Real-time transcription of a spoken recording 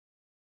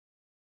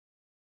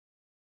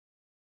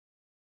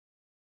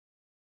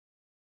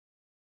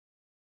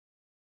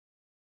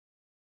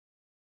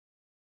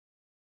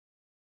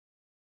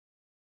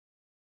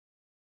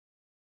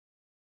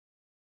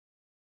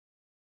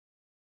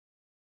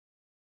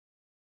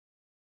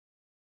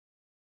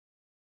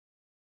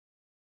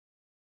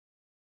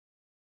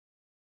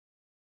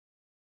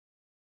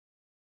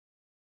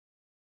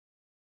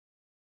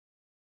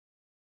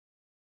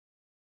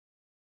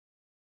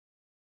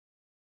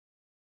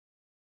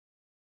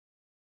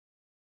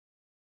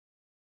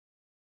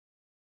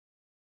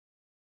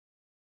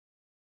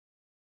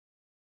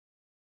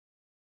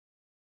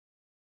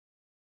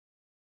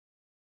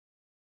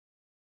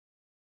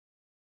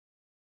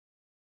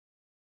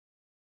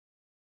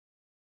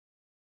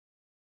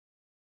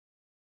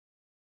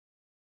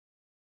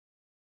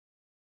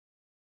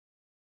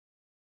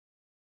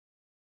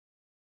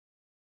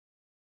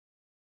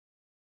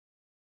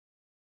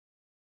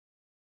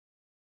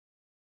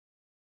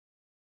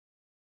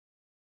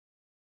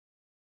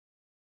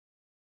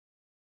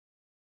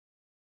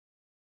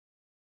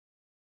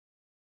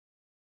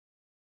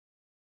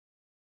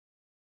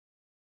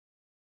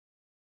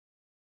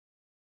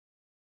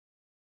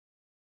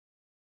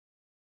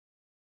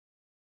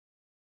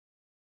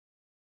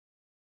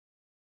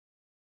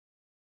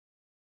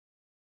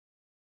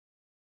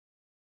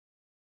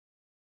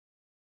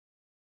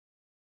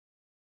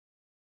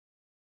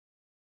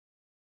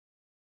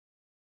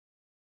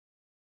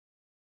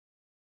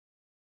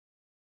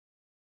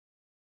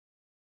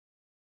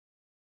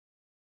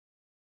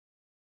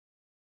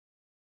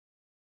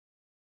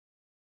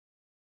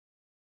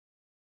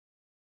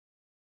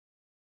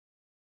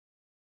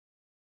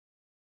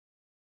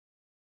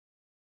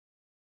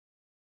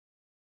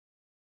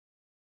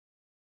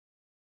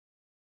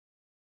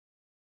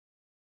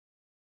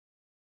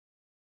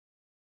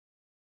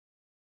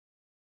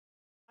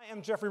I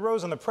am Jeffrey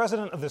Rose. I'm the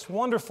president of this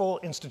wonderful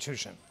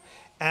institution.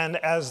 And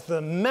as the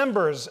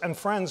members and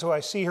friends who I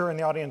see here in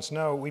the audience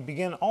know, we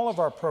begin all of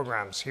our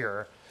programs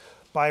here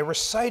by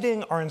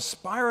reciting our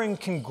inspiring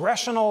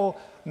congressional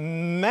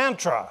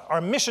mantra, our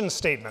mission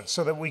statement,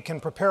 so that we can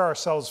prepare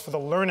ourselves for the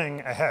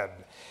learning ahead.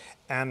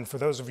 And for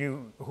those of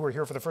you who are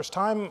here for the first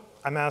time,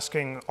 I'm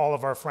asking all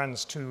of our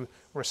friends to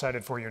recite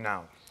it for you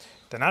now.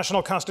 The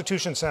National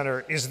Constitution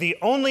Center is the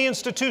only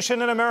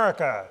institution in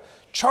America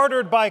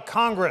chartered by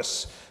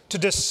Congress to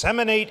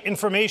disseminate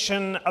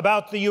information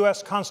about the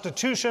US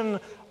Constitution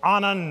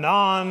on a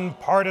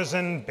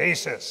nonpartisan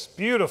basis.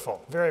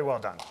 Beautiful, very well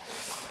done.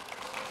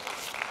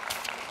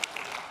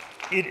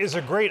 It is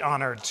a great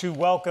honor to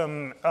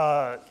welcome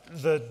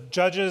the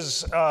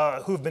judges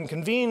who've been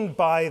convened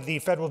by the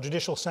Federal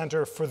Judicial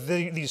Center for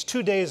these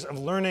 2 days of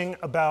learning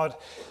about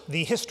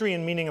the history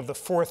and meaning of the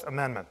Fourth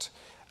Amendment.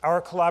 Our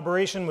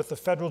collaboration with the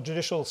Federal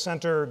Judicial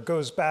Center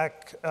goes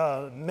back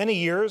many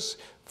years.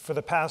 For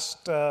the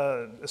past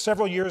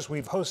several years,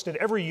 we've hosted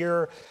every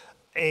year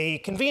a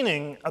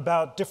convening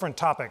about different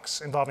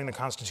topics involving the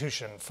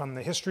Constitution, from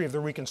the history of the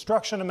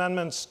Reconstruction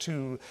Amendments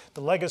to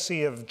the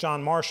legacy of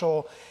John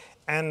Marshall.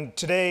 And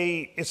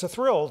today, it's a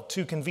thrill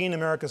to convene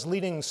America's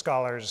leading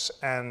scholars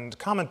and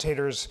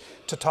commentators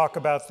to talk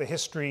about the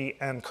history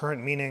and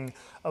current meaning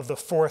of the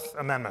Fourth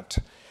Amendment.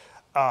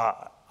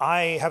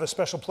 I have a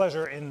special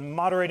pleasure in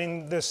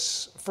moderating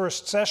this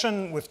first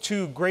session with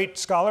two great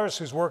scholars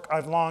whose work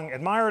I've long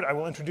admired. I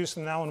will introduce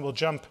them now and we'll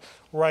jump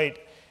right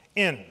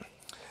in.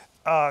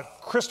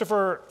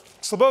 Christopher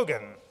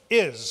Slobogin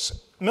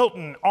is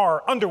Milton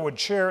R. Underwood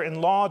Chair in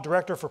Law,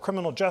 Director for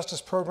Criminal Justice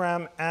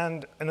Program,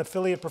 and an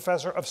affiliate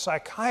professor of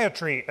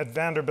psychiatry at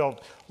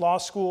Vanderbilt Law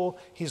School.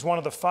 He's one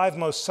of the 5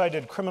 most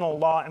cited criminal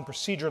law and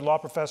procedure law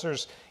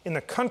professors in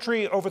the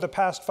country over the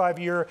past 5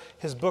 years.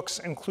 His books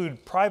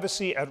include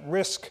Privacy at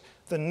Risk,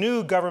 The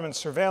New Government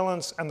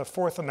Surveillance, and the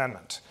Fourth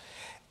Amendment.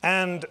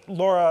 And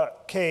Laura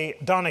K.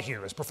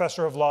 Donahue is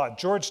professor of law at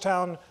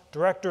Georgetown,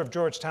 director of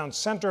Georgetown's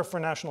Center for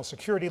National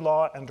Security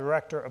Law, and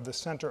director of the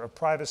Center of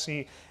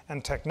Privacy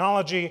and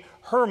Technology.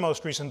 Her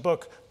most recent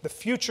book, The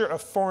Future of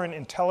Foreign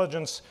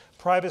Intelligence,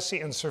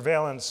 Privacy and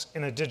Surveillance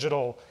in a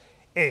Digital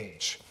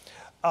Age.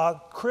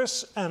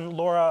 Chris and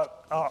Laura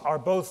are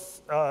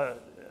both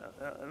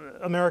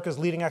America's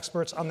leading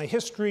experts on the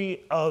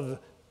history of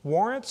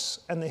warrants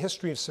and the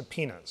history of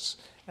subpoenas.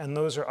 And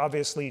those are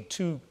obviously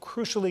two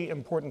crucially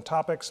important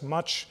topics,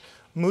 much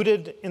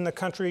mooted in the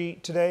country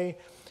today.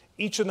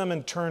 Each of them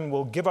in turn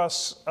will give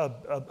us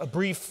a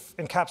brief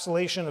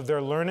encapsulation of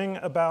their learning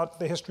about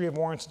the history of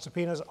warrants and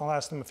subpoenas. I'll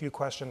ask them a few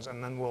questions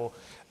and then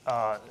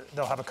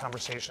they'll have a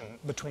conversation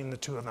between the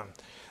two of them.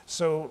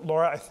 So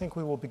Laura, I think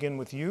we will begin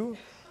with you,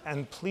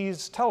 and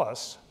please tell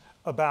us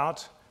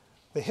about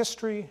the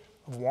history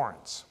of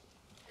warrants.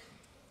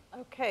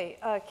 Okay,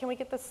 can we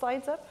get the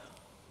slides up?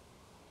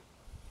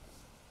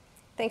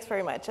 Thanks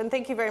very much, and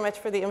thank you very much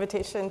for the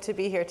invitation to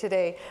be here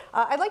today.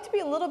 I'd like to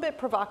be a little bit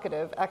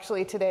provocative,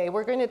 actually, today.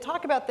 We're going to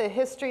talk about the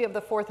history of the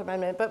Fourth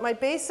Amendment, but my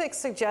basic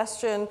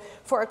suggestion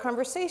for our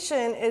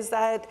conversation is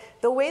that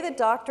the way the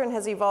doctrine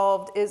has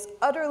evolved is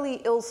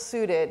utterly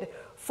ill-suited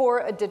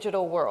for a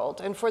digital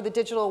world, and for the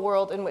digital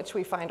world in which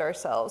we find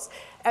ourselves.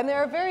 And there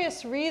are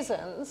various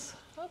reasons.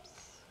 Oops.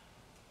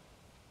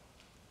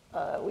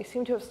 We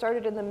seem to have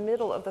started in the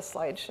middle of the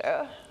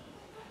slideshow.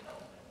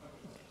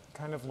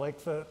 Kind of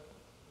like the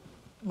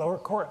lower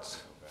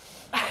courts.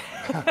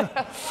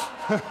 That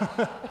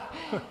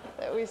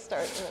we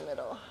start in the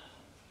middle.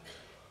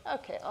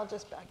 Okay, I'll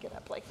just back it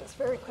up like this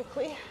very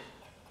quickly.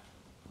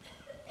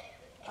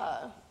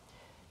 All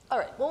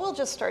right, well, we'll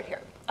just start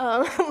here.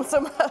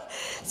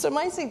 So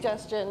my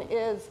suggestion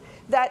is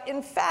that,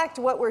 in fact,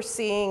 what we're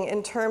seeing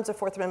in terms of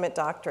Fourth Amendment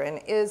doctrine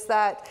is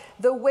that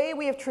the way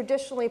we have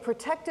traditionally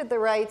protected the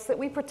rights that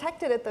we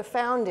protected at the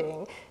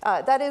founding,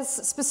 that is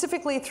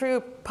specifically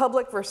through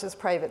public versus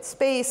private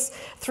space,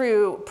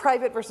 through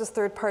private versus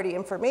third-party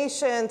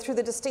information, through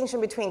the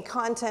distinction between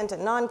content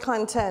and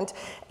non-content,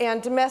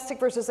 and domestic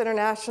versus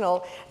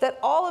international, that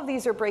all of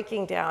these are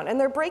breaking down. And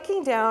they're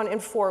breaking down in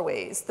 4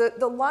 ways.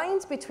 The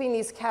lines between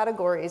these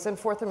categories in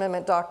Fourth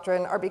Amendment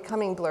doctrine are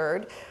becoming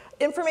blurred.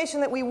 Information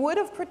that we would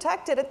have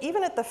protected,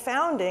 even at the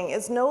founding,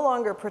 is no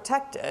longer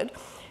protected.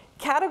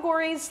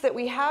 Categories that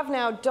we have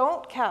now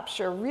don't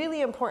capture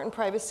really important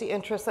privacy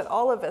interests that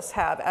all of us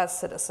have as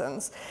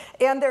citizens.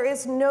 And there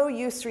is no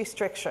use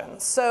restriction.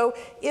 So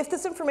if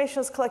this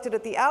information is collected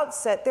at the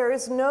outset, there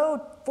is no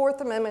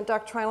Fourth Amendment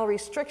doctrinal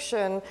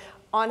restriction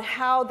on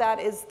how that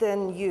is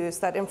then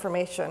used, that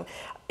information.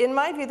 In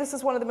my view, this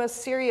is one of the most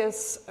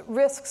serious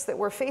risks that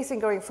we're facing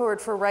going forward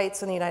for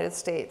rights in the United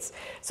States.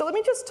 So let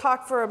me just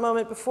talk for a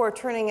moment before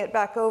turning it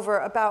back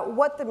over about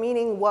what the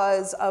meaning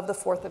was of the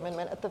Fourth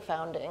Amendment at the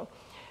founding.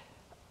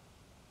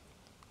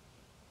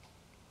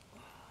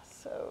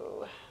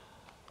 So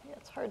yeah,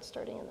 it's hard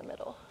starting in the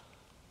middle.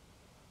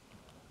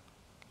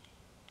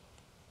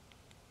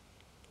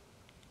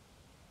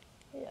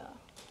 Yeah.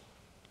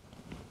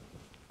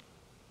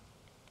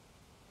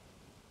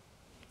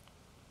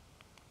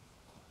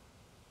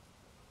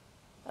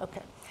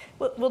 Okay.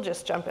 We'll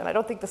just jump in. I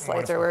don't think the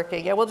slides are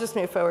working. Yeah, we'll just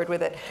move forward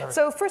with it. Right.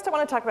 So first I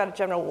want to talk about a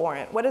general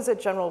warrant. What is a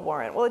general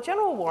warrant? Well, a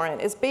general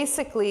warrant is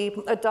basically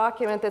a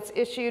document that's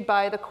issued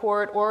by the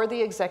court or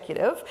the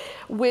executive,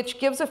 which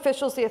gives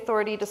officials the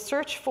authority to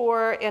search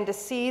for and to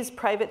seize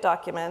private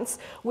documents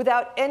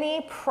without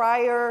any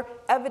prior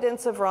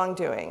evidence of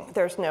wrongdoing.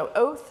 There's no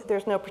oath,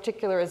 there's no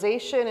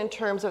particularization in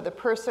terms of the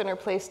person or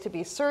place to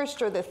be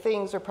searched or the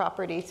things or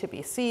property to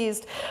be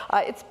seized.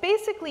 It's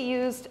basically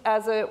used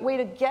as a way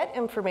to get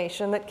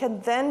information that can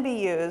then be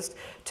used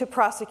to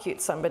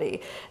prosecute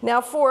somebody.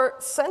 Now, for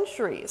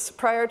centuries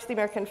prior to the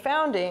American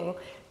founding,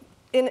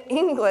 in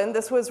England,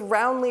 this was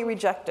roundly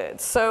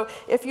rejected. So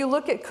if you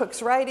look at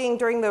Coke's writing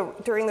during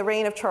the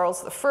reign of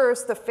Charles I,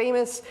 the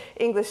famous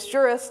English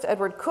jurist,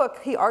 Edward Coke,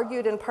 he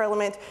argued in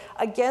Parliament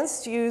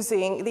against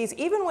using these,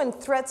 even when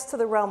threats to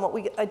the realm, what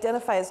we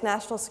identify as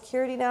national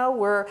security now,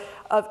 were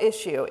of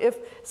issue. If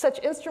such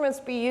instruments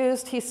be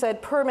used, he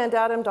said, per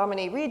mandatum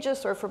domini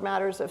regis, or for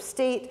matters of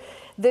state,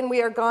 then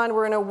we are gone,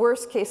 we're in a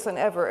worse case than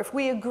ever. If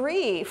we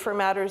agree for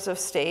matters of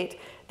state,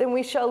 then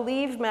we shall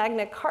leave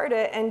Magna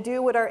Carta and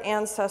do what our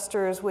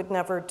ancestors would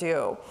never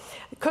do.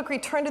 Coke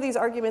returned to these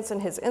arguments in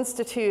his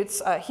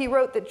institutes. He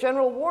wrote that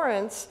general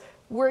warrants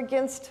were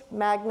against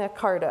Magna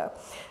Carta.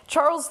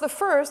 Charles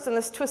I, in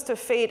this twist of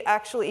fate,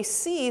 actually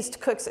seized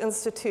Coke's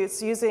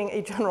institutes using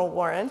a general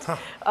warrant.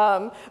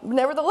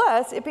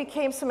 Nevertheless, it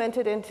became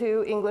cemented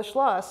into English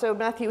law. So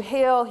Matthew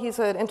Hale, he's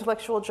an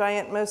intellectual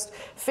giant, most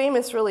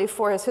famous really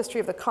for his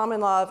history of the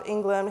common law of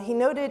England. He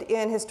noted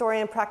in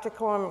Historiam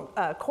Practicum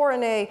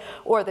Coronae,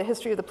 or the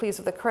history of the pleas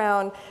of the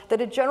crown,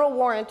 that a general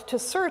warrant to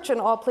search in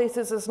all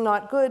places is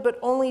not good, but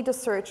only to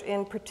search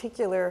in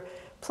particular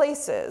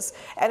places.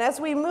 And as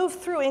we move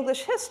through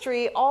English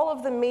history, all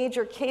of the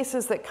major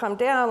cases that come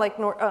down, like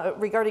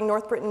regarding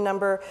North Britain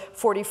number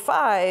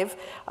 45,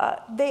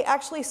 they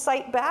actually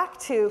cite back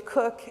to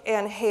Coke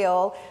and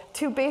Hale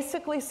to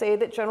basically say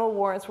that general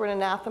warrants were an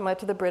anathema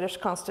to the British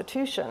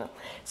Constitution.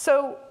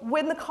 So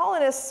when the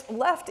colonists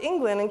left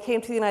England and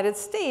came to the United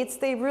States,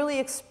 they really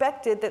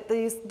expected that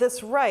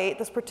this right,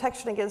 this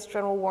protection against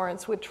general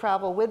warrants, would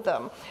travel with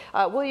them.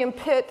 William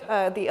Pitt,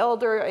 the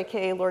elder,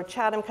 aka Lord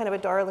Chatham, kind of a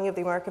darling of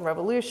the American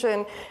Revolution,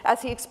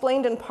 as he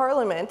explained in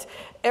Parliament,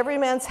 every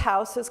man's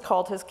house is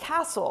called his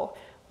castle.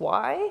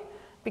 Why?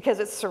 Because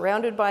it's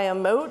surrounded by a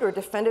moat or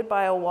defended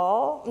by a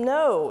wall?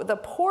 No, the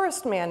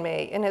poorest man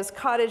may, in his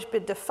cottage,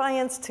 bid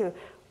defiance to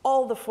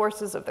all the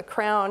forces of the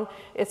crown.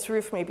 Its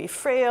roof may be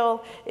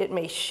frail, it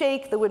may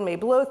shake, the wind may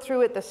blow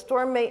through it, the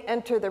storm may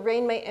enter, the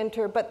rain may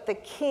enter, but the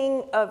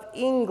King of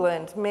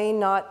England may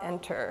not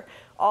enter.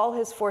 All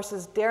his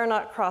forces dare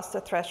not cross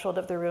the threshold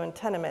of the ruined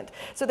tenement.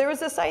 So there was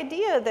this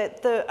idea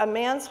that a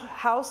man's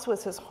house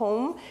was his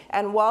home,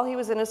 and while he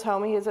was in his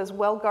home, he is as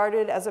well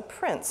guarded as a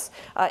prince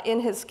in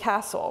his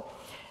castle.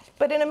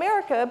 But in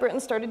America, Britain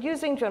started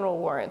using general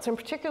warrants, and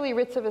particularly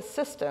writs of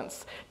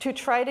assistance, to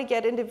try to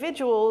get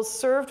individuals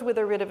served with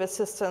a writ of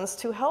assistance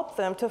to help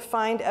them to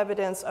find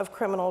evidence of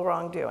criminal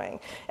wrongdoing.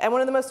 And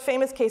one of the most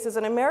famous cases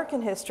in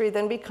American history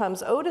then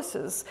becomes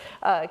Otis's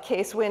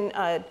case, when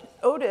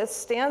Otis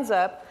stands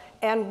up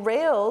and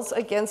rails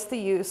against the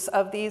use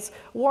of these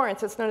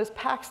warrants. It's known as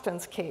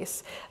Paxton's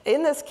case.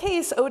 In this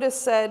case, Otis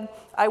said,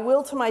 "I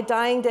will to my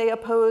dying day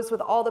oppose with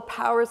all the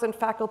powers and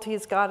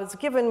faculties God has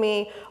given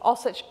me, all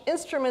such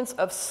instruments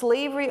of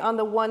slavery on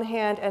the one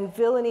hand and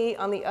villainy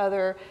on the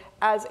other,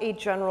 as a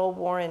general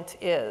warrant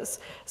is."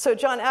 So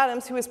John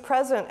Adams, who was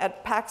present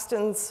at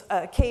Paxton's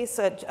case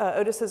at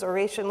Otis's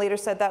oration, later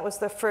said that was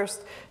the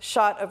first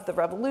shot of the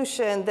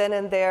revolution. Then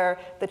and there,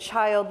 the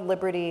child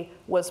liberty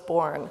was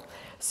born.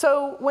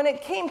 So when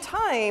it came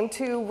time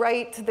to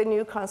write the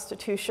new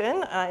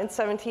Constitution in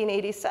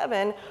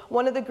 1787,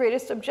 one of the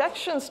greatest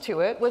objections to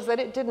it was that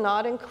it did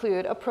not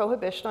include a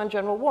prohibition on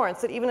general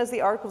warrants, that even as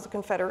the Articles of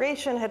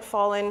Confederation had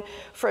fallen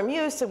from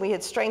use and we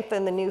had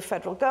strengthened the new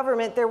federal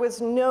government, there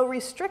was no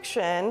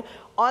restriction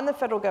on the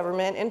federal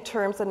government in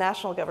terms, the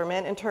national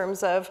government, in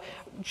terms of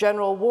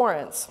general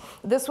warrants.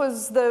 This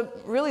was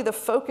really the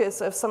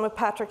focus of some of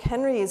Patrick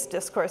Henry's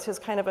discourse, his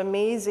kind of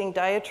amazing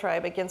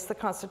diatribe against the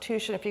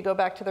Constitution, if you go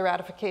back to the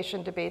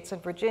ratification debates in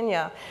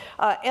Virginia.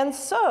 And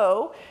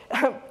so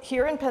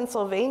here in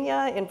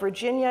Pennsylvania, in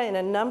Virginia, in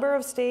a number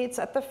of states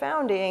at the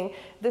founding,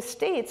 the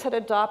states had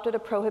adopted a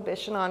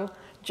prohibition on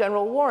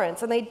general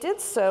warrants, and they did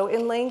so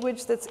in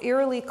language that's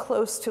eerily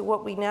close to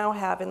what we now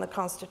have in the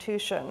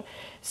Constitution.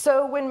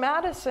 So when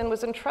Madison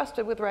was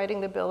entrusted with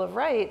writing the Bill of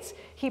Rights,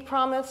 he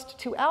promised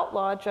to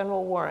outlaw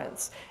general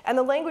warrants. And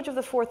the language of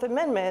the Fourth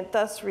Amendment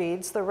thus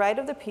reads, "The right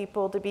of the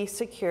people to be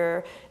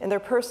secure in their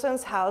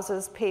persons,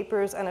 houses,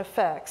 papers, and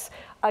effects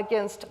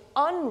against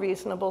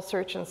unreasonable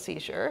search and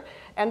seizure."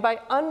 And by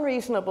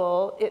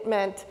unreasonable, it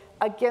meant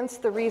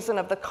against the reason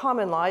of the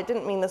common law. It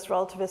didn't mean this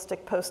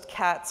relativistic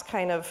post-Katz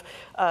kind of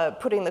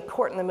putting the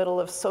court in the middle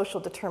of social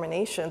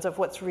determinations of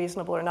what's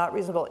reasonable or not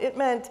reasonable. It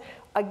meant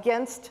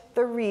against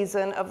the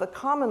reason of the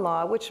common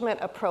law, which meant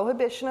a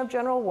prohibition of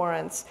general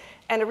warrants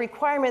and a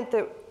requirement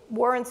that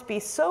warrants be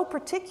so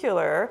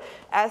particular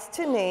as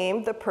to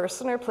name the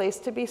person or place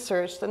to be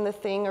searched and the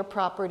thing or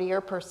property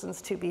or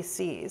persons to be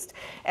seized.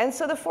 And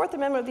so the Fourth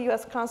Amendment of the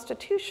US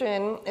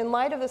Constitution, in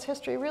light of this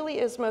history, really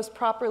is most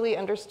properly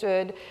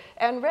understood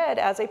and read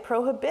as a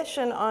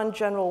prohibition on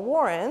general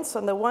warrants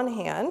on the one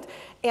hand,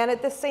 and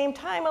at the same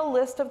time a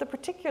list of the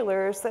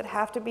particulars that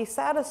have to be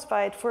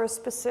satisfied for a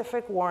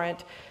specific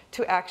warrant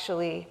to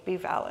actually be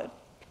valid.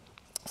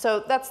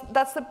 So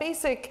that's the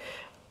basic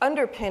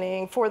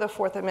underpinning for the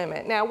Fourth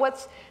Amendment. Now,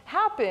 what's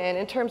happened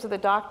in terms of the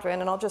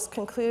doctrine, and I'll just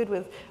conclude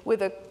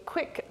with a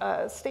quick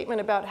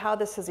statement about how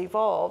this has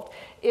evolved,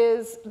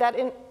 is that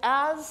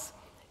as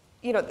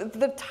you know,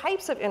 the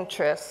types of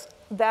interests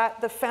that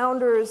the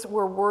founders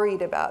were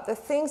worried about, the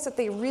things that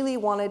they really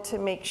wanted to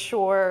make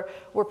sure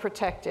were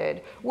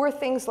protected, were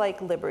things like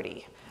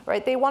liberty.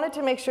 Right? They wanted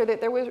to make sure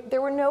that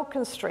there were no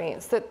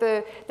constraints, that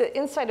the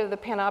insight of the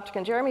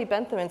panopticon, Jeremy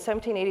Bentham in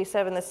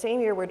 1787, the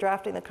same year we're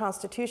drafting the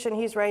Constitution,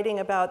 he's writing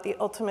about the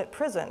ultimate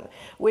prison,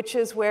 which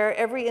is where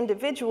every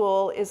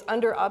individual is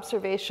under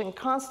observation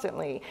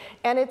constantly.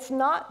 And it's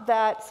not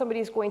that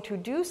somebody's going to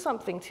do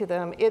something to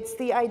them, it's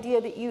the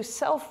idea that you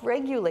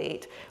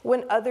self-regulate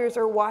when others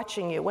are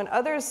watching you, when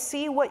others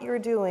see what you're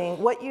doing,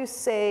 what you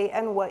say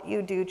and what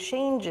you do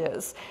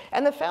changes.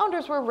 And the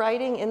founders were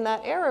writing in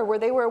that era where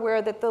they were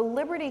aware that the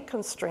liberty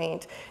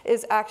constraint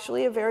is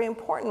actually a very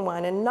important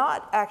one, and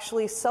not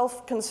actually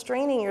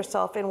self-constraining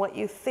yourself in what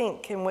you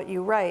think and what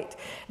you write.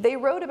 They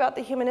wrote about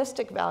the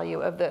humanistic value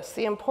of this,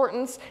 the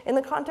importance in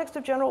the context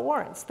of general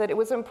warrants, that it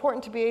was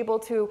important to be able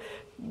to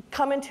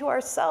come into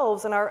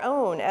ourselves and our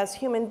own as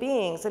human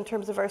beings in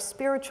terms of our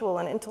spiritual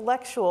and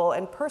intellectual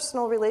and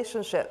personal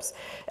relationships,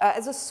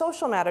 as a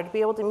social matter, to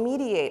be able to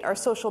mediate our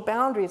social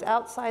boundaries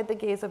outside the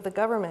gaze of the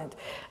government.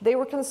 They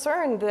were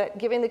concerned that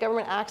giving the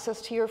government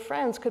access to your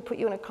friends could put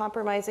you in a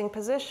compromising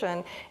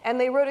position, and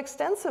they wrote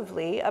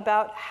extensively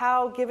about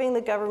how giving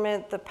the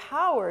government the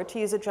power to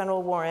use a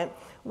general warrant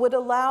would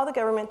allow the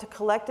government to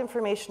collect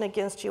information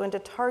against you and to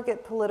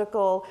target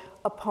political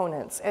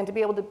opponents and to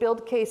be able to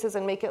build cases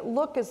and make it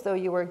look as though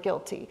you were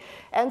guilty.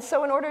 And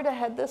so in order to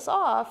head this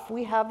off,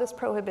 we have this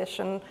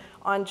prohibition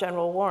on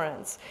general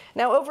warrants.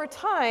 Now, over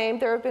time,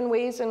 there have been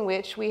ways in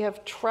which we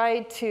have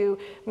tried to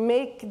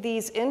make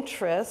these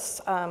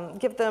interests,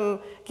 give them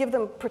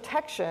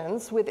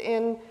protections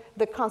within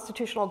the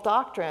constitutional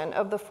doctrine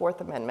of the Fourth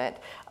Amendment.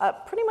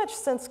 Pretty much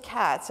since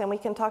Katz, and we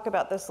can talk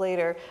about this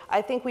later,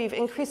 I think we've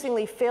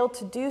increasingly failed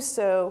to do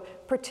so,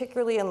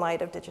 particularly in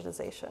light of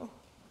digitization.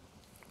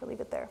 I'll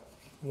leave it there.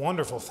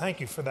 Wonderful.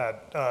 Thank you for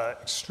that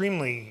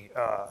extremely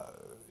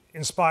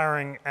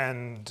inspiring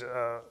and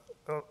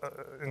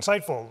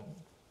insightful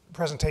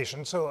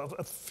presentation. So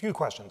a few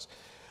questions.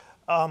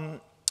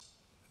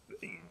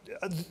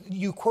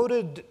 You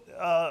quoted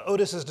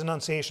Otis's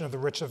denunciation of the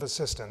writ of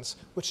assistance,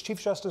 which Chief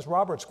Justice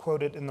Roberts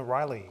quoted in the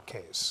Riley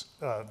case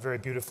very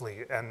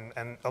beautifully,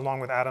 and along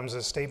with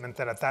Adams's statement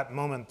that at that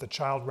moment the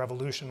child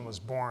revolution was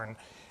born.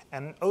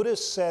 And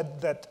Otis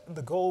said that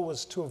the goal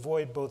was to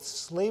avoid both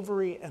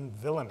slavery and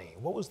villainy.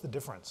 What was the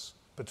difference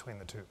between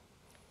the two?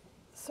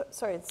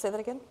 Sorry, say that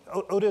again?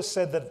 Otis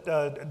said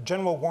that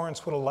general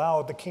warrants would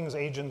allow the king's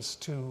agents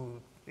to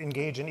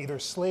engage in either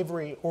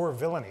slavery or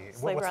villainy.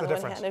 Slavery What's on the one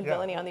difference? hand and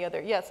villainy on the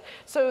other, yes.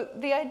 So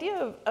the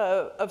idea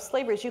of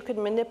slavery is you could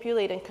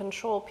manipulate and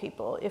control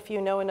people if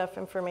you know enough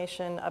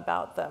information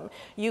about them.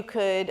 You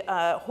could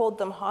hold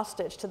them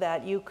hostage to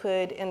that. You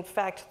could, in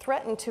fact,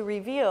 threaten to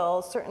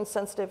reveal certain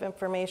sensitive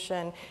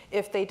information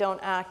if they don't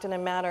act in a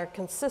manner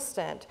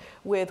consistent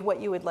with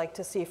what you would like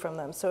to see from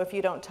them. So if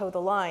you don't toe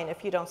the line,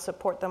 if you don't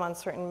support them on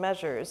certain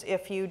measures,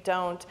 if you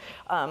don't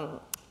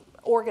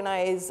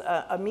organize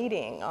a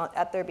meeting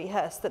at their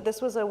behest, that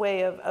this was a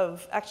way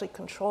of actually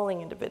controlling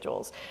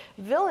individuals.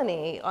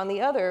 Villainy, on the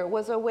other,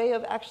 was a way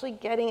of actually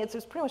getting, it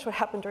was pretty much what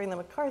happened during the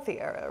McCarthy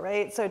era,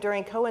 right? So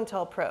during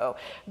COINTELPRO,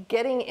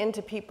 getting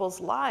into people's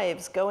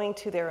lives, going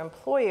to their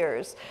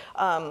employers,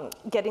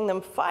 getting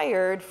them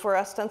fired for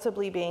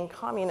ostensibly being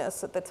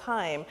communists at the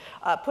time,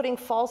 putting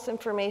false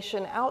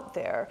information out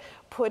there,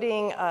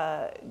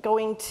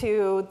 going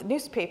to the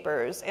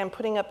newspapers and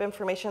putting up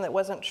information that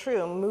wasn't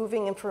true,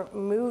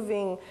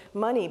 moving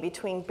money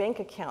between bank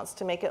accounts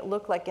to make it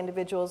look like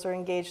individuals are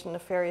engaged in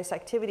nefarious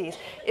activities.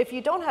 If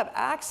you don't have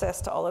access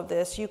to all of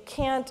this, you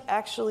can't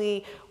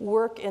actually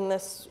work in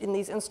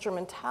these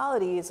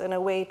instrumentalities in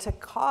a way to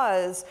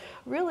cause,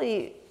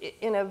 really,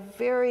 in a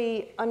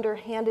very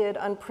underhanded,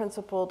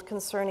 unprincipled,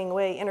 concerning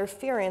way,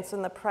 interference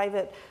in the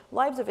private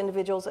lives of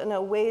individuals in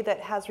a way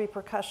that has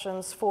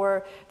repercussions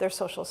for their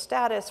social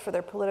status, for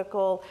their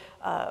political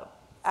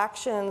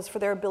actions, for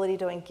their ability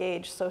to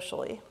engage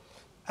socially.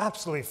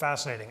 Absolutely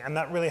fascinating, and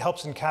that really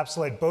helps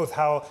encapsulate both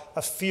how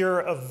a fear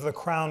of the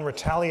Crown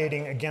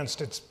retaliating against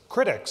its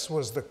critics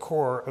was the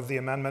core of the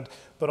amendment,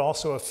 but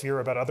also a fear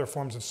about other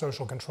forms of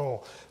social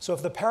control. So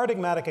if the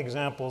paradigmatic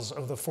examples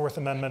of the Fourth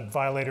Amendment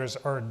violators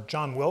are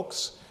John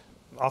Wilkes,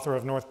 author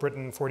of North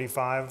Britain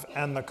 45,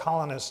 and the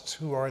colonists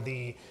who are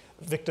the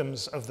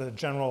victims of the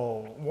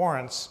general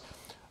warrants,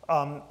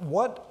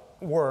 what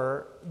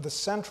were the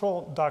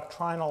central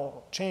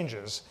doctrinal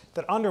changes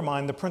that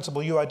undermine the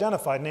principle you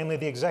identified, namely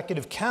the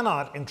executive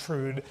cannot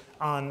intrude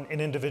on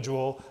an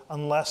individual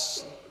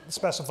unless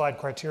specified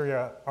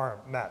criteria are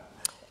met?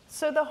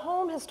 So the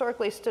home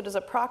historically stood as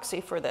a proxy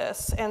for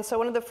this. And so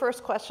one of the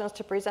first questions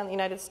to present the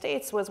United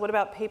States was, what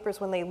about papers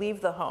when they leave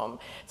the home?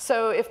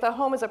 So if the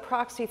home is a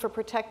proxy for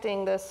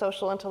protecting the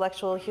social,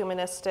 intellectual,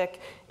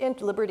 humanistic,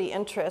 liberty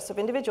interests of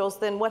individuals,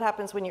 then what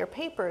happens when your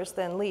papers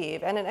then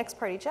leave? And in Ex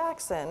parte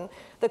Jackson,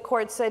 the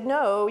court said,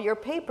 no, your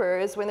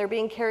papers, when they're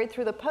being carried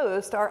through the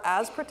post, are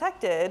as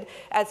protected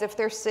as if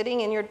they're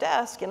sitting in your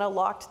desk, in a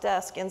locked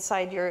desk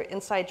inside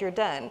your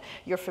den.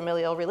 Your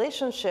familial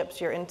relationships,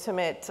 your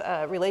intimate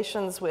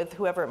relations with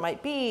whoever it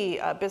might be,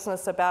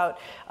 business about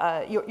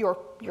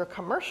your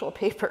commercial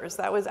papers.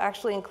 That was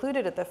actually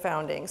included at the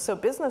founding. So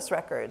business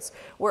records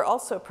were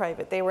also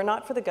private. They were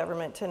not for the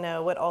government to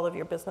know what all of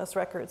your business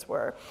records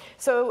were.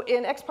 So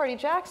in Ex parte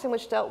Jackson,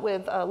 which dealt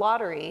with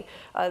lottery,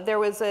 there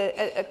was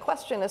a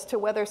question as to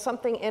whether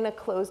something in a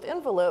closed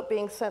envelope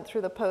being sent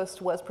through the post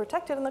was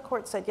protected, and the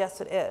court said, yes,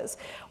 it is.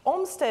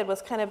 Olmstead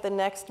was kind of the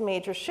next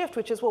major shift,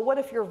 which is, well, what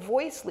if your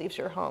voice leaves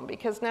your home?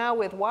 Because now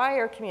with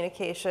wire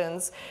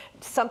communications,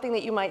 something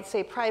that you might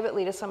say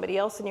privately to somebody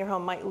else in your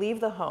home might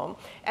leave the home.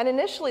 And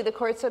initially the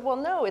court said, well,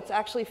 no, it's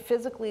actually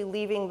physically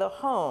leaving the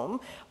home.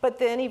 But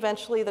then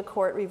eventually the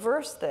court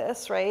reversed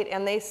this, right?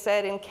 And they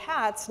said in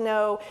Katz,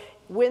 no,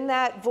 when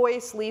that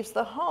voice leaves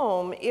the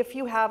home, if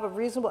you have a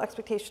reasonable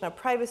expectation of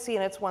privacy,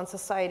 and it's one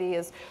society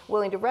is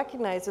willing to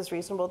recognize as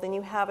reasonable, then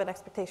you have an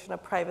expectation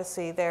of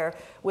privacy there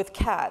with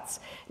Katz.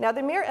 Now,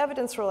 the mere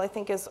evidence rule, I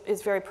think,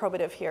 is very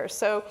probative here.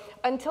 So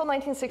until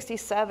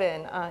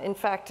 1967, in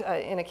fact,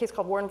 in a case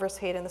called Warren versus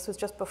Hayden, this was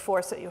just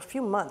before, so a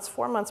few months,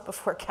 4 months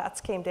before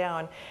Katz came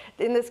down.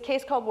 In this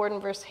case called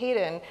Warren versus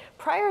Hayden,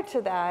 prior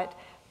to that,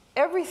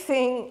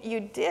 everything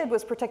you did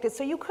was protected,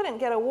 so you couldn't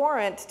get a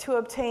warrant to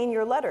obtain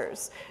your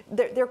letters.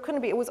 There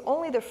couldn't be. It was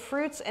only the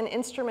fruits and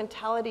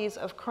instrumentalities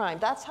of crime.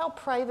 That's how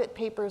private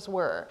papers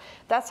were.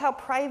 That's how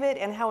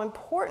private and how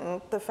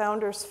important the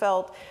founders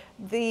felt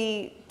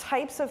the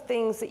types of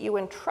things that you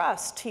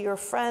entrust to your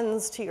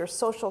friends, to your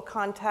social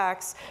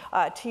contacts,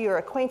 to your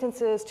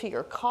acquaintances, to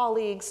your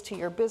colleagues, to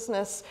your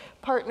business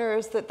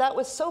partners, that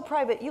was so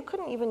private you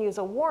couldn't even use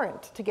a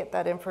warrant to get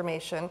that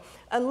information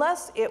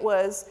unless it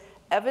was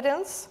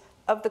evidence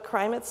of the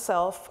crime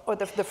itself, or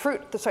the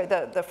fruit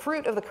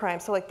of the crime,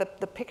 so like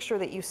the picture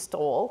that you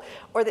stole,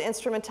 or the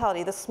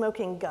instrumentality, the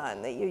smoking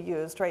gun that you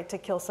used, right, to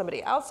kill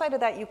somebody. Outside of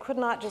that, you could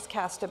not just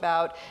cast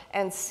about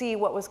and see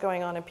what was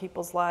going on in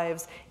people's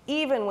lives.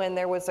 Even when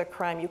there was a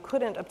crime, you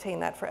couldn't obtain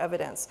that for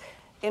evidence.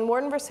 In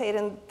Warren versus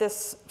Hayden,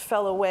 this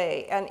fell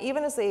away. And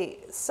even as they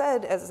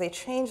said, as they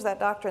changed that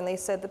doctrine, they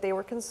said that they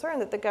were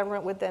concerned that the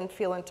government would then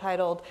feel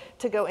entitled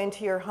to go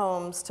into your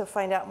homes to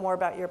find out more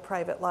about your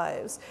private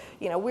lives.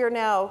 You know, we're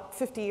now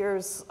 50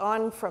 years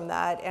on from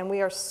that, and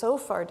we are so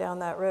far down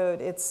that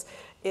road. It's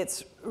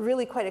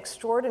really quite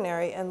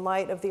extraordinary in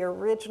light of the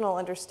original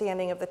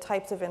understanding of the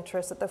types of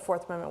interests that the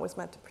Fourth Amendment was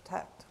meant to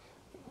protect.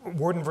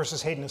 Warden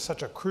versus Hayden is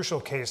such a crucial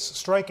case,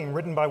 striking,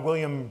 written by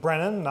William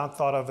Brennan, not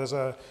thought of as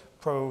a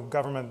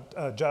pro-government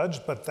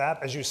judge, but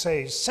that, as you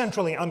say,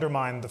 centrally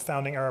undermined the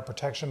founding era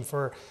protection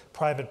for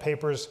private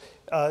papers.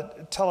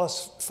 Tell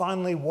us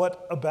finally,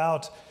 what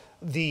about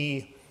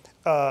the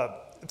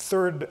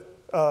third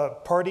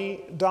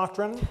party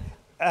doctrine?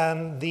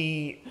 And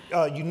you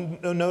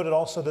noted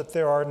also that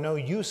there are no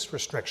use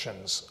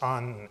restrictions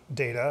on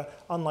data,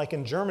 unlike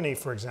in Germany,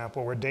 for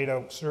example, where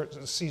data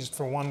seized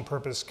for one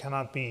purpose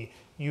cannot be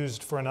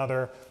used for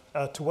another.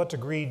 To what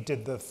degree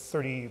did the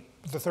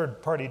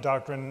third party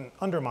doctrine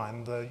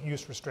undermine the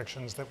use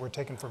restrictions that were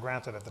taken for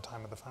granted at the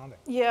time of the founding?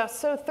 Yeah,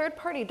 so third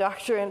party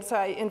doctrine,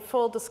 so in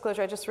full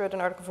disclosure, I just wrote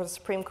an article for the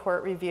Supreme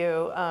Court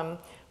Review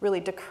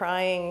really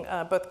decrying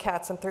both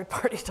Katz and third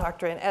party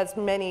doctrine, as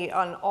many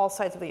on all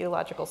sides of the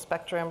ideological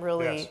spectrum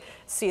really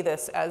see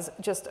this as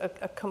just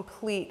a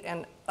complete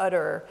and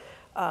utter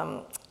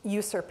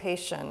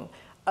usurpation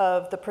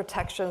of the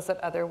protections that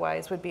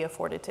otherwise would be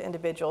afforded to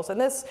individuals. And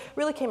this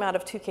really came out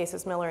of two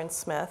cases, Miller and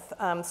Smith.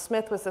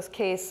 Smith was this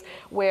case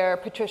where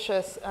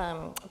Patricia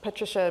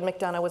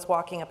McDonough was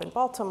walking up in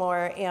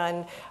Baltimore,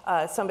 and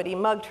somebody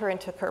mugged her and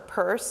took her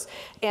purse.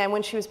 And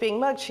when she was being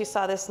mugged, she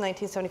saw this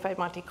 1975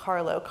 Monte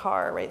Carlo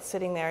car, right,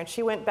 sitting there. And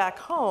she went back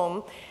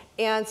home,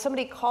 and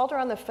somebody called her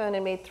on the phone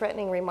and made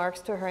threatening remarks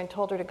to her and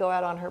told her to go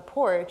out on her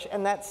porch.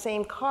 And that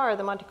same car,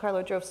 the Monte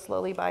Carlo, drove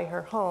slowly by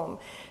her home.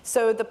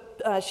 So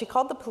she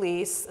called the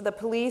police. The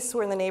police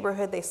were in the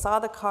neighborhood. They saw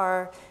the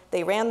car.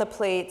 They ran the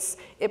plates.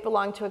 It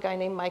belonged to a guy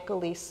named Michael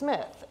Lee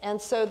Smith.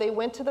 And so they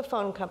went to the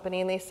phone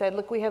company and they said,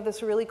 look, we have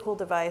this really cool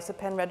device, a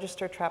pen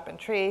register trap and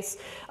trace.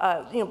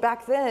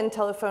 Back then,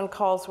 telephone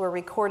calls were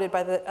recorded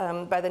by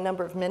the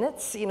number of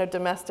minutes,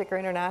 domestic or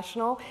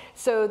international.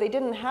 So they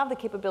didn't have the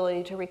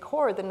capability to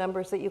record the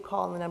numbers that you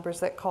call and the numbers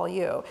that call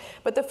you.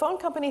 But the phone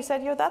company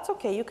said, that's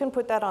okay, you can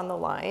put that on the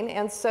line.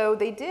 And so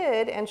they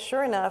did, and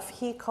sure enough,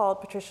 he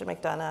called Patricia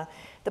McDonough.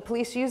 The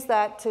police use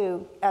that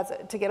to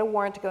get a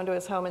warrant to go into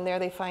his home, and there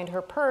they find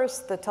her purse,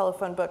 the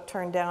telephone book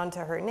turned down to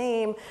her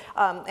name,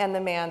 and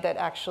the man that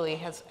actually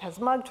has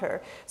mugged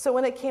her. So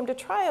when it came to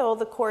trial,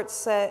 the court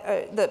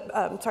said,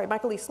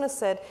 Michael Lee Smith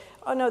said,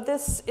 oh no,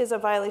 this is a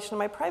violation of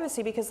my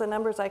privacy because the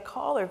numbers I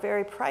call are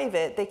very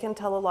private. They can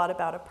tell a lot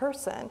about a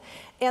person.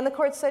 And the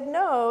court said,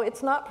 no,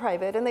 it's not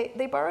private. And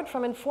they borrowed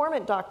from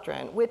informant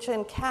doctrine, which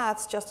in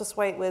Katz, Justice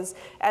White was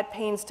at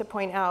pains to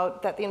point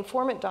out that the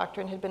informant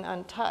doctrine had been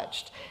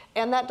untouched.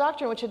 And that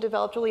doctrine, which had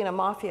developed really in a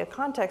mafia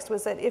context,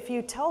 was that if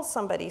you tell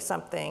somebody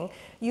something,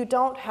 you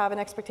don't have an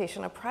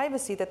expectation of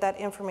privacy that that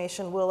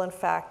information will in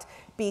fact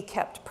be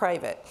kept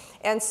private.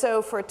 And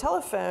so for a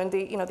telephone,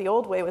 the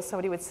old way was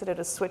somebody would sit at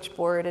a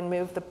switchboard and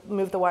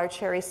move the wire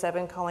Cherry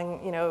 7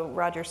 calling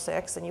Roger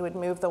 6, and you would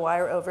move the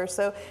wire over.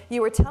 So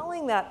you were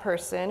telling that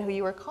person who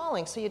you were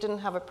calling, so you didn't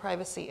have a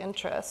privacy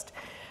interest.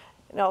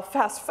 Now,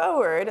 fast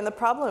forward, and the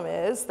problem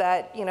is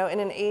that, in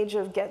an age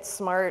of Get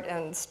Smart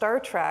and Star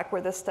Trek,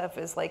 where this stuff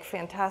is like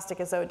fantastic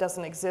as though it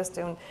doesn't exist,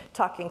 and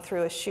talking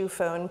through a shoe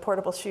phone,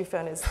 portable shoe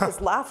phone is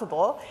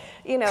laughable.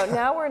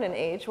 Now we're in an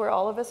age where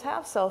all of us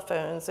have cell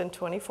phones, and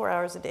 24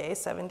 hours a day,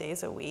 7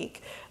 days a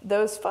week.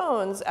 Those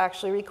phones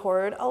actually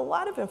record a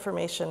lot of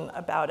information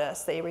about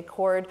us. They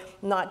record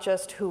not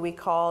just who we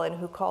call and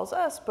who calls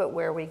us, but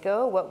where we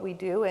go, what we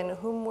do, and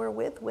whom we're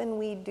with when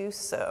we do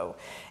so.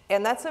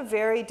 And that's a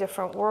very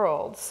different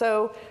world.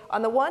 So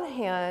on the one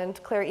hand,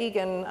 Claire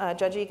Egan,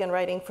 Judge Egan,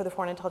 writing for the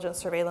Foreign Intelligence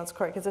Surveillance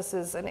Court, because this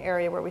is an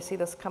area where we see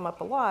this come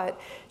up a lot,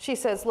 she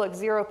says, look,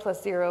 0 +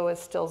 0 is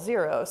still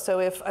 0. So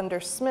if under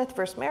Smith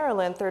versus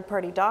Maryland,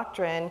 third-party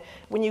doctrine,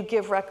 when you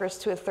give records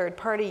to a third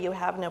party, you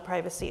have no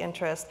privacy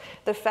interest.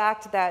 The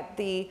fact that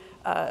the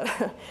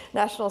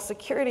National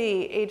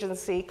Security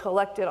Agency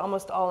collected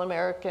almost all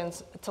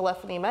Americans'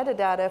 telephony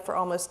metadata for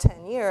almost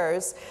 10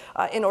 years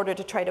in order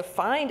to try to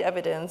find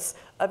evidence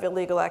of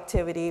illegal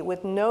activity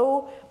with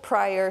no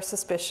prior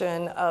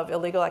suspicion of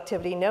illegal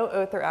activity, no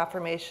oath or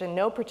affirmation,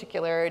 no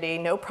particularity,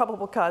 no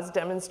probable cause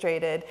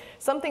demonstrated,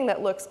 something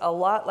that looks a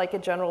lot like a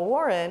general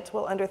warrant,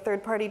 well, under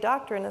third-party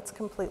doctrine, it's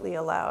completely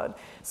allowed.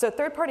 So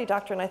third-party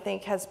doctrine, I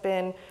think, has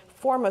been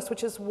foremost,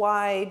 which is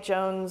why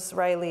Jones,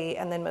 Riley,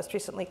 and then most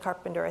recently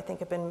Carpenter, I think,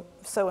 have been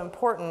so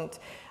important.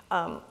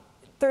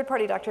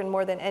 Third-party doctrine,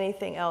 more than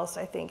anything else,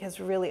 I think,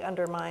 has really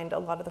undermined a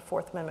lot of the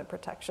Fourth Amendment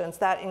protections,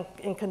 that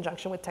in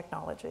conjunction with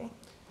technology.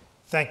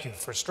 Thank you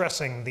for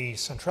stressing the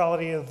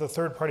centrality of the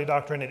third-party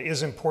doctrine. It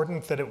is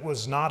important that it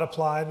was not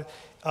applied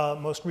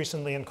most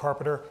recently in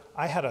Carpenter.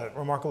 I had a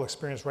remarkable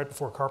experience right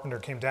before Carpenter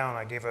came down.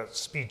 I gave a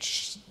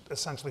speech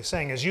essentially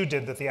saying, as you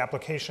did, that the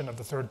application of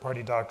the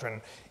third-party doctrine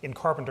in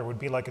Carpenter would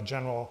be like a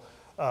general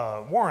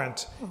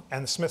warrant,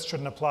 and Smith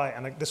shouldn't apply.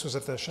 And this was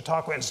at the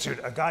Chautauqua Institute.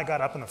 A guy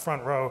got up in the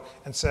front row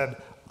and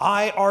said,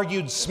 I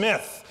argued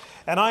Smith.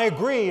 And I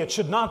agree, it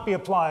should not be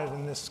applied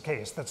in this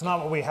case. That's not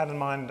what we had in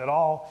mind at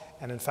all.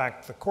 And in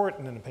fact, the court,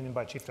 in an opinion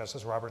by Chief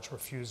Justice Roberts,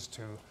 refused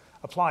to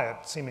apply it,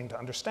 seeming to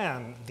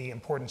understand the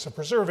importance of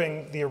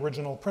preserving the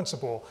original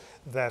principle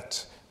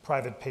that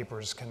private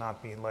papers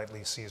cannot be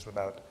lightly seized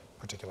without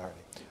particularity.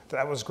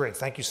 That was great.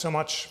 Thank you so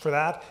much for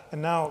that.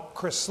 And now,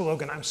 Chris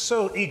Logan, I'm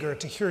so eager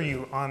to hear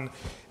you on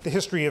the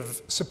history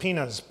of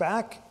subpoenas.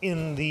 Back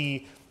in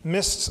the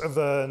mists of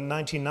the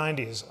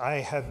 1990s, I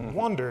had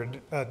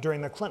wondered during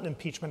the Clinton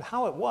impeachment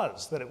how it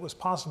was that it was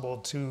possible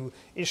to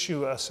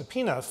issue a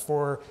subpoena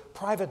for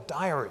private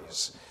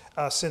diaries,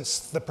 since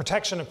the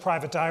protection of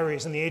private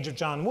diaries in the age of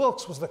John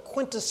Wilkes was the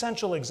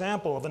quintessential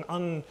example of an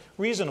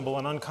unreasonable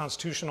and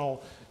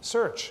unconstitutional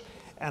search.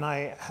 And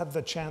I had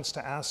the chance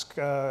to ask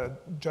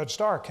Judge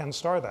Starr, Ken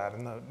Starr, that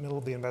in the middle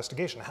of the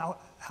investigation.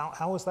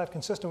 How is that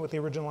consistent with the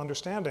original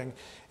understanding?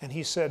 And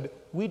he said,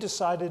 we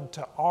decided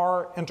to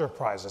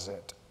R-enterprises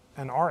it.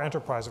 And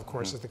R-enterprise, of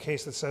course, is the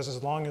case that says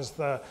as long as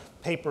the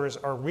papers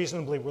are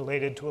reasonably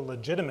related to a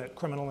legitimate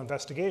criminal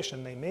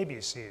investigation, they may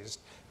be seized.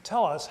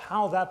 Tell us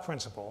how that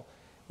principle,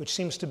 which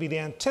seems to be the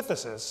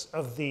antithesis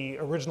of the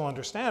original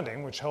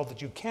understanding, which held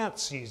that you can't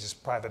seize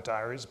private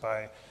diaries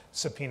by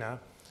subpoena,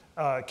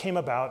 came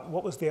about.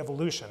 What was the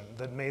evolution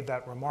that made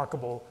that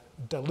remarkable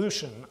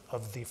dilution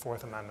of the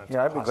Fourth Amendment?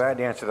 Yeah, I'd be glad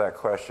to answer that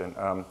question.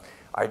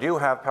 I do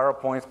have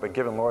PowerPoints, but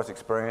given Laura's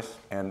experience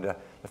and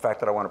the fact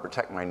that I want to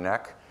protect my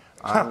neck,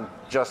 I'm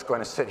just going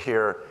to sit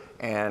here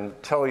and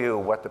tell you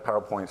what the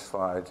PowerPoint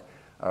slides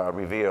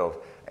revealed.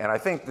 And I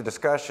think the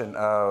discussion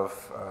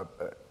of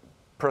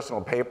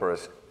personal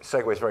papers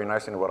segues very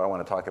nicely into what I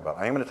want to talk about.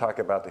 I am going to talk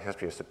about the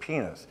history of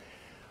subpoenas.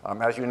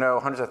 As you know,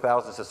 hundreds of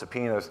thousands of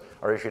subpoenas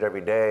are issued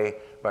every day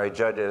by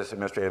judges,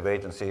 administrative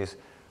agencies,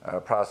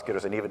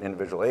 prosecutors, and even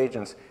individual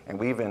agents. And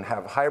we even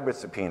have hybrid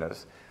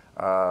subpoenas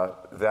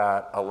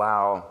that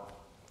allow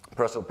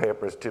personal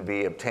papers to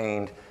be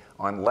obtained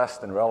on less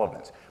than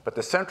relevance. But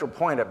the central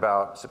point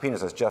about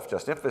subpoenas, as Jeff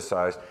just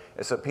emphasized,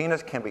 is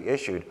subpoenas can be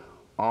issued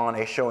on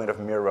a showing of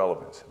mere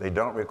relevance. They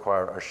don't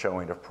require a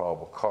showing of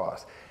probable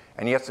cause.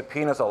 And yet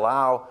subpoenas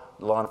allow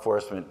law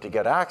enforcement to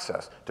get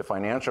access to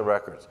financial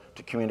records,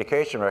 to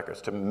communication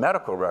records, to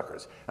medical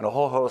records, and a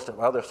whole host of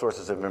other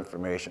sources of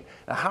information.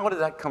 Now, how did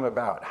that come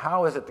about?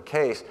 How is it the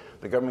case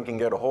the government can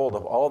get a hold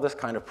of all this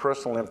kind of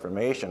personal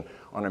information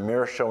on a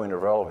mere showing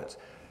of relevance,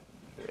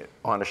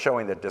 on a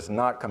showing that does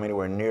not come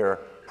anywhere near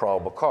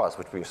probable cause,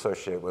 which we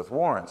associate with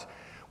warrants?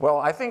 Well,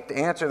 I think to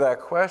answer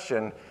that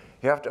question,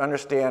 you have to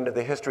understand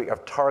the history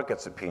of target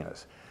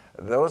subpoenas.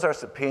 Those are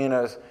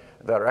subpoenas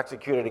that are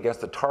executed against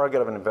the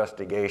target of an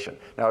investigation.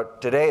 Now,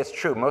 today it's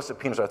true, most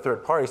subpoenas are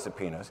third-party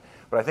subpoenas,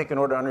 but I think in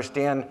order to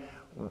understand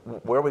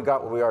where we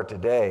got where we are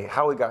today,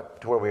 how we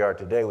got to where we are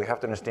today, we have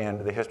to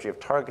understand the history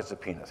of target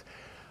subpoenas.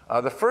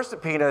 The first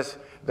subpoenas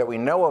that we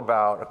know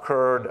about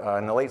occurred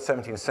in the late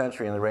 17th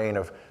century in the reign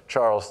of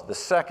Charles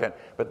II,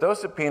 but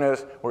those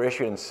subpoenas were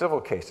issued in civil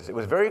cases. It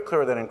was very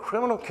clear that in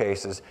criminal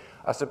cases,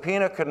 a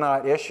subpoena could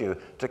not issue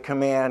to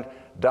command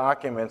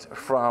documents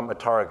from a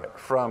target,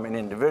 from an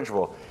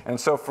individual. And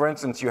so, for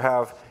instance, you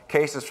have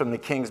cases from the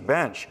King's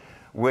Bench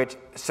which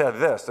said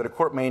this, that a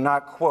court may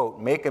not, quote,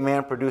 make a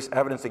man produce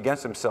evidence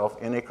against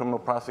himself in a criminal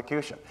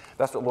prosecution.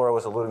 That's what Laura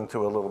was alluding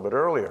to a little bit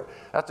earlier.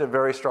 That's a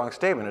very strong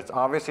statement. It's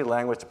obviously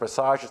language that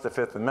presages the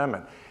Fifth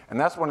Amendment. And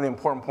that's one of the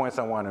important points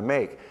I want to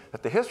make,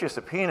 that the history of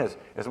subpoenas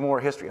is more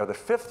a history of the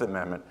Fifth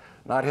Amendment,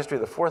 not a history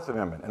of the Fourth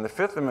Amendment. And the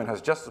Fifth Amendment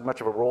has just as much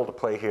of a role to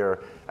play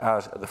here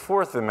as the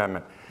Fourth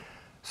Amendment.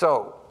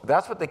 So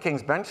that's what the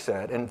King's Bench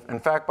said. And in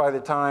fact, by the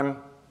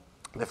time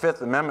the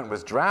Fifth Amendment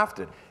was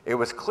drafted, it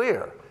was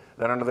clear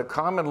that under the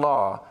common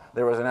law,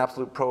 there was an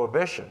absolute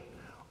prohibition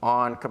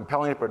on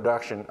compelling the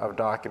production of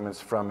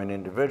documents from an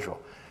individual.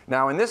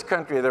 Now, in this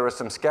country, there were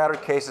some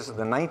scattered cases of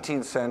the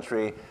 19th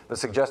century that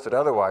suggested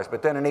otherwise,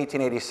 but then in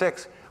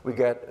 1886, we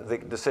get the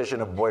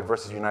decision of Boyd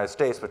versus United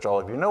States, which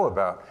all of you know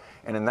about.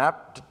 And in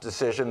that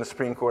decision, the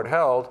Supreme Court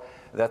held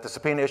that the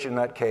subpoena issued in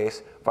that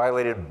case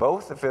violated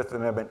both the Fifth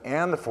Amendment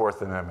and the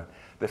Fourth Amendment.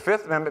 The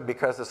Fifth Amendment,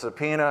 because the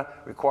subpoena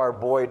required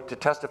Boyd to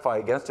testify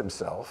against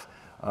himself,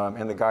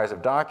 in the guise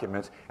of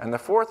documents, and the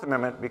Fourth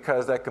Amendment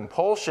because that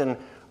compulsion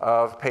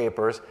of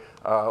papers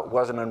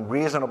was an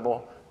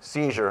unreasonable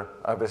seizure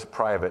of his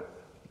private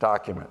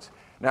documents.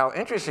 Now,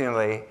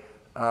 interestingly,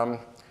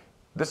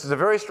 this is a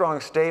very strong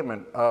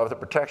statement of the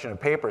protection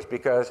of papers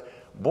because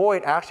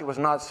Boyd actually was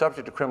not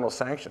subject to criminal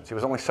sanctions. He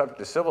was only subject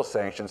to civil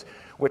sanctions,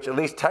 which at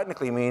least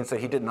technically means that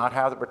he did not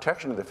have the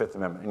protection of the Fifth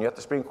Amendment, and yet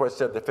the Supreme Court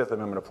said the Fifth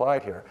Amendment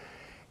applied here.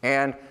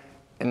 And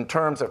in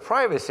terms of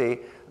privacy,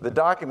 the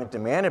document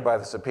demanded by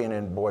the subpoena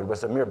in Boyd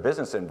was a mere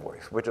business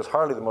invoice, which is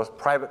hardly the most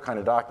private kind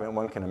of document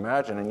one can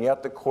imagine, and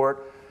yet the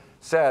court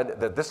said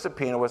that this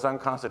subpoena was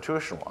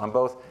unconstitutional on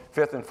both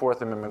Fifth and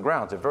Fourth Amendment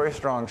grounds, a very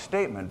strong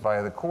statement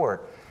by the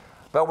court.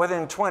 But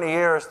within 20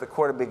 years, the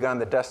court had begun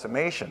the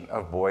decimation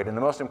of Boyd, and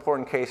the most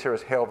important case here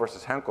is Hale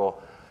versus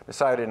Henkel,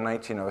 decided in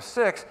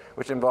 1906,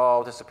 which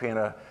involved a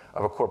subpoena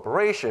of a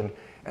corporation,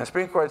 and the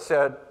Supreme Court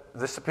said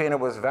the subpoena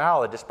was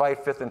valid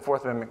despite Fifth and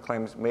Fourth Amendment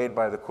claims made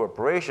by the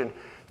corporation.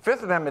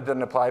 Fifth Amendment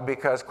didn't apply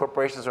because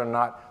corporations are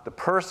not the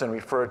person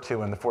referred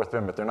to in the Fourth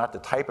Amendment. They're not the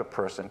type of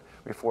person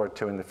referred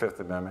to in the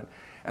Fifth Amendment.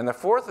 And the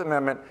Fourth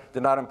Amendment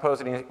did not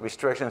impose any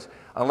restrictions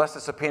unless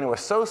the subpoena was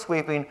so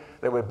sweeping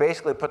that it would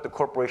basically put the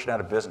corporation out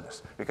of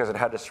business because it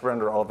had to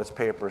surrender all of its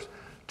papers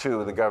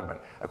to the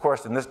government. Of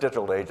course, in this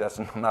digital age, that's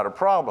not a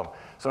problem.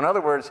 So in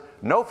other words,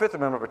 no Fifth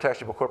Amendment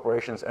protection for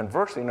corporations and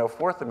virtually no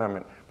Fourth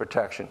Amendment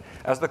protection.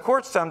 As the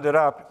court summed it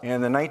up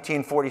in the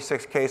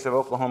 1946 case of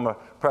Oklahoma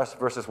Press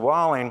versus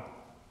Walling,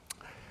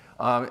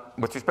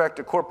 with respect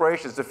to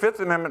corporations, the Fifth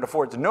Amendment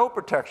affords no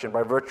protection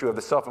by virtue of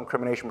the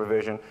self-incrimination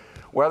provision,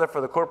 whether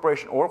for the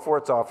corporation or for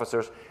its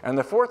officers, and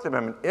the Fourth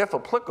Amendment, if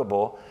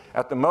applicable,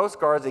 at the most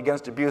guards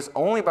against abuse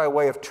only by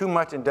way of too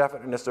much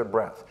indefiniteness of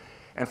breath.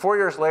 And 4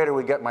 years later,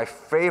 we get my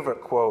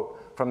favorite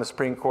quote from the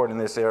Supreme Court in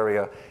this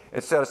area.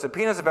 It says,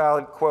 subpoena is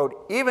valid,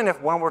 quote, even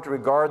if one were to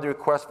regard the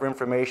request for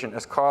information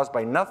as caused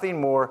by nothing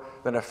more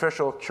than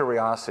official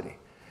curiosity.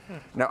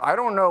 Now, I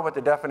don't know what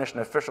the definition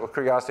of official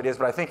curiosity is,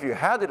 but I think if you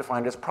had to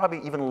define it, it's probably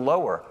even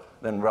lower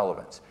than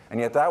relevance. And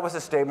yet that was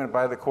a statement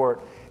by the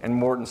court in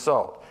Morton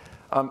Salt.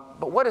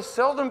 But what has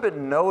seldom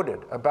been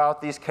noted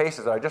about these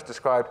cases that I just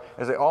described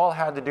is they all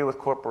had to do with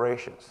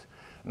corporations,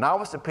 not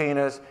with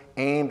subpoenas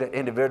aimed at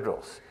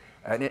individuals,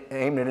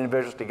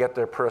 to get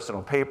their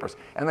personal papers.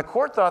 And the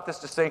court thought this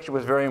distinction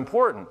was very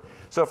important.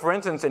 So for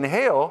instance, in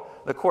Hale,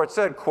 the court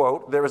said,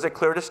 quote, there is a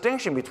clear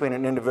distinction between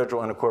an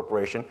individual and a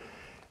corporation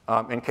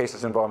in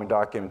cases involving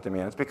document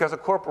demands, because a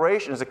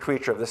corporation is a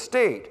creature of the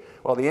state,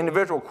 while the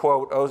individual,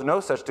 quote, owes no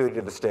such duty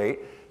to the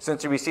state,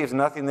 since he receives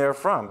nothing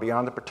therefrom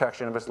beyond the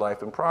protection of his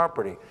life and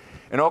property.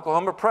 In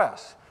Oklahoma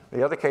Press,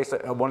 one of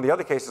the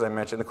other cases I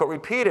mentioned, the court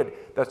repeated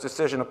that this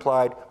decision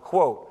applied,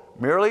 quote,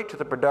 merely to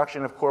the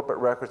production of corporate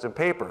records and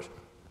papers.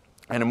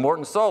 And in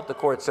Morton Salt, the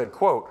court said,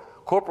 quote,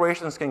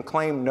 corporations can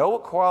claim no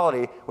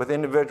equality with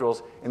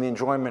individuals in the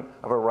enjoyment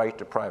of a right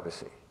to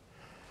privacy.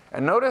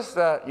 And notice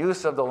that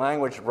use of the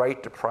language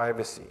right to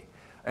privacy.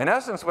 In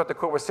essence, what the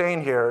court was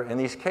saying here in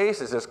these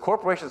cases is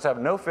corporations have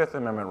no Fifth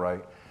Amendment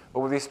right,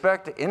 But with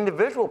respect to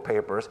individual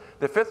papers,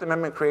 the Fifth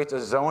Amendment creates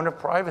a zone of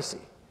privacy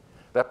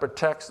that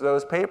protects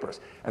those papers.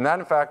 And that,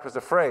 in fact, was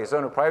the phrase,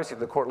 zone of privacy, that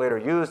the court later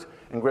used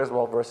in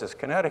Griswold versus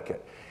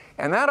Connecticut.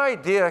 And that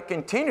idea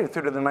continued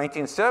through to the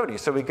 1970s.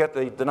 So we get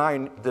the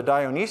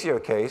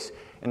Dionisio case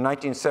in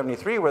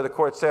 1973, where the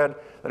court said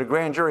that a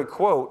grand jury,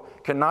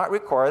 quote, cannot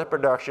require the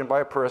production by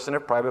a person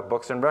of private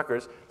books and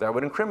records that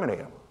would incriminate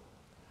him.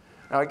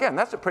 Now, again,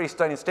 that's a pretty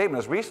stunning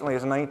statement as recently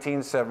as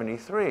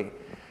 1973.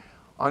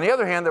 On the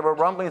other hand, there were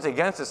rumblings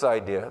against this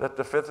idea that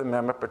the Fifth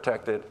Amendment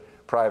protected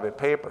private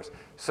papers.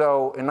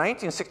 So in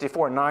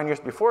 1964, 9 years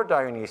before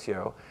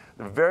Dionisio,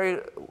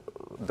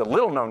 the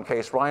little-known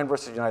case, Ryan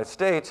versus the United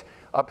States,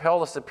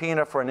 upheld a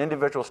subpoena for an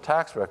individual's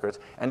tax records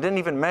and didn't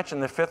even mention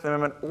the Fifth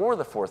Amendment or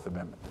the Fourth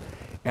Amendment.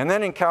 And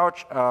then in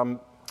Couch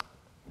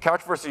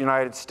versus the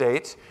United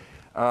States,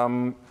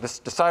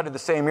 decided the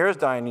same year as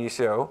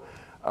Dionisio,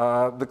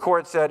 the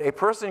court said, a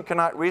person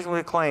cannot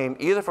reasonably claim,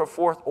 either for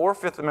Fourth or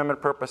Fifth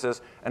Amendment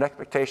purposes, an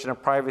expectation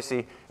of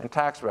privacy in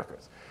tax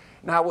records.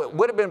 Now, it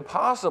would have been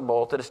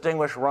possible to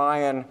distinguish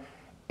Ryan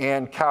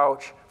and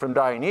Couch from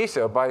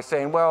Dionisio by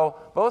saying, well,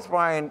 both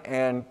Ryan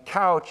and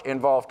Couch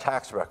involve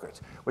tax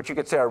records, which you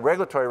could say are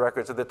regulatory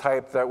records of the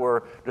type that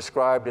were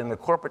described in the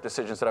corporate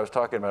decisions that I was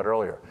talking about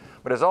earlier.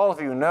 But as all of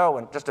you know,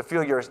 and just a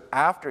few years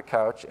after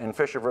Couch in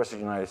Fisher versus the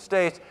United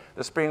States,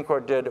 the Supreme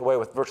Court did away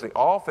with virtually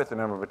all Fifth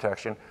Amendment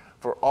protection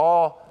for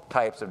all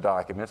types of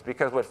documents,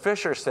 because what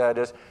Fisher said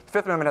is the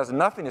Fifth Amendment has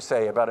nothing to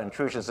say about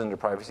intrusions into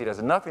privacy, it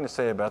has nothing to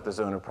say about the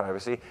zone of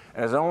privacy,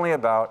 and is only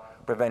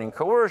about preventing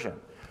coercion.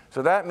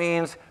 So that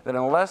means that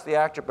unless the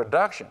act of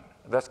production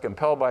that's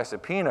compelled by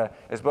subpoena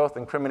is both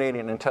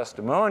incriminating and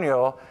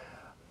testimonial,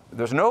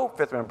 there's no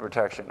Fifth Amendment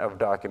protection of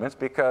documents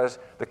because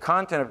the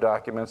content of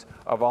documents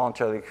are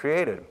voluntarily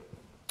created.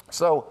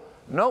 So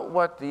note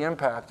what the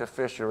impact of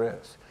Fisher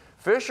is.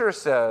 Fisher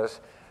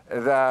says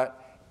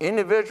that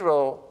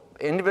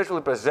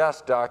individually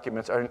possessed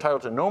documents are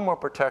entitled to no more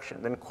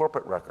protection than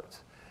corporate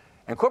records.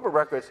 And corporate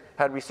records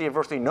had received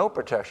virtually no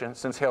protection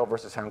since Hale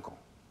versus Henkel.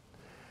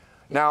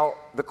 Now,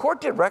 the court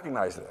did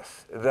recognize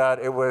this, that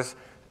it was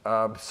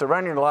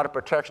surrendering a lot of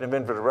protection of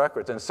individual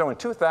records. And so in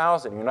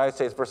 2000, United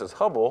States versus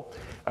Hubble,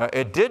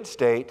 it did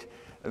state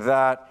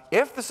that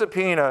if the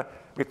subpoena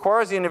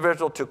requires the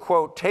individual to,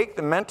 quote, take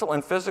the mental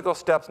and physical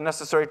steps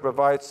necessary to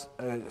provide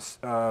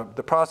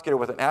the prosecutor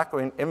with an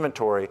accurate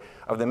inventory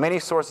of the many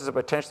sources of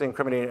potentially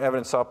incriminating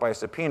evidence sought by a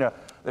subpoena,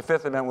 the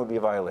Fifth Amendment would be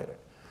violated.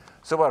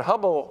 So what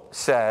Hubble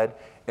said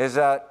is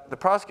that the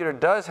prosecutor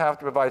does have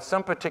to provide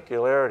some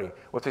particularity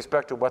with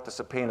respect to what the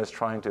subpoena is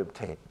trying to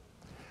obtain.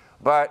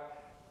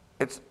 But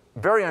it's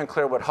very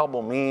unclear what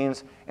Hubble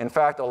means. In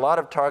fact, a lot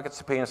of target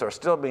subpoenas are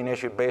still being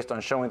issued based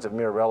on showings of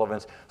mere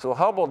relevance. So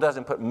Hubble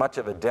doesn't put much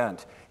of a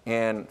dent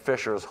in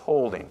Fisher's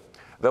holding,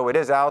 though it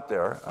is out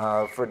there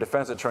for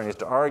defense attorneys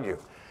to argue.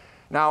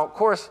 Now, of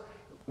course,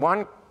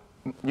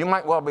 you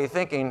might well be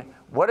thinking,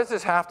 what does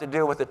this have to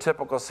do with the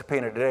typical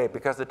subpoena today?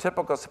 Because the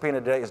typical subpoena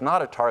today is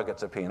not a target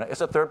subpoena, it's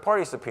a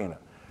third-party subpoena,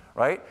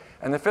 right?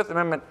 And the Fifth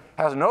Amendment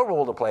has no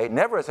role to play,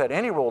 never has had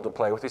any role to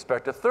play with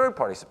respect to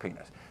third-party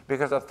subpoenas.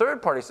 Because a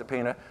third-party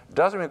subpoena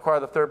doesn't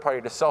require the third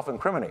party to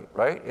self-incriminate,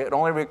 right? It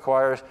only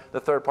requires the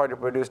third party to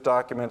produce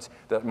documents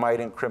that might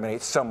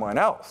incriminate someone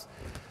else.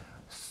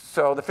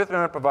 So the Fifth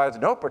Amendment provides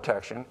no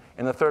protection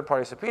in the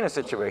third-party subpoena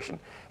situation.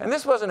 And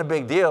this wasn't a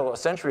big deal a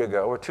century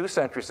ago or 2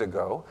 centuries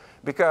ago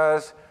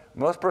because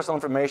most personal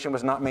information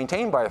was not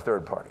maintained by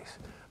third parties.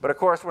 But of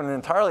course, we're in an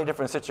entirely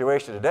different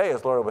situation today,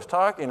 as Laura was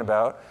talking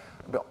about.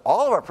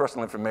 All of our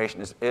personal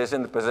information is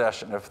in the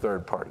possession of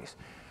third parties.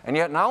 And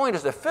yet, not only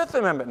does the Fifth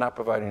Amendment not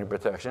provide any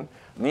protection,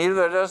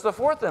 neither does the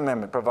Fourth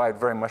Amendment provide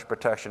very much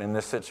protection in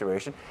this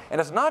situation.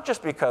 And it's not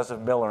just because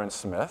of Miller and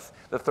Smith,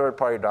 the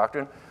third-party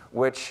doctrine,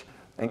 which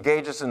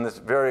engages in this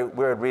very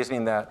weird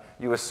reasoning that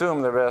you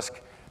assume the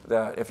risk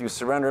that if you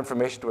surrender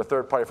information to a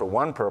third party for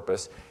one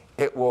purpose,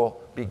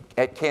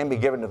 it can be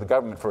given to the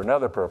government for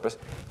another purpose.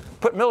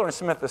 Put Miller and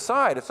Smith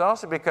aside, it's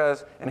also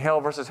because in Hale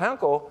versus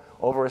Henkel,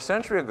 over a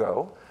century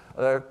ago,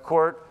 the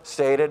court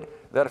stated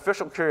that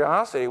official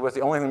curiosity was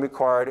the only thing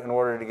required in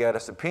order to get a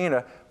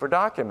subpoena for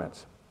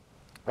documents.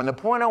 And the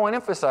point I want to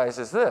emphasize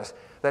is this,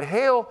 that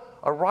Hale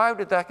arrived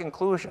at that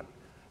conclusion,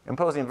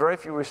 imposing very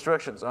few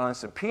restrictions on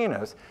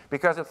subpoenas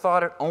because it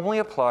thought it only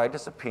applied to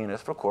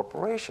subpoenas for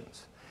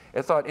corporations.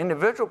 It thought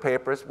individual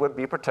papers would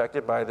be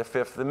protected by the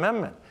Fifth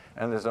Amendment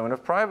and the zone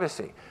of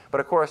privacy.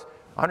 But of course,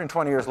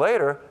 120 years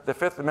later, the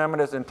Fifth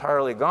Amendment is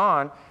entirely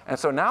gone, and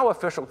so now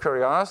official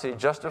curiosity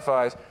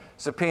justifies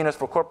subpoenas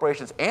for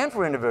corporations and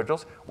for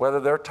individuals, whether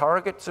they're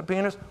target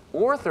subpoenas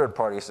or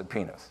third-party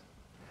subpoenas.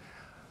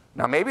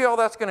 Now, maybe all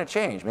that's going to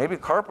change. Maybe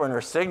Carpenter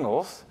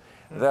signals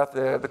that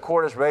the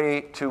court is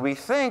ready to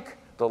rethink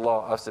the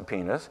law of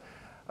subpoenas.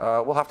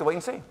 We'll have to wait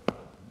and see.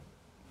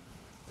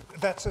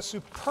 That's a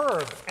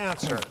superb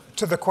answer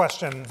to the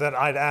question that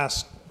I'd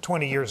asked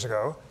 20 years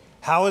ago.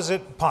 How is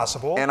it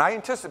possible? And I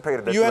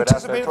anticipated that. You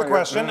anticipated the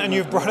question, and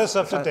you've brought us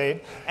up to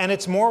date, and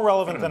it's more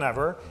relevant than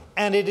ever.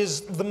 And it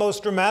is the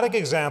most dramatic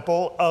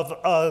example of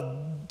a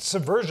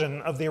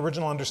subversion of the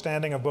original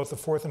understanding of both the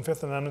Fourth and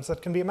Fifth Amendments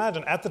that can be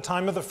imagined. At the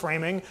time of the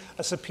framing,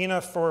 a subpoena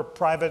for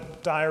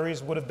private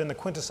diaries would have been the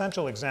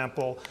quintessential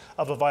example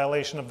of a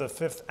violation of the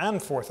Fifth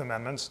and Fourth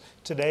Amendments.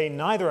 Today,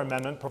 neither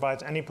amendment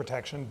provides any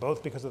protection,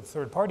 both because of the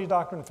third-party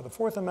doctrine for the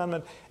Fourth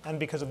Amendment and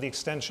because of the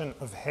extension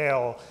of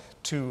Hale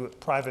to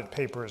private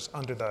papers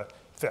under the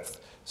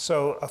Fifth.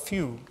 So a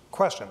few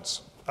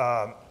questions.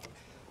 How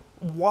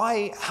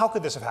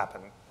could this have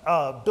happened?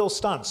 Bill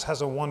Stuntz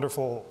has a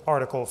wonderful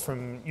article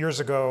from years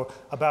ago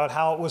about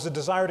how it was a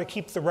desire to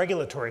keep the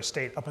regulatory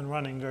state up and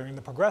running during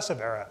the progressive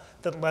era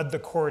that led the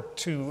court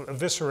to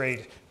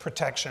eviscerate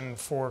protection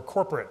for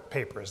corporate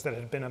papers that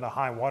had been at a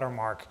high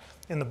watermark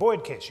in the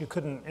Boyd case. You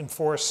couldn't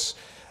enforce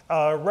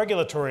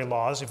regulatory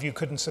laws if you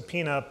couldn't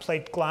subpoena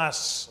plate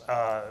glass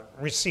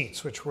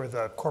receipts, which were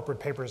the corporate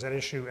papers at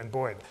issue in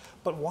Boyd.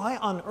 But why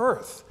on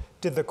earth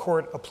did the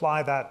court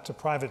apply that to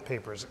private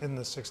papers in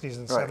the 60s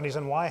and 70s?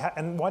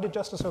 And why did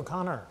Justice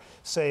O'Connor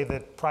say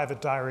that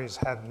private diaries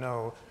had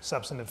no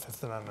substantive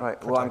Fifth Amendment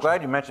protection? Well, I'm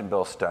glad you mentioned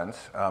Bill Stuntz,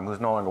 who's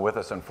no longer with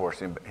us,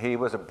 unfortunately. But he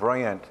was a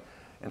brilliant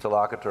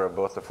interlocutor of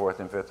both the Fourth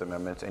and Fifth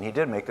Amendments, and he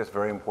did make this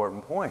very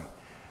important point,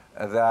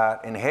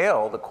 that in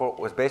Hale, the court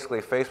was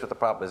basically faced with the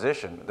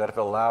proposition that if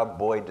it allowed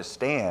Boyd to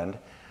stand,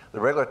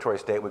 the regulatory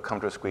state would come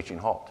to a screeching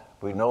halt.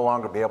 We'd no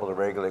longer be able to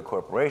regulate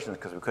corporations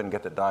because we couldn't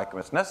get the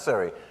documents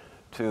necessary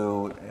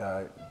to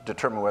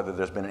determine whether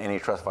there's been an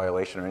antitrust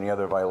violation or any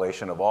other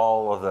violation of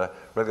all of the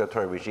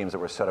regulatory regimes that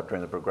were set up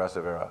during the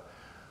progressive era.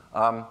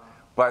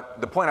 But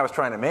the point I was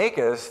trying to make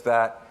is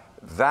that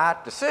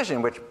that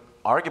decision, which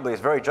arguably is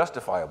very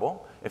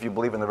justifiable if you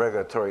believe in the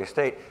regulatory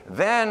state,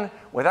 then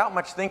without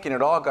much thinking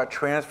at all got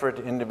transferred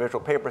to individual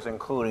papers,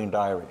 including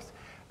diaries.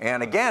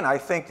 And again, I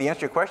think the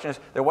answer to your question is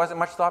there wasn't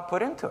much thought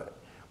put into it.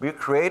 We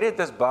created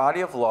this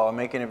body of law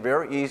making it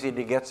very easy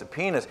to get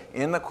subpoenas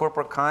in the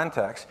corporate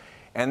context.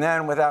 And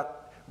then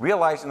without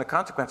realizing the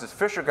consequences,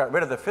 Fisher got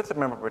rid of the Fifth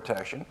Amendment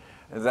protection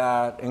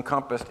that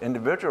encompassed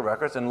individual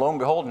records. And lo and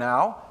behold,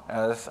 now,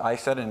 as I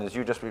said and as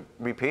you just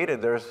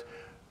repeated, there's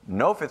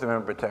no Fifth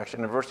Amendment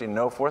protection, and virtually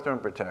no Fourth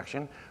Amendment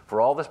protection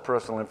for all this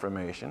personal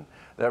information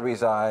that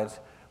resides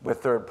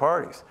with third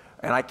parties.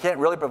 And I can't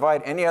really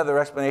provide any other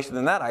explanation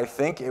than that. I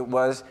think it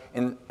was,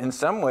 in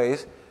some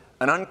ways,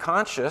 an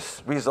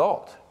unconscious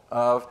result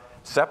of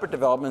separate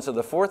developments of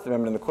the Fourth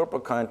Amendment in the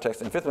corporate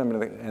context and Fifth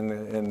Amendment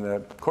in the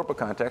corporate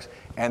context,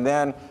 and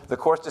then the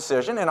court's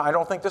decision, and I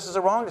don't think this is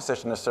a wrong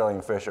decision necessarily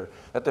in Fisher,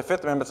 that the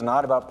Fifth Amendment's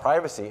not about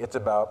privacy, it's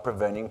about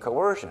preventing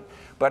coercion.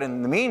 But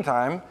in the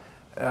meantime,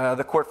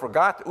 the court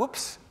forgot,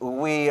 oops,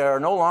 we are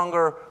no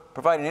longer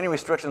providing any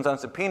restrictions on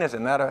subpoenas,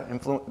 and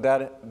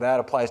that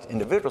applies to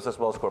individuals as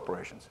well as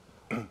corporations.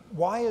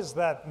 Why is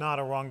that not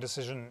a wrong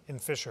decision in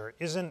Fisher?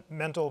 Isn't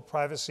mental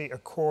privacy a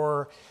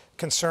core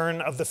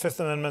concern of the Fifth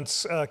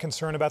Amendment's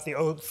concern about the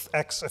oath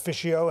ex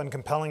officio and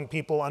compelling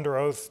people under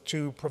oath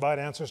to provide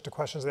answers to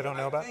questions they don't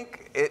know about? I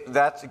think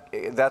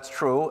that's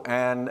true,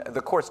 and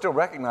the court still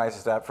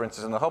recognizes that, for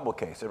instance, in the Hubble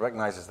case, it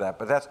recognizes that,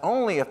 but that's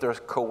only if there's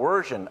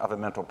coercion of a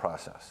mental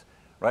process,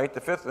 right?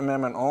 The Fifth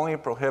Amendment only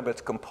prohibits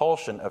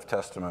compulsion of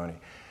testimony.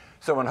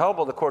 So in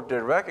Hubble, the court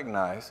did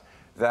recognize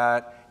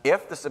that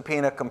if the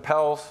subpoena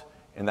compels,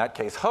 in that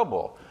case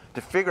Hubble,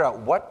 to figure out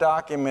what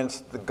documents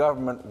the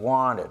government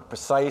wanted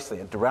precisely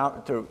and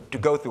to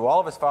go through all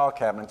of its file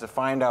cabinets to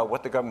find out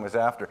what the government was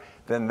after,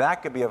 then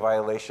that could be a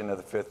violation of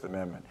the Fifth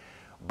Amendment.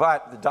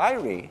 But the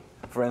diary,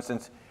 for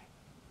instance,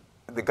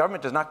 the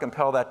government does not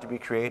compel that to be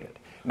created.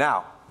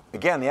 Now,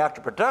 again, the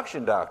after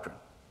production doctrine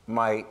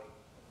might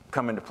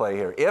come into play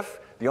here. If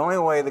the only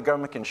way the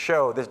government can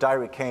show this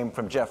diary came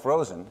from Jeff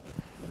Rosen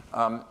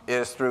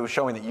is through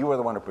showing that you were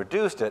the one who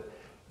produced it,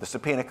 the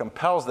subpoena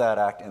compels that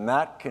act, and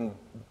that can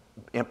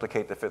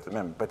implicate the Fifth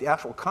Amendment. But the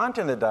actual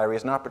content of the diary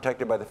is not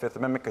protected by the Fifth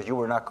Amendment because you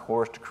were not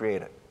coerced to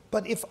create it.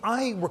 But if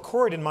I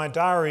record in my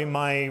diary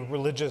my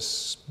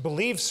religious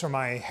beliefs or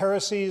my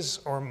heresies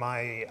or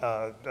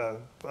my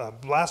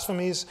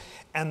blasphemies,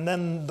 and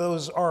then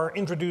those are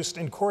introduced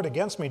in court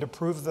against me to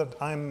prove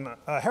that I'm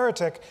a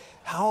heretic,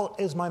 how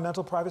is my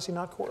mental privacy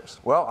not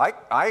coerced? Well,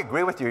 I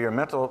agree with you. Your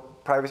mental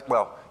privacy,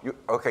 well, you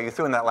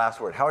threw in that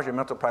last word. How is your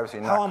mental privacy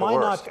not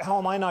coerced? How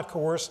am I not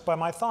coerced by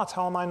my thoughts?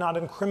 How am I not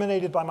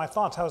incriminated by my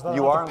thoughts? How is that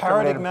not a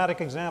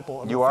paradigmatic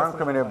example? You are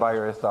incriminated by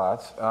your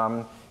thoughts.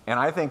 And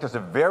I think there's a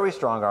very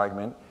strong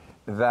argument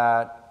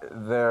that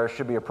there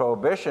should be a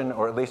prohibition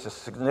or at least a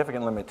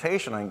significant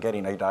limitation on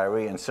getting a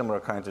diary and similar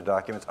kinds of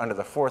documents under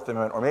the Fourth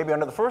Amendment or maybe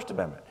under the First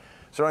Amendment.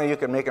 Certainly you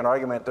can make an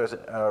argument there's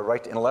a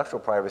right to intellectual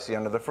privacy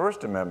under the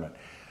First Amendment.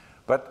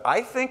 But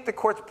I think the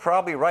court's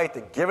probably right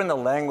that given the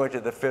language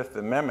of the Fifth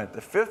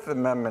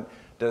Amendment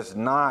does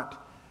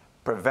not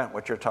prevent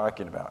what you're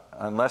talking about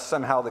unless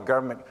somehow the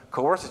government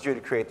coerces you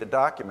to create the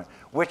document,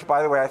 which,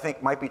 by the way, I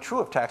think might be true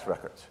of tax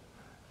records,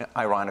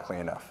 ironically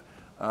enough.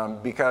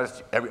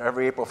 Because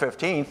every April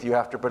 15th, you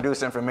have to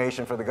produce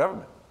information for the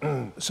government.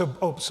 So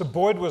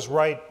Boyd was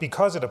right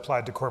because it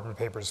applied to corporate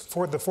papers.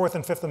 The Fourth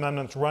and Fifth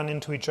Amendments run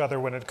into each other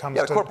when it comes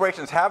to... Yeah,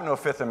 corporations have no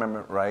Fifth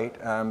Amendment right,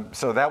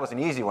 so that was an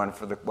easy one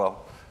for the,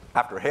 well,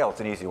 after Hale, it's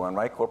an easy one,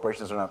 right?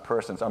 Corporations are not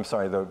persons. I'm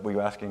sorry, were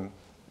you asking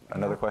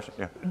another question?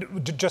 Yeah.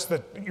 Just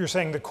that you're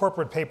saying that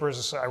corporate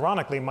papers,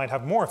 ironically, might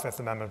have more Fifth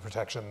Amendment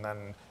protection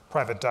than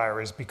private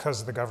diaries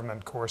because the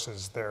government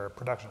coerces their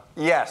production.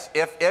 Yes,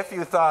 if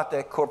you thought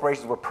that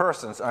corporations were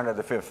persons under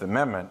the Fifth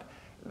Amendment,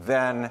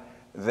 then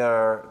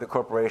the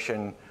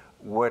corporation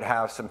would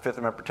have some Fifth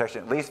Amendment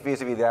protection, at least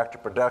vis-a-vis the act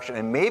of production,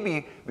 and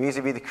maybe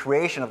vis-a-vis the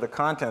creation of the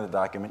content of the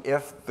document,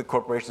 if the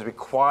corporation is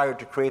required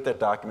to create that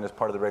document as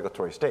part of the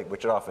regulatory state,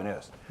 which it often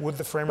is. Would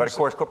the framers? But of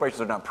course,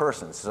 corporations are not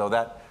persons, so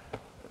that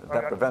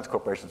prevents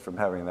corporations from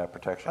having that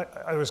protection.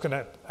 I was going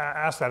to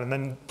ask that, and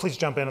then please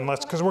jump in,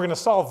 because we're going to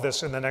solve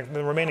this in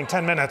the remaining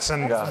 10 minutes,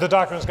 and the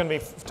doctrine is going to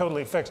be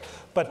totally fixed.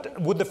 But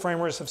would the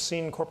framers have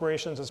seen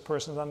corporations as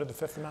persons under the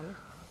Fifth Amendment?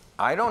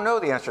 I don't know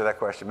the answer to that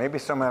question. Maybe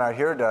someone out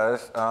here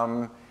does.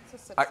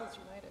 Citizens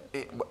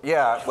United.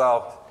 Yeah,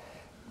 well,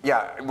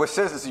 yeah, with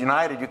Citizens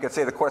United, you could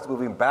say the court's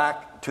moving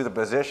back to the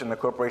position that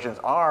corporations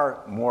are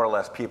more or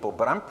less people,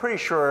 but I'm pretty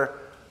sure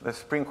the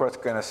Supreme Court's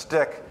going to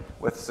stick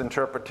with its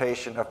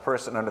interpretation of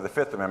person under the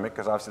Fifth Amendment,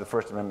 because obviously the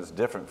First Amendment is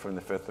different from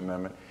the Fifth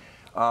Amendment.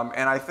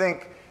 And I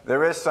think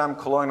there is some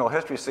colonial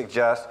history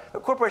suggests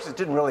that corporations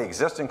didn't really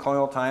exist in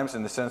colonial times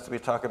in the sense that we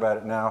talk about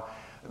it now.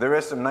 There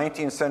is some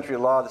 19th century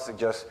law that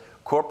suggests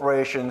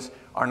corporations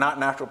are not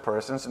natural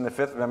persons, and the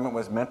Fifth Amendment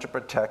was meant to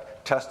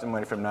protect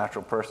testimony from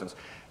natural persons.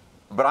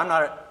 But I'm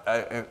not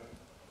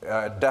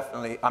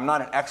I'm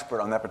not an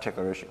expert on that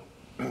particular issue.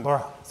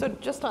 Laura? So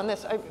just on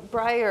this,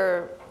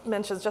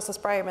 Justice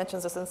Breyer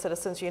mentions this in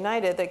Citizens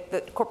United,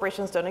 that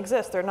corporations don't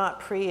exist. They're not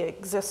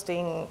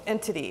pre-existing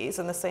entities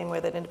in the same way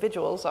that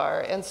individuals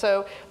are. And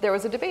so there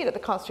was a debate at the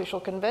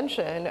Constitutional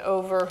Convention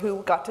over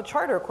who got to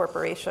charter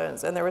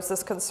corporations. And there was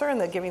this concern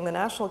that giving the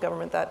national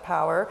government that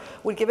power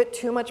would give it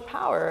too much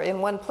power in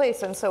one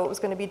place. And so it was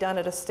going to be done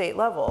at a state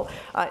level.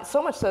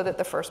 So much so that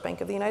the first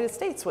Bank of the United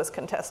States was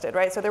contested,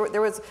 right? So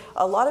there was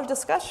a lot of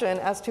discussion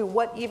as to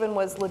what even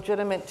was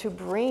legitimate to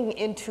bring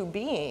into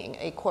being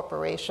a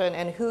corporation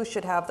and who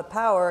should have the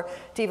power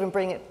to even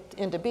bring it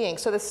into being.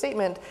 So the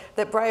statement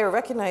that Breyer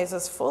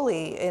recognizes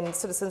fully in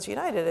Citizens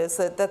United is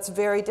that that's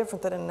very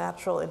different than a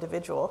natural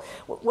individual.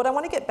 What I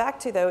want to get back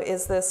to, though,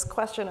 is this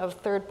question of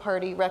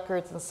third-party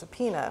records and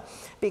subpoena,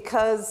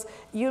 because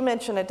you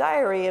mentioned a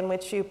diary in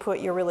which you put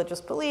your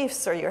religious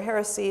beliefs or your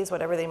heresies,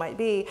 whatever they might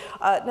be.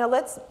 Now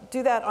let's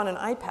do that on an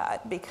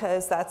iPad,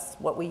 because that's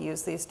what we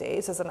use these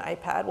days, is an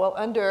iPad. Well,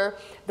 under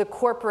the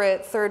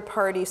corporate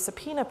third-party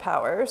subpoena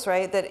powers,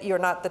 right, that you're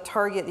not the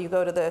target, you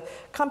go to the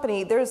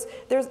company, there's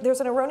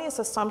an erroneous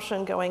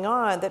assumption going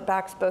on that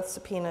backs both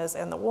subpoenas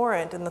and the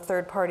warrant and the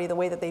third party, the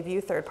way that they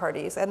view third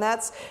parties. And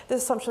that's the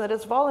assumption that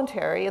it's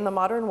voluntary in the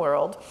modern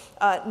world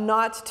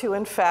not to,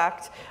 in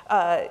fact,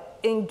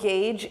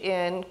 engage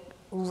in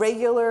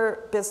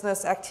regular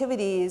business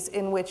activities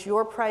in which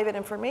your private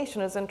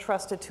information is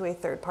entrusted to a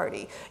third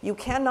party. You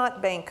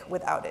cannot bank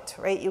without it,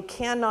 right? You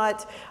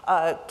cannot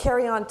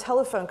carry on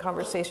telephone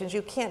conversations.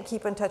 You can't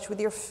keep in touch with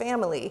your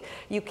family.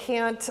 You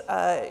can't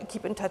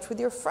keep in touch with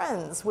your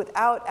friends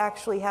without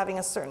actually having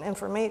a certain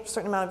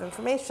amount of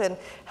information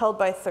held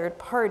by third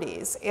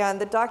parties. And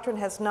the doctrine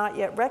has not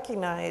yet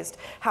recognized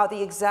how the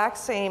exact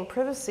same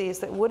privacies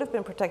that would have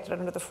been protected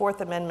under the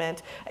Fourth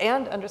Amendment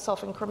and under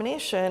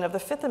self-incrimination of the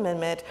Fifth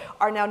Amendment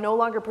are now no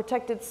longer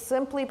protected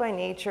simply by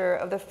nature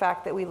of the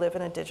fact that we live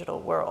in a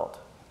digital world.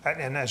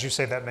 And as you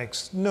say, that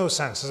makes no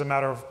sense as a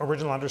matter of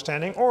original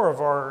understanding or of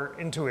our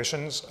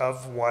intuitions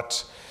of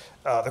what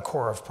the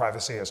core of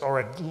privacy is. All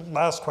right,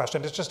 last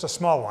question. It's just a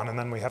small one, and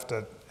then we have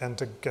to end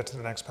to get to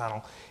the next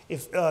panel.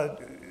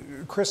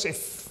 Chris,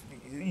 if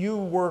you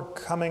were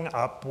coming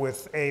up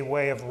with a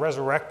way of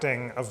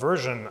resurrecting a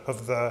version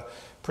of the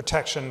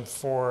protection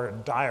for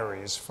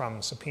diaries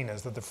from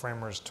subpoenas that the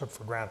framers took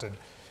for granted,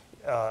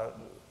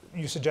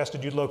 you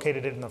suggested you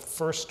located it in the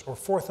First or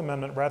Fourth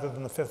Amendment rather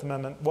than the Fifth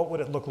Amendment. What would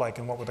it look like,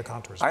 and what would the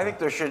contours be? I think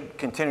there should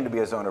continue to be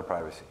a zone of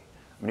privacy.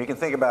 I mean, you can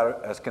think about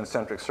it as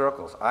concentric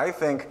circles. I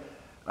think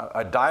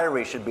a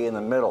diary should be in the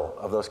middle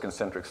of those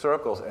concentric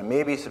circles and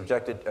maybe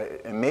subjected,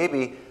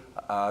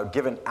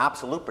 given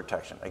absolute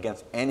protection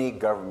against any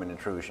government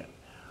intrusion.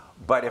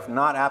 But if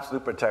not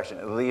absolute protection,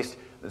 at least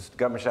the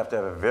government should have to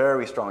have a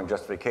very strong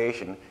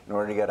justification in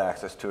order to get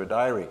access to a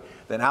diary.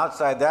 Then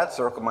outside that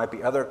circle might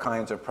be other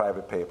kinds of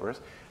private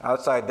papers.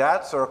 Outside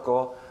that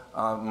circle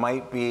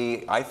might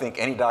be, I think,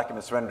 any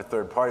document surrendered to a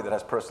third party that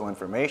has personal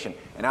information.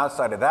 And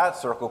outside of that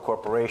circle,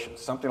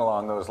 corporations, something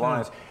along those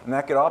lines. And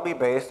that could all be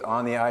based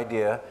on the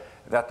idea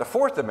that the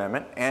Fourth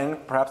Amendment,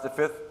 and perhaps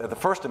the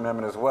First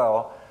Amendment as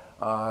well,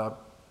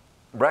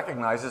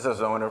 recognizes a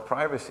zone of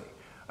privacy.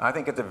 I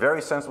think it's a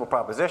very sensible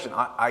proposition.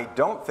 I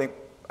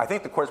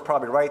think the court's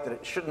probably right that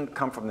it shouldn't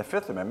come from the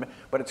Fifth Amendment,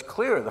 but it's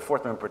clear the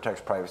Fourth Amendment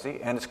protects privacy,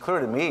 and it's clear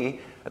to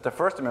me that the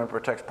First Amendment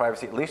protects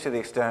privacy, at least to the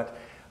extent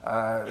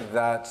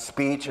that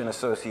speech and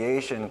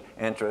association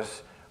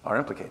interests are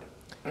implicated.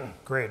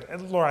 Great.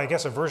 And Laura, I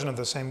guess a version of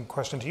the same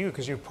question to you,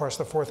 because you parsed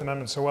the Fourth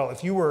Amendment so well.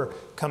 If you were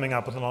coming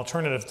up with an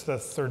alternative to the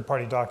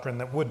third-party doctrine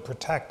that would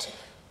protect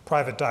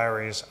private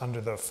diaries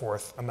under the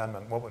Fourth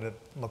Amendment? What would it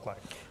look like?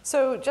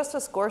 So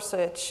Justice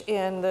Gorsuch,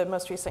 in the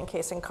most recent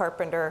case in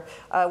Carpenter,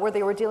 where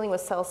they were dealing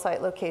with cell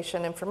site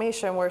location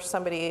information where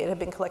it had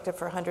been collected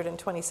for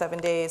 127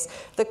 days,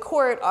 the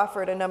court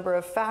offered a number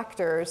of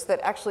factors that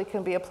actually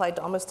can be applied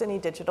to almost any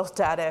digital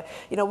data,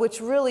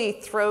 which really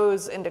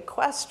throws into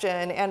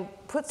question and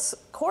puts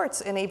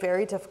courts in a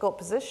very difficult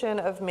position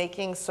of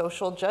making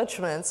social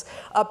judgments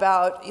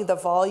about the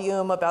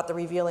volume, about the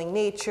revealing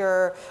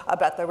nature,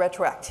 about the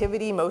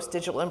retroactivity. Most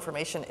digital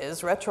information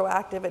is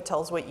retroactive. It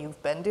tells what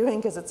you've been doing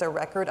because it's a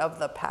record of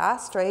the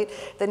past, right?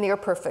 The near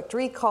perfect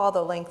recall,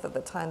 the length of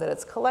the time that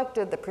it's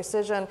collected, the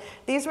precision.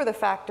 These were the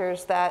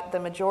factors that the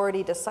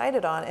majority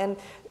decided on. And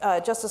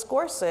Justice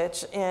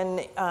Gorsuch,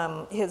 in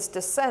his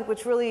dissent,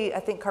 which really, I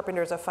think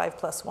Carpenter is a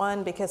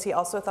 5+1 because he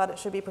also thought it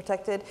should be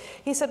protected,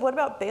 he said, what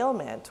about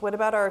bailment? What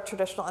about our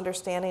traditional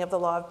understanding of the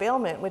law of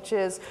bailment, which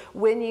is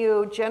when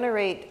you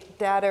generate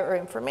data or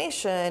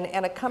information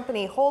and a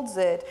company holds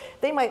it,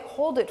 they might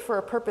hold it for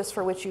a purpose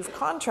for which you've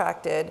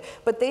contracted,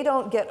 but they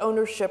don't get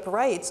ownership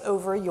rights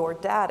over your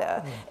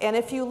data. And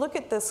if you look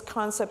at this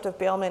concept of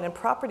bailment and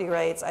property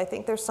rights, I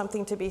think there's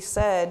something to be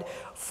said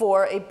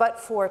for a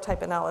but-for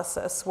type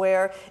analysis,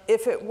 where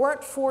if it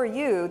weren't for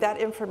you, that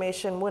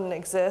information wouldn't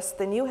exist,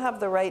 then you have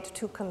the right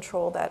to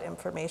control that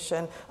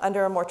information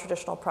under a more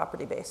traditional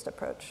property-based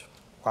approach.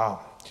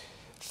 Wow.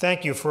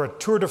 Thank you for a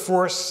tour de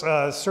force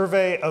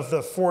survey of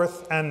the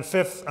Fourth and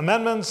Fifth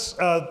Amendments.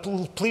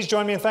 Please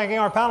join me in thanking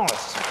our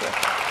panelists. Thank you.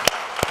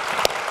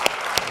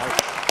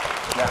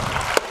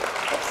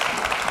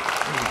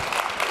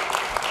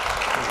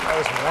 That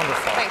was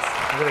wonderful. Thanks.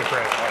 Really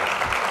great.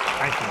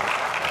 Thank you.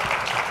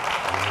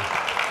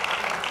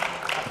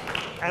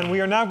 And we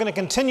are now going to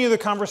continue the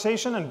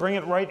conversation and bring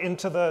it right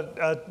into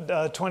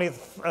the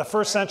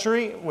 21st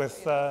century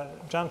with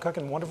John Cook,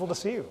 and wonderful to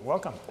see you.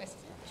 Welcome.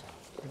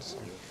 Good to see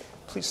you.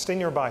 Please stay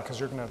nearby because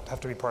you're going to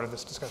have to be part of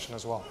this discussion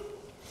as well.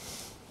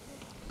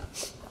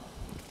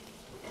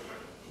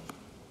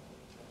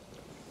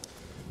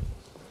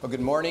 Well, good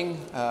morning.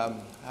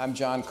 I'm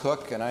John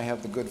Cook, and I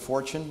have the good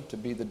fortune to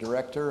be the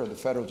director of the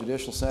Federal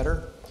Judicial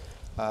Center.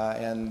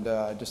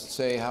 Just to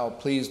say how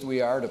pleased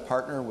we are to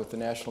partner with the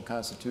National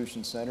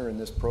Constitution Center in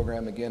this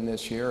program again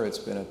this year. It's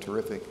been a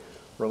terrific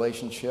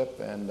relationship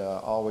and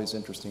always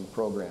interesting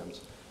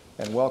programs.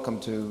 And welcome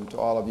to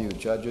all of you,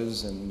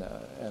 judges and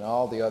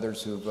all the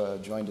others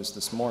who've joined us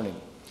this morning.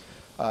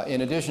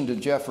 In addition to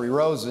Jeffrey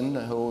Rosen,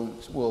 who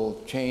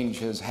will change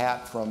his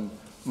hat from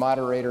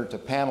moderator to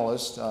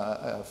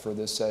panelist for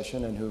this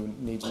session and who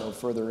needs no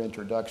further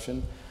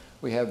introduction,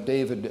 we have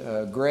David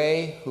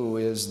Gray, who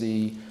is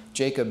the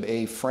Jacob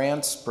A.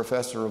 France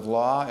Professor of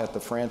Law at the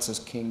Francis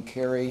King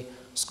Carey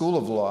School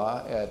of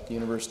Law at the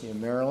University of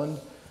Maryland.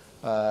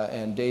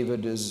 And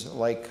David is,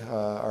 like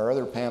our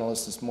other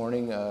panelists this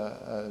morning,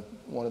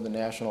 one of the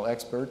national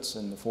experts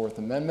in the Fourth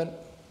Amendment.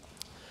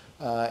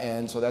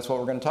 And so that's what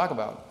we're going to talk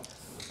about.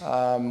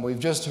 We've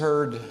just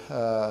heard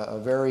a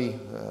very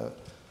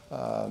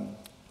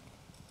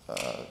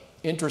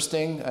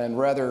interesting and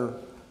rather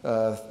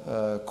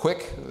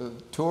quick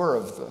tour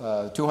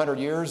of 200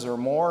 years or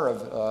more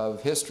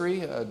of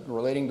history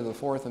relating to the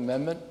Fourth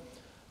Amendment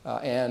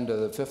and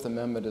the Fifth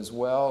Amendment as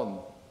well. And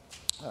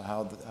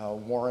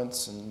how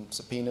warrants and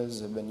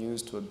subpoenas have been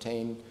used to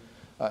obtain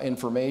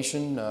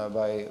information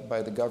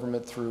by the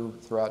government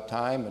throughout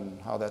time and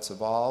how that's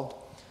evolved.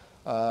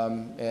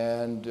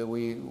 And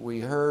we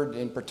heard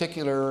in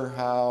particular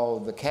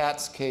how the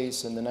Katz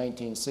case in the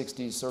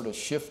 1960s sort of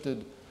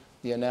shifted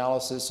the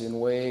analysis in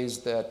ways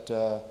that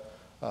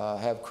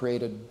have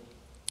created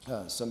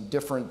some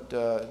different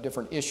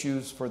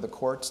issues for the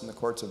courts, and the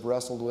courts have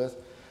wrestled with.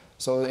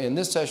 So in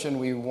this session,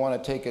 we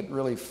want to take it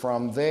really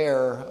from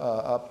there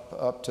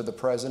up to the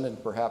present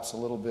and perhaps a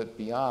little bit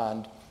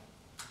beyond.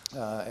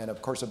 And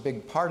of course, a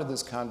big part of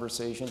this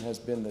conversation has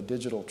been the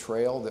digital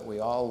trail that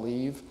we all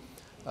leave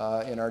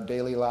in our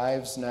daily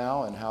lives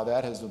now and how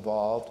that has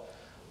evolved.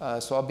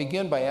 So I'll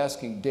begin by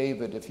asking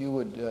David if you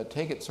would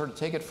take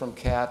it from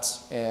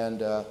Katz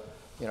and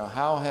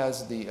how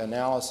has the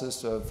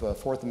analysis of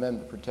Fourth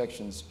Amendment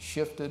protections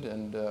shifted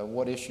and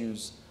what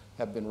issues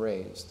have been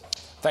raised?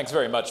 Thanks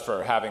very much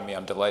for having me.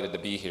 I'm delighted to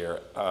be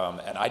here.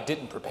 And I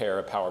didn't prepare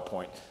a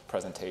PowerPoint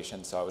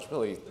presentation, so I was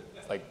really,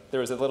 there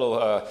was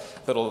a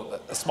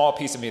small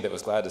piece of me that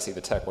was glad to see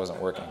the tech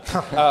wasn't working.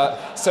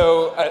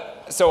 So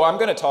I'm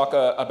going to talk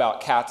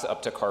about Katz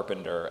up to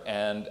Carpenter,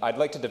 and I'd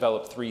like to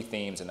develop three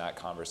themes in that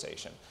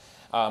conversation.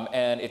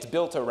 And it's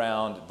built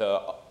around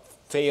the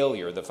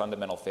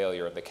fundamental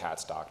failure of the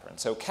Katz doctrine.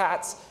 So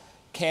Katz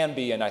can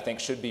be, and I think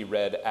should be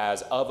read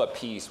as of a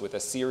piece with a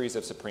series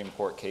of Supreme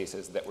Court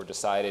cases that were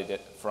decided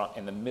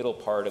in the middle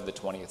part of the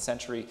 20th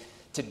century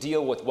to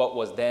deal with what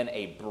was then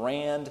a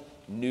brand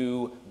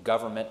new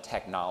government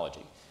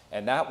technology.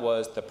 And that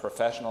was the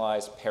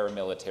professionalized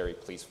paramilitary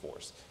police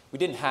force. We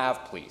didn't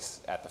have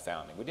police at the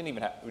founding. We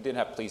didn't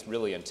have police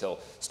really until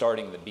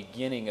starting the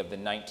beginning of the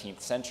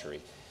 19th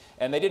century.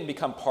 And they didn't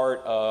become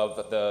part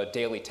of the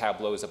daily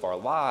tableaus of our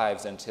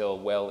lives until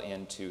well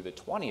into the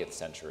 20th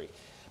century.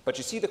 But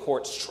you see the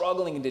court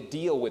struggling to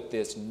deal with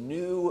this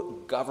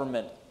new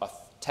government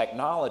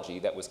technology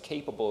that was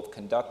capable of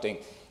conducting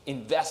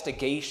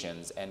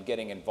investigations and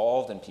getting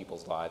involved in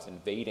people's lives,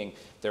 invading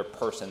their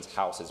persons,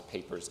 houses,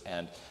 papers,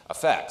 and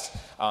effects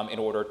in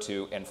order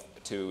to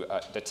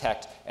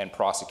detect and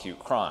prosecute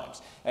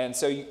crimes. And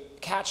so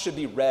Katz should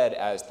be read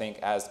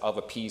as of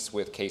a piece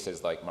with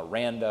cases like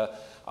Miranda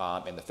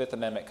in the Fifth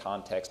Amendment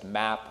context,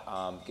 MAP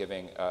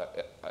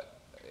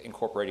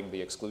incorporating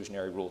the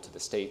exclusionary rule to the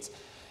states.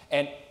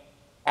 And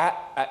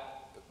as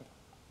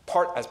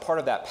part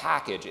of that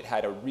package, it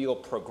had a real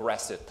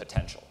progressive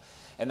potential.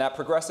 And that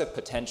progressive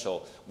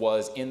potential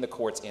was in the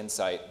court's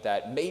insight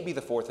that maybe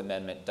the Fourth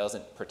Amendment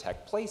doesn't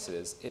protect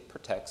places, it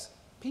protects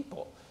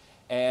people.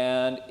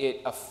 And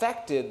it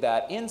affected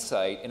that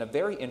insight in a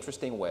very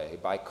interesting way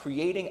by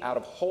creating out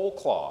of whole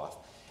cloth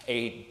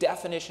a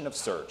definition of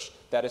search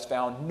that is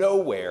found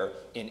nowhere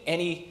in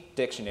any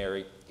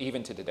dictionary,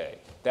 even to today.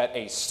 That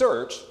a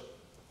search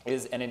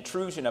is an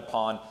intrusion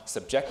upon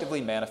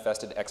subjectively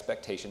manifested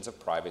expectations of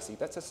privacy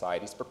that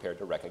society is prepared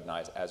to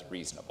recognize as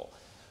reasonable.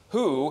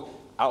 Who,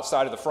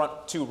 outside of the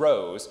front two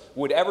rows,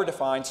 would ever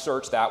define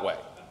search that way?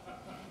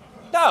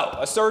 No,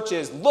 a search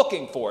is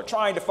looking for,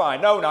 trying to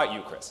find. No, not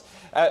you, Chris.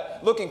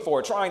 Looking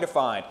for, trying to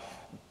find.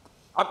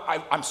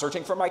 I'm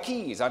searching for my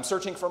keys. I'm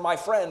searching for my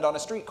friend on a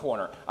street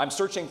corner. I'm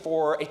searching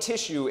for a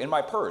tissue in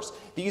my purse.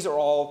 These are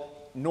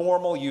all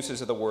normal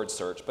uses of the word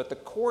search, but the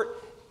court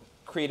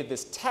created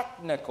this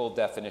technical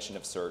definition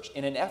of search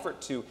in an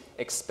effort to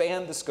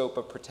expand the scope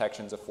of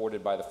protections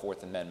afforded by the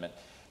Fourth Amendment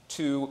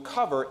to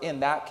cover,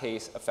 in that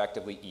case,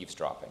 effectively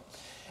eavesdropping.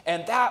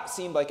 And that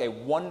seemed like a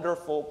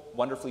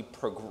wonderfully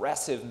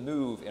progressive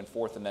move in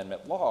Fourth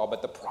Amendment law,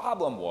 but the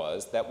problem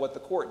was that what the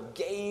court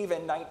gave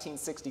in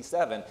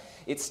 1967,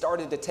 it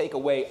started to take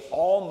away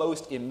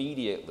almost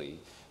immediately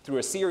through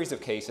a series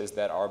of cases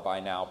that are by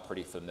now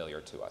pretty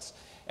familiar to us.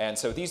 And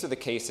so these are the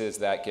cases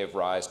that give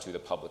rise to the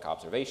public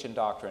observation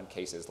doctrine,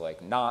 cases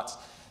like Knott's,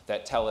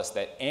 that tell us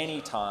that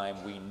anytime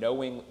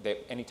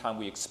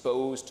we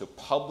expose to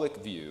public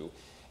view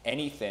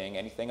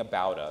anything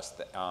about us,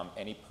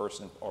 any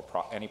person or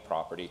any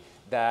property,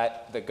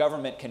 that the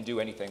government can do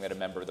anything that a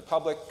member of the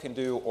public can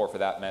do, or for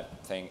that matter,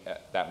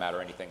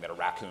 anything that a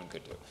raccoon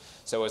could do.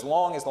 So as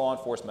long as law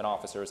enforcement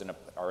officers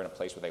are in a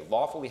place where they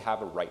lawfully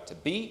have a right to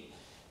be,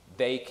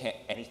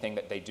 anything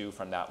that they do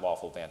from that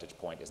lawful vantage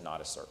point is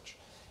not a search.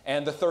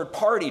 And the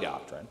third-party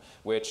doctrine,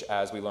 which,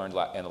 as we learned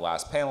in the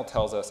last panel,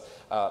 tells us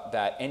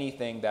that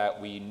anything that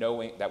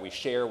we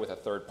share with a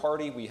third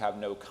party, we have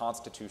no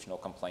constitutional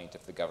complaint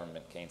if the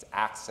government gains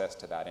access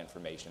to that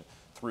information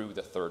through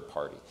the third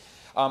party.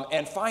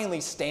 And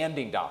finally,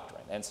 standing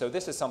doctrine. And so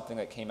this is something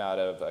that came out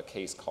of a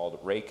case called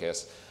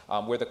Rakes,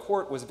 where the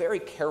court was very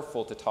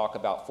careful to talk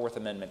about Fourth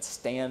Amendment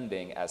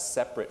standing as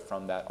separate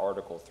from that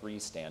Article 3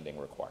 standing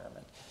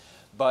requirement,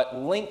 but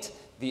linked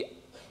the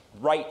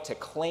right to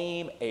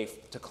claim a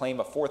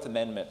Fourth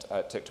Amendment,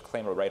 to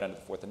claim a right under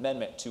the Fourth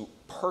Amendment to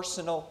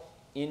personal,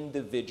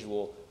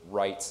 individual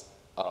rights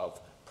of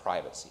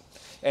privacy.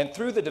 And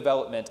through the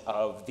development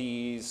of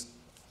these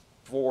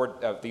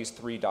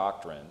three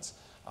doctrines,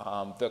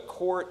 the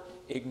court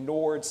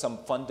ignored some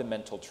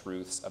fundamental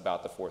truths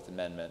about the Fourth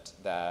Amendment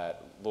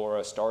that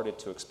Laura started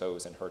to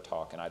expose in her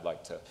talk, and I'd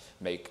like to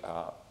make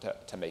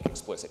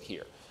explicit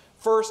here.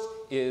 First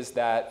is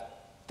that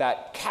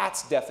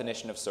Katz's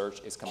definition of search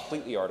is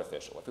completely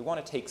artificial. If we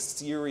want to take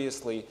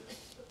seriously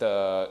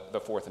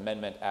the Fourth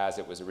Amendment as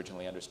it was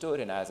originally understood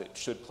and as it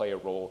should play a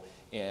role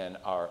in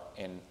our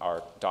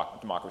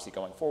democracy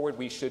going forward,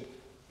 we should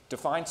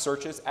define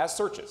searches,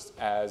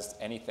 as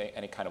any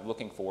kind of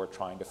looking for,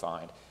 trying to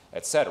find,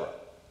 etc.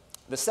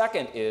 The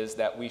second is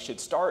that we should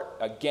start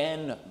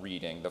again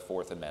reading the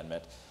Fourth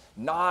Amendment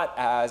not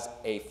as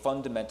a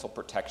fundamental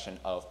protection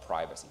of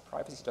privacy.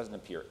 Privacy doesn't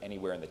appear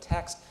anywhere in the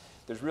text.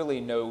 There's really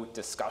no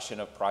discussion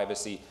of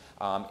privacy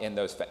in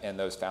those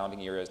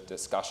founding era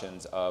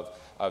discussions of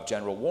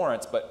general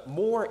warrants, but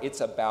more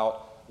it's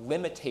about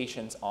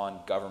limitations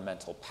on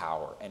governmental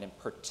power, and in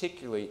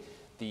particularly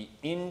the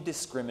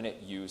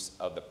indiscriminate use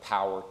of the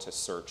power to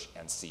search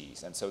and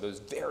seize. And so those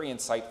very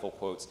insightful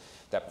quotes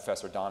that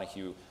Professor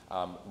Donahue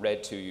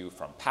read to you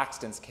from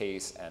Paxton's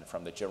case and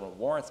from the general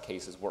warrants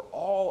cases were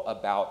all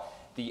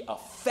about the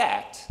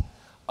effect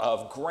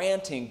of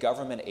granting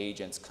government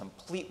agents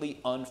completely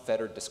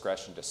unfettered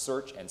discretion to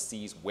search and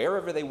seize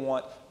wherever they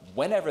want,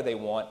 whenever they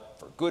want,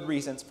 for good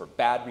reasons, for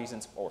bad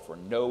reasons, or for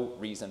no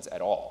reasons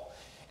at all.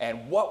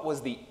 And what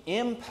was the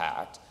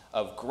impact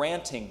of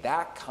granting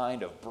that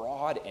kind of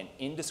broad and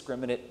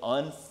indiscriminate,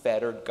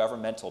 unfettered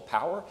governmental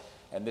power?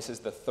 And this is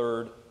the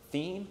third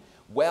theme.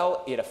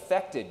 Well, it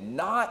affected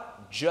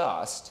not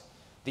just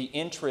the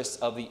interests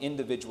of the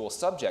individual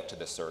subject to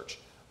the search,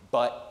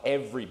 but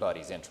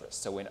everybody's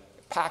interests. So in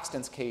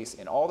Paxton's case,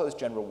 in all those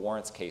general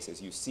warrants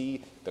cases, you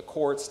see the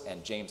courts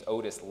and James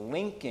Otis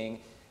linking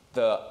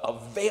the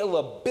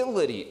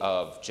availability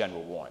of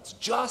general warrants.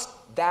 Just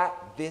that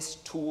this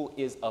tool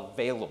is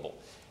available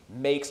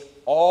makes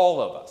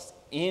all of us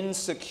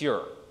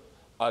insecure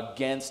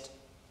against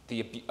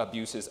the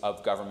abuses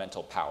of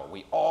governmental power.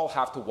 We all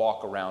have to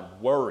walk around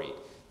worried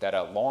that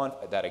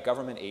a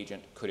government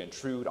agent could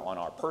intrude on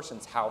our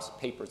person's house,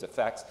 papers,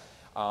 effects,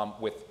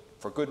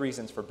 for good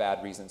reasons, for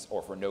bad reasons,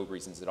 or for no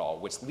reasons at all,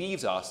 which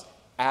leaves us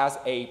as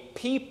a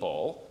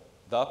people,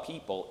 the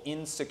people,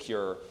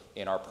 insecure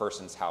in our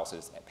person's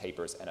houses, and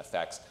papers, and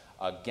effects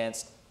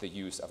against the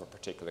use of a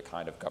particular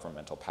kind of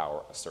governmental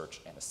power, a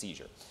search and a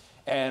seizure.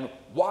 And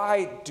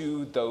why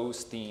do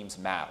those themes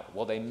matter?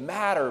 Well, they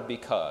matter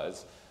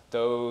because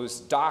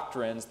those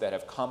doctrines that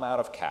have come out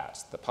of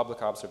Katz, the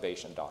public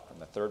observation doctrine,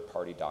 the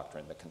third-party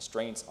doctrine, the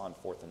constraints on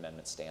Fourth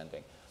Amendment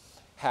standing,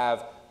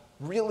 have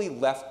really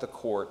left the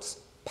courts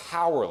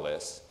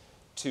powerless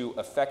to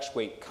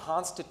effectuate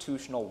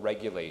constitutional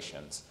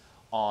regulations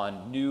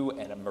on new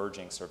and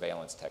emerging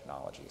surveillance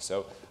technology.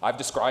 So I've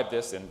described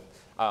this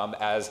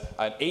as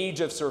an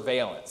age of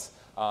surveillance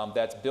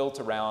that's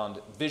built around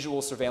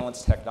visual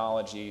surveillance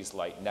technologies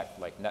like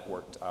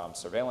networked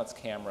surveillance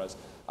cameras,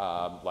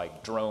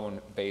 like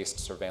drone-based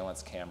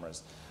surveillance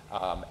cameras,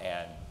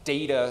 and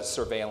data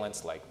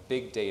surveillance like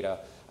big data,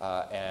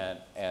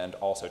 and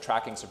also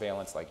tracking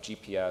surveillance like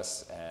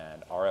GPS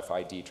and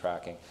RFID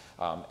tracking,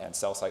 and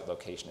cell site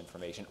location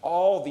information.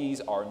 All these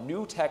are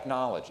new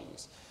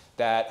technologies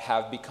that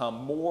have become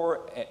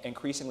more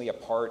increasingly a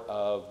part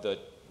of the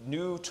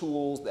new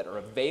tools that are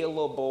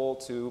available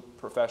to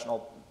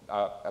professional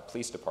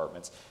police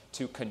departments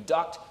to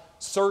conduct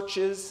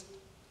searches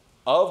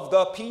of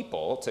the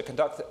people,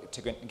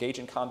 to engage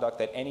in conduct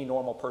that any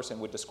normal person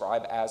would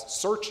describe as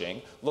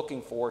searching,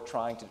 looking for,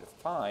 trying to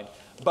find,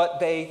 but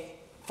they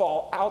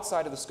fall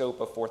outside of the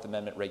scope of Fourth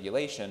Amendment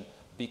regulation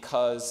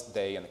because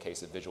they, in the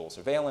case of visual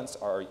surveillance,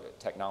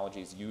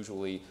 technologies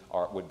usually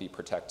would be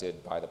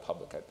protected by the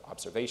public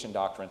observation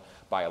doctrine,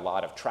 by a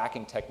lot of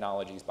tracking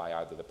technologies, by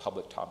either the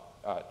public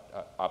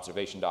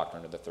observation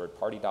doctrine or the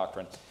third-party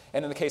doctrine,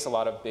 and in the case of a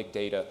lot of big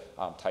data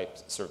type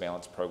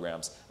surveillance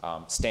programs,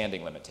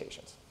 standing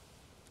limitations.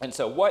 And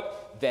so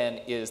what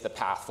then is the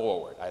path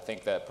forward? I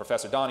think that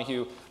Professor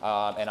Donohue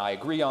and I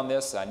agree on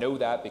this. I know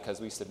that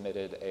because we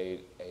submitted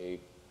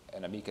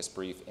an amicus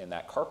brief in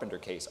that Carpenter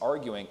case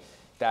arguing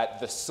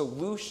that the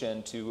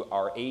solution to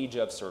our age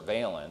of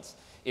surveillance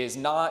is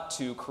not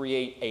to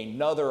create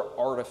another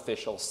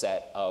artificial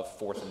set of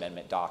Fourth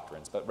Amendment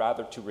doctrines, but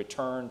rather to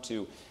return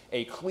to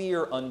a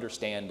clear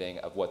understanding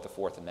of what the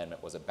Fourth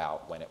Amendment was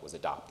about when it was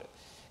adopted.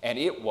 And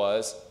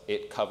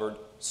it covered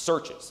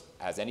searches,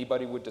 as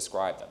anybody would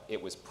describe them.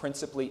 It was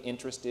principally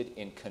interested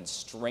in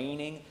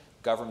constraining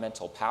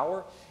governmental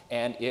power,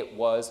 and it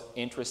was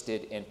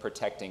interested in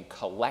protecting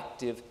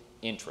collective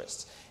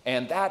interests.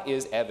 And that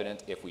is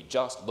evident if we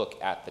just look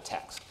at the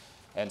text.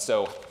 And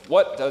so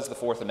what does the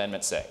Fourth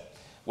Amendment say?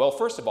 Well,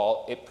 first of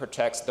all, it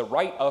protects the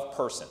right of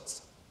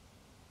persons.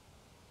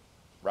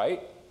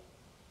 Right?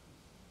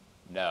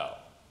 No.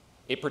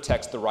 It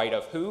protects the right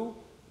of who?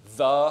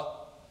 The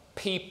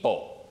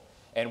people.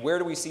 And where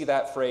do we see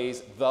that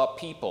phrase, the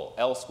people,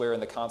 elsewhere in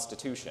the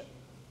Constitution?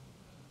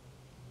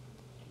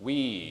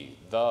 We,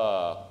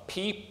 the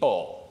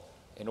people,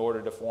 in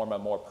order to form a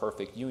more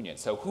perfect union.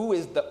 So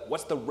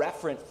what's the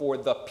referent for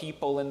the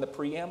people in the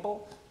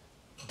preamble?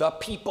 The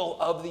people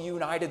of the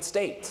United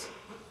States.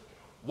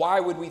 Why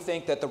would we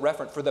think that the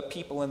referent for the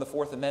people in the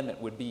Fourth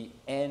Amendment would be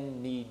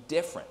any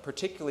different,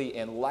 particularly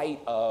in light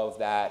of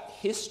that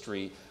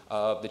history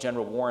of the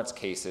general warrants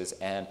cases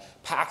and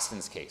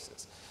Paxton's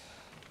cases?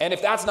 And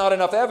if that's not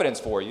enough evidence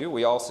for you,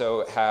 we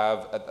also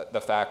have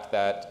the fact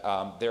that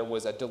there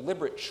was a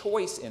deliberate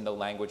choice in the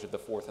language of the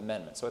Fourth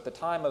Amendment. So at the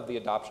time of the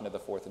adoption of the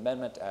Fourth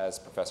Amendment, as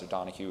Professor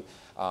Donohue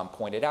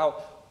pointed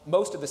out,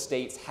 most of the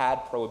states had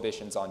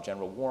prohibitions on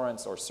general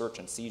warrants or search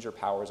and seizure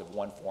powers of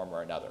one form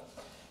or another.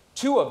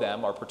 Two of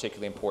them are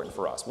particularly important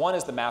for us. One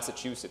is the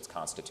Massachusetts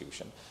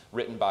Constitution,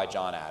 written by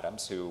John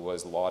Adams, who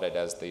was lauded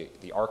as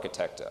the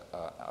architect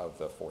of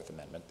the Fourth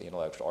Amendment, the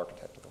intellectual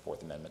architect of the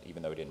Fourth Amendment,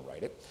 even though he didn't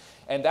write it.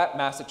 And that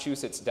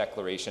Massachusetts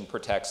Declaration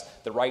protects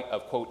the right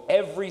of, quote,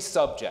 every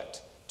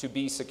subject to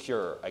be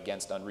secure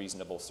against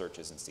unreasonable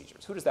searches and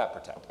seizures. Who does that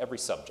protect? Every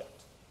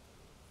subject.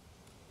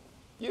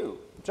 You,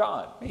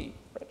 John, me,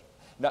 right?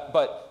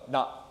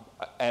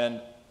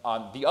 And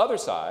on the other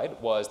side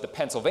was the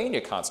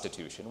Pennsylvania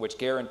Constitution, which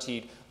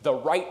guaranteed the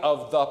right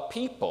of the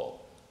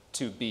people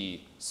to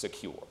be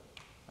secure.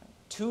 Right?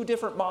 Two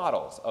different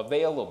models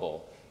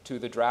available to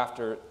the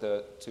drafter,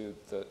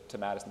 to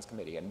Madison's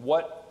committee. And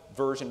what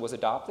version was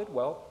adopted?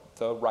 Well,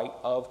 the right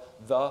of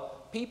the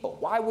people.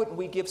 Why wouldn't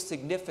we give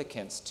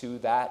significance to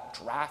that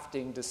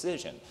drafting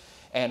decision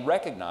and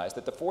recognize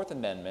that the Fourth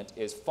Amendment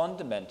is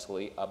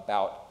fundamentally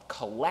about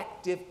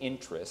collective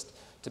interest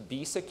to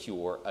be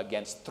secure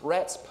against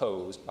threats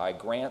posed by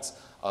grants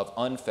of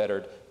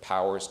unfettered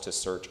powers to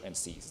search and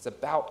seize. It's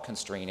about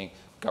constraining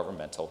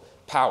governmental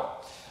power.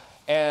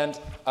 And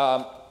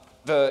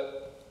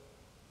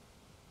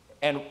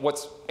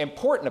what's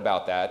important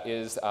about that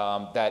is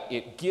that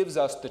it gives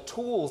us the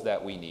tools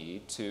that we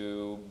need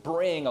to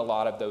bring a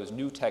lot of those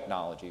new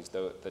technologies,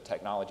 the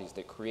technologies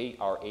that create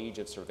our age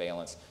of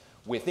surveillance,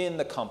 within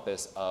the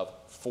compass of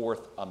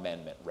Fourth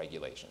Amendment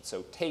regulation.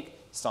 So take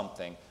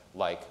something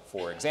like,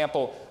 for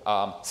example,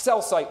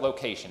 cell site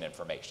location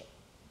information.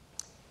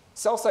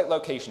 Cell site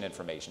location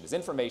information is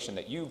information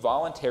that you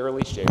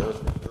voluntarily share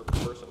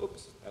through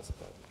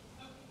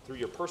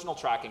your personal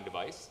tracking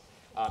device,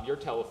 your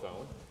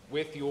telephone,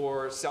 with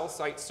your cell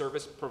site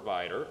service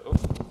provider.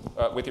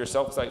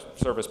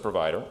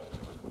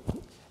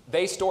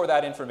 They store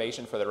that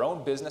information for their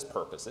own business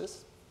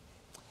purposes,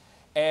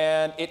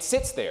 and it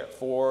sits there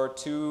for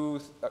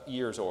 2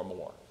 years or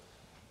more.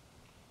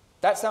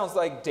 That sounds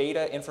like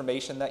data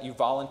information that you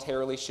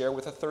voluntarily share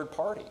with a third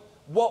party.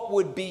 What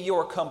would be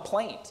your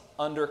complaint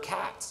under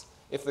CATS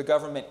if the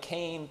government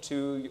came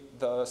to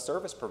the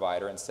service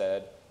provider and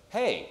said,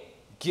 hey,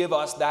 give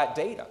us that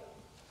data?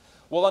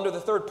 Well, under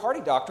the third party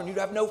doctrine, you'd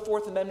have no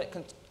Fourth Amendment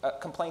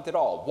complaint at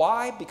all.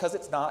 Why? Because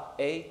it's not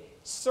a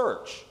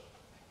search.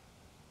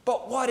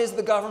 But what is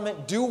the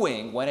government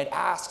doing when it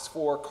asks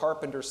for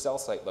Carpenter's cell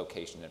site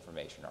location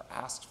information or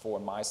asks for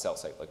my cell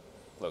site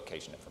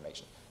location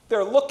information?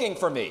 They're looking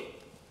for me.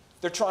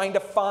 They're trying to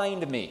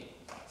find me.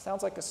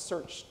 Sounds like a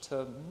search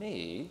to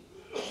me.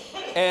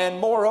 And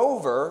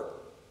moreover,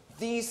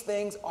 these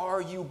things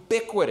are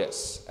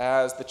ubiquitous,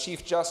 as the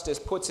Chief Justice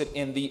puts it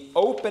in the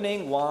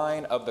opening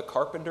line of the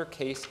Carpenter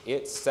case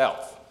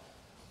itself.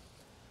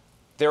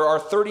 There are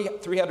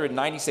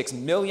 396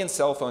 million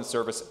cell phone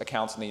service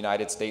accounts in the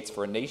United States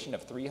for a nation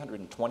of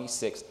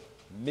 326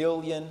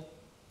 million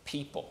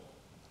people.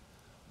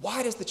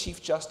 Why does the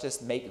Chief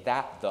Justice make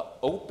that the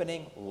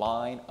opening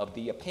line of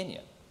the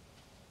opinion?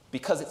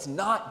 Because it's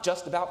not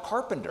just about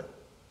Carpenter.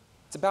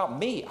 It's about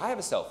me. I have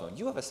a cell phone.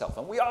 You have a cell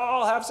phone. We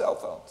all have cell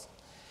phones.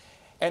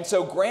 And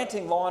so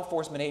granting law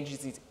enforcement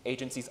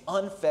agencies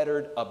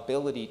unfettered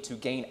ability to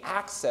gain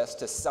access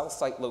to cell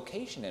site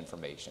location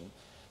information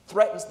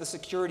threatens the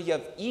security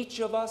of each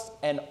of us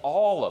and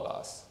all of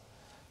us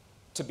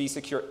to be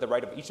secure, the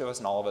right of each of us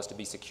and all of us to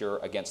be secure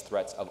against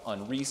threats of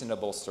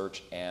unreasonable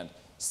search and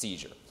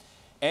seizure.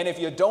 And if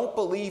you don't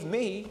believe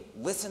me,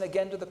 listen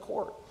again to the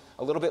court.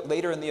 A little bit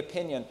later in the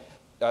opinion,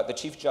 the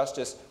Chief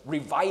Justice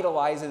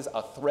revitalizes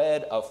a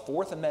thread of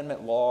Fourth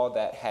Amendment law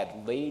that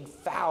had laid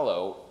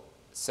fallow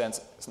since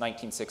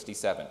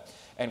 1967,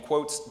 and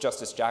quotes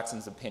Justice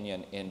Jackson's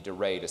opinion in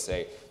DeRay to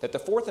say that the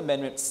Fourth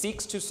Amendment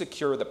seeks to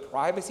secure the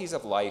privacies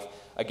of life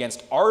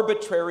against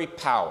arbitrary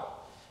power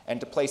and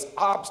to place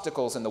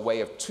obstacles in the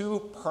way of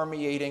too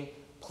permeating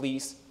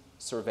police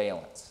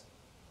surveillance.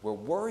 We're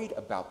worried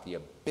about the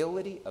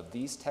ability of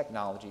these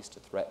technologies to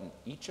threaten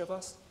each of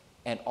us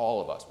and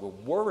all of us. We're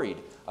worried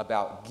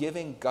about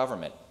giving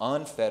government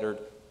unfettered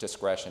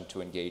discretion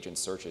to engage in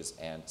searches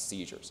and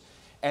seizures.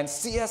 And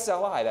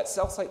CSLI, that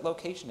cell site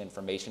location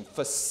information,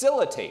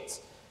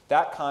 facilitates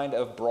that kind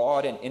of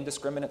broad and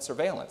indiscriminate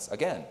surveillance.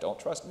 Again, don't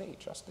trust me,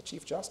 trust the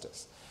Chief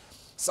Justice.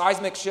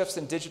 Seismic shifts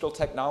in digital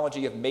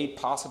technology have made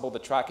possible the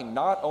tracking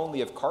not only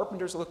of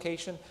Carpenter's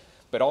location,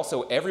 but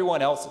also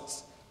everyone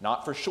else's,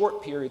 not for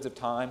short periods of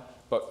time,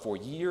 but for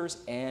years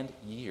and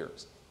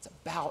years. It's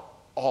about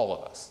all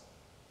of us.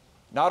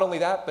 Not only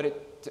that, but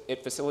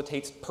it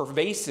facilitates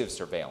pervasive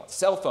surveillance.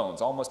 Cell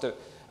phones, almost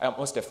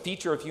a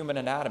feature of human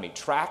anatomy,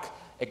 track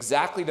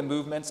exactly the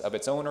movements of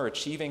its owner,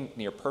 achieving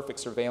near perfect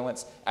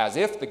surveillance as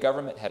if the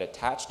government had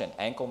attached an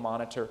ankle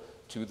monitor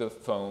to the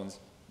phone's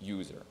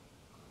user.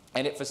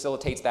 And it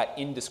facilitates that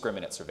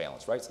indiscriminate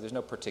surveillance, right? So there's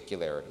no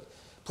particularity.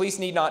 Police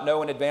need not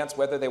know in advance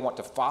whether they want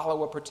to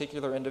follow a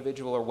particular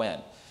individual or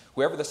when.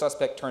 Whoever the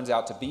suspect turns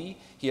out to be,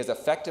 he has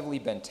effectively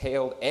been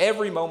tailed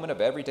every moment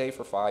of every day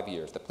for 5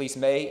 years. The police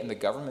may, in the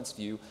government's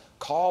view,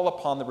 call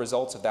upon the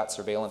results of that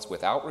surveillance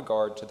without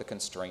regard to the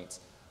constraints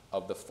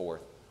of the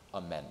Fourth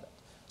Amendment.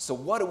 So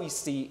what do we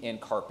see in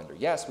Carpenter?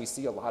 Yes, we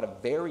see a lot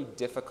of very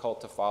difficult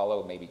to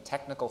follow, maybe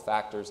technical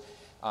factors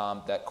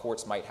that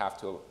courts might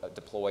have to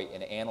deploy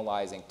in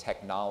analyzing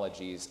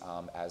technologies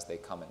as they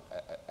come in,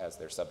 as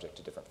they're subject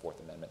to different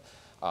Fourth Amendment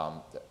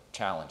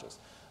challenges.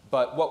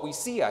 But what we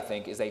see, I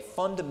think, is a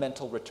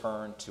fundamental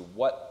return to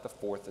what the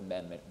Fourth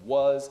Amendment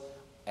was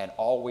and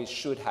always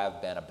should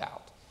have been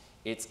about.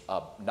 It's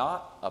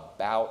not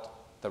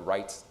about the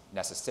rights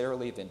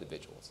necessarily of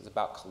individuals. It's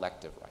about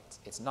collective rights.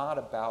 It's not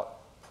about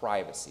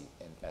privacy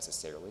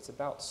necessarily. It's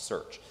about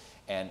search.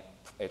 And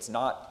it's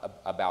not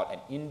about an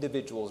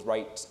individual's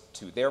right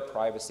to their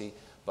privacy,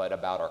 but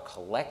about our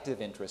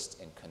collective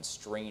interest in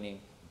constraining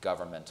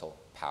governmental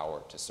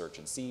power to search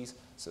and seize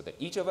so that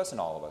each of us and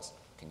all of us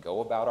can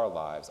go about our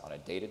lives on a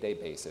day-to-day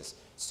basis,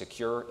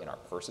 secure in our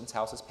persons,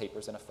 houses,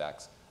 papers, and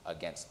effects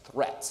against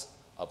threats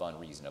of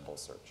unreasonable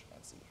search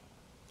and seizure.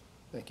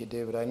 Thank you,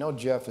 David. I know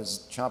Jeff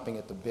is chomping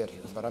at the bit here,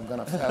 but I'm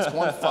going to ask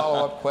one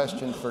follow-up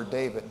question for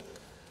David.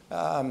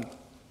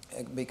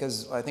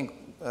 Because I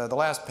think the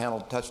last panel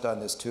touched on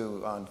this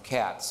too, on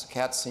CATS.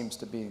 CATS seems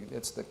to be,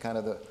 it's the kind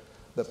of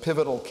the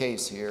pivotal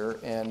case here,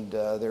 and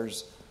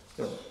there's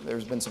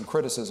been some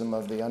criticism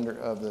of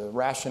the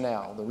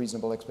rationale, the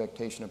reasonable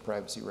expectation of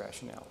privacy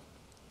rationale.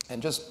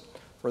 And just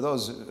for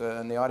those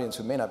in the audience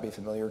who may not be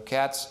familiar,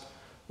 CATS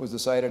was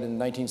decided in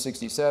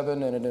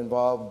 1967, and it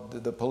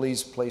involved the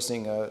police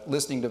placing a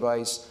listening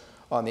device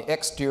on the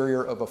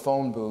exterior of a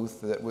phone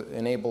booth that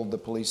enabled the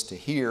police to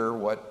hear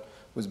what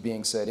was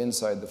being said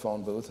inside the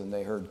phone booth, and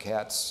they heard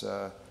cats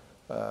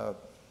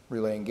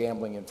relaying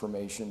gambling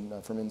information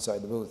from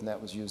inside the booth, and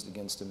that was used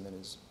against him in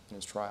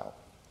his trial.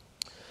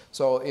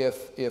 So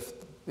if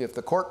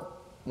the court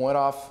went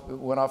off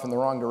in the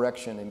wrong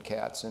direction in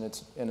Katz in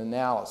its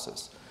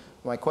analysis,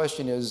 my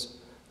question is,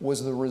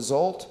 was the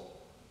result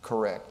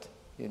correct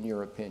in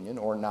your opinion,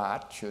 or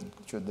not?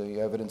 Should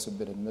the evidence have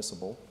been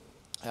admissible?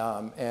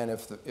 And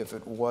if the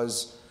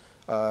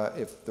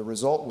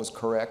result was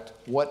correct,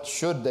 what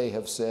should they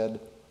have said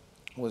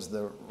was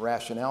the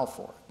rationale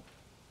for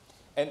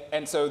it?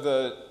 And so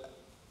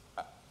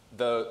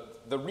the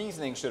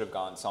reasoning should have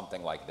gone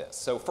something like this.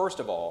 So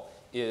first of all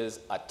is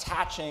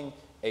attaching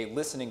a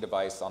listening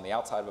device on the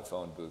outside of a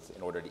phone booth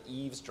in order to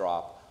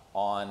eavesdrop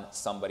on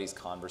somebody's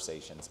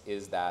conversations.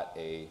 Is that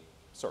a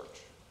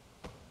search?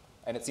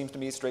 And it seems to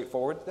me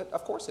straightforward that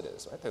of course it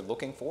is, right? They're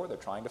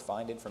trying to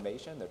find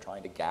information, they're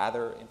trying to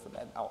gather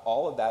information.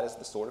 All of that is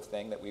the sort of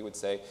thing that we would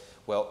say,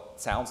 well,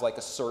 sounds like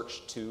a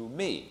search to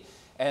me.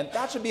 And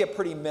that should be a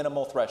pretty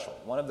minimal threshold.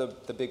 One of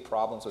the big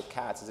problems with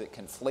Katz is it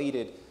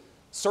conflated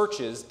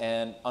searches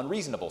and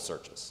unreasonable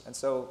searches. And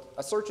so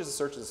a search is a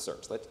search is a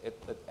search.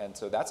 And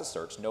so that's a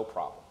search, no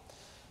problem.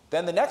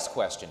 Then the next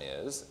question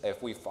is,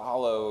 if we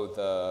follow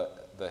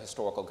the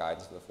historical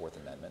guidance of the Fourth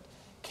Amendment,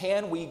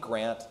 can we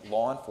grant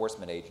law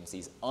enforcement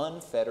agencies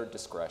unfettered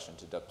discretion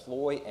to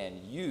deploy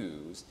and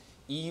use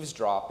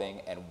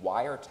eavesdropping and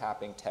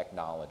wiretapping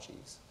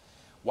technologies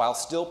while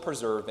still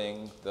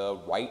preserving the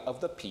right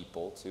of the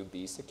people to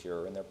be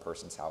secure in their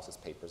persons, houses,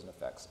 papers, and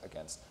effects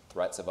against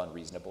threats of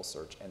unreasonable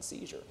search and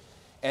seizure?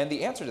 And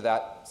the answer to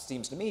that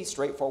seems to me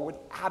straightforward,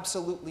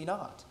 absolutely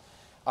not.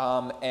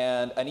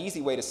 And an easy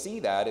way to see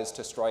that is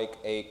to strike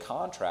a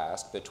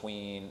contrast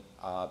between,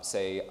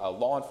 say, a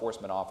law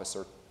enforcement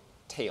officer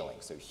tailing,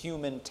 so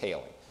human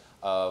tailing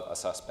of a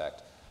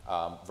suspect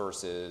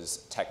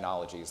versus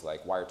technologies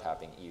like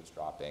wiretapping,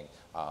 eavesdropping,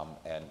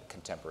 and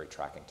contemporary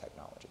tracking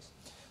technologies.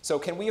 So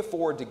can we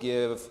afford to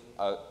give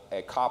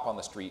a cop on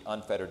the street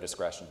unfettered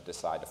discretion to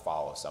decide to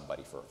follow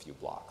somebody for a few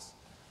blocks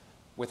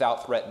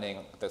without threatening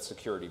the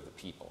security of the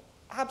people?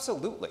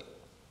 Absolutely.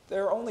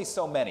 There are only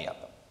so many of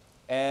them.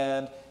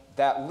 And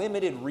that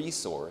limited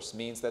resource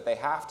means that they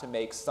have to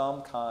make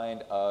some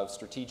kind of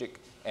strategic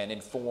and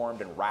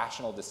informed and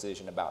rational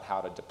decision about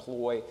how to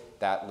deploy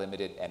that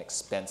limited and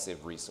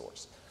expensive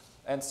resource.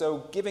 And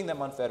so giving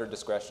them unfettered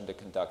discretion to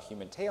conduct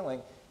human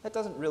tailing, that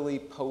doesn't really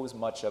pose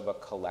much of a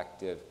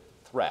collective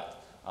threat,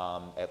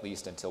 at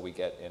least until we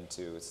get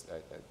into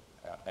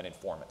an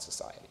informant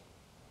society.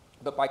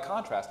 But by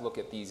contrast, look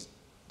at these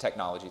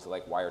technologies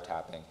like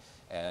wiretapping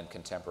and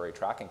contemporary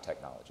tracking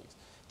technologies.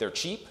 They're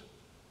cheap,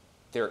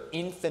 they're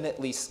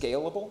infinitely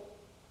scalable,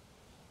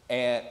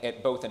 and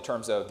both in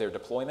terms of their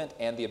deployment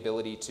and the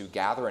ability to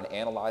gather and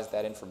analyze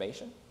that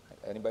information.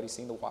 Anybody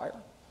seen The Wire?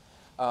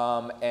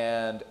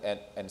 And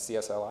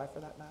CSLI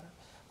for that matter.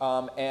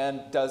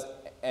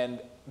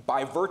 And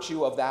by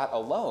virtue of that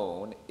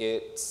alone,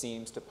 it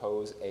seems to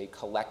pose a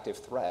collective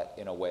threat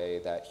in a way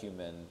that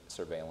human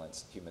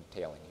surveillance, human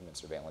tailing, human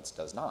surveillance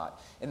does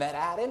not. And then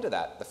add into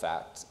that the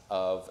fact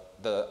of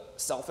the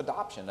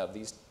self-adoption of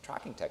these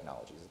tracking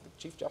technologies. The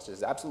Chief Justice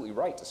is absolutely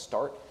right to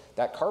start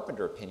that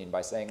Carpenter opinion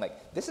by saying,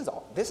 like, this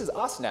is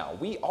us now.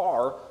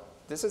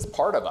 This is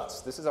part of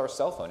us. This is our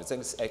cell phone. It's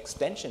an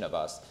extension of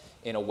us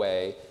in a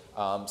way,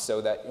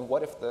 so that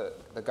what if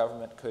the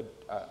government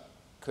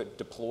could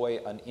deploy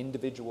an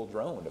individual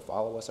drone to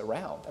follow us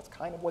around? That's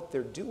kind of what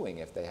they're doing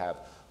if they have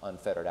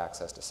unfettered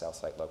access to cell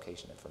site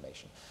location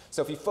information.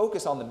 So if you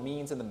focus on the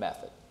means and the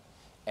method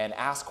and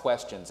ask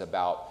questions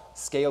about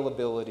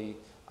scalability,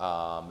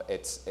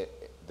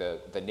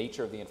 the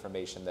nature of the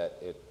information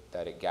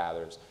that it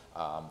gathers,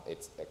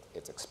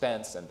 its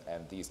expense,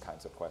 and these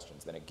kinds of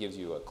questions, then it gives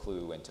you a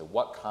clue into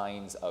what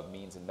kinds of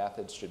means and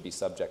methods should be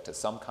subject to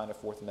some kind of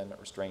Fourth Amendment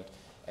restraint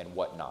and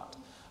what not.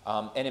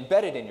 And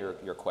embedded in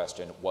your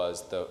question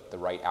was the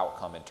right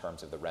outcome in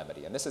terms of the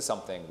remedy. And this is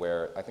something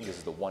where I think this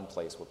is the one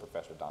place where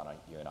Professor Donna,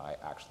 you and I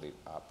actually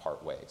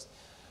part ways.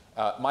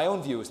 My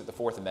own view is that the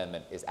Fourth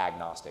Amendment is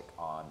agnostic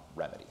on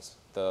remedies.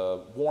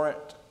 The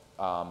warrant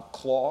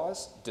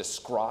clause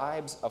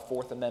describes a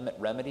Fourth Amendment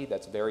remedy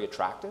that's very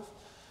attractive,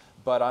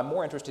 but I'm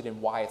more interested in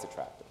why it's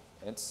attractive.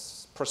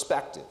 It's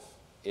prospective,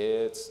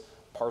 it's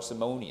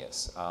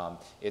parsimonious,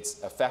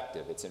 it's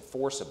effective, it's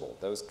enforceable,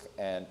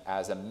 and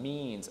as a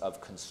means of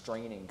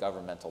constraining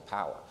governmental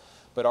power.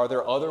 But are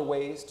there other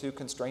ways to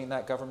constrain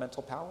that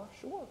governmental power?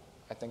 Sure,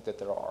 I think that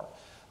there are.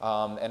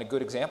 And a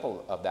good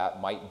example of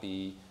that might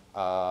be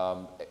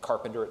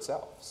Carpenter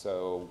itself.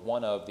 So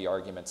one of the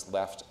arguments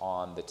left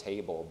on the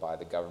table by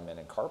the government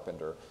in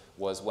Carpenter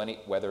was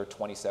whether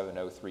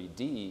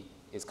 2703D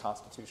is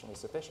constitutionally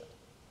sufficient.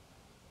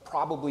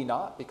 Probably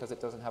not, because it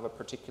doesn't have a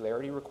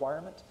particularity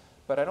requirement,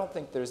 but I don't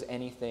think there's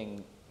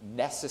anything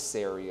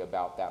necessary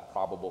about that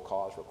probable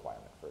cause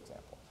requirement, for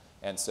example.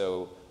 And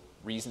so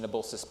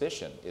Reasonable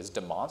suspicion is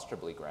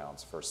demonstrably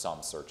grounds for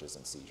some searches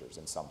and seizures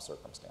in some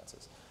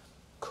circumstances.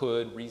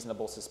 Could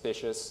reasonable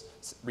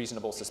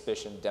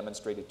suspicion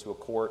demonstrated to a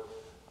court,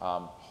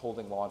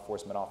 holding law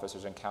enforcement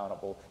officers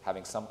accountable,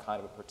 having some kind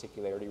of a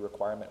particularity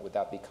requirement, would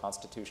that be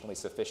constitutionally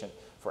sufficient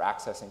for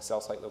accessing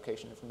cell site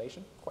location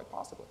information? Quite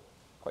possibly,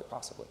 quite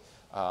possibly.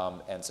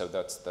 And so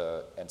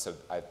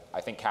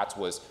I think Katz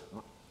was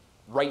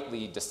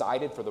rightly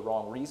decided for the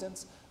wrong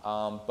reasons,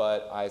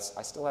 but I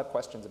still have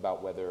questions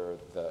about whether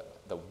the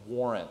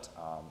warrant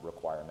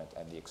requirement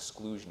and the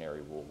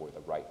exclusionary rule were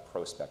the right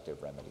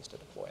prospective remedies to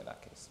deploy in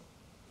that case.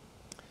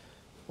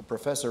 Well,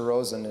 Professor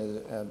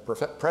Rosen,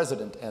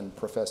 President and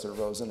Professor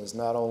Rosen is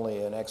not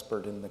only an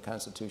expert in the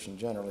Constitution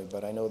generally,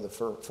 but I know the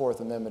Fourth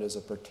Amendment is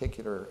a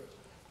particular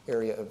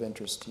area of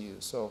interest to you.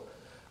 So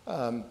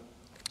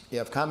you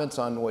have comments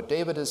on what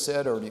David has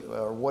said, or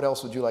what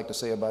else would you like to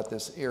say about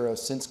this era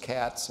since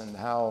Katz and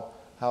how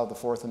the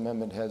Fourth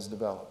Amendment has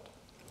developed?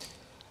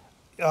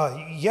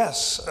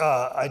 Yes,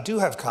 I do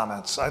have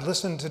comments. I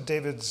listened to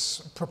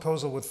David's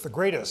proposal with the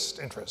greatest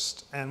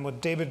interest, and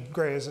what David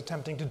Gray is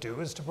attempting to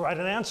do is to provide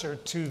an answer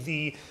to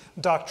the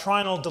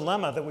doctrinal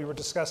dilemma that we were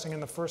discussing in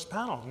the first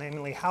panel,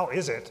 namely, how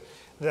is it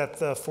that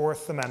the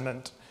Fourth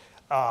Amendment,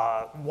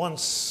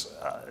 once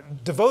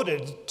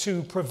devoted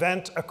to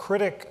prevent a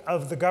critic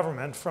of the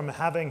government from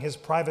having his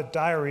private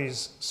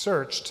diaries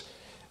searched,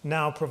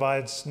 now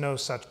provides no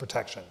such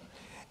protection.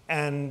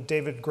 And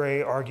David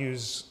Gray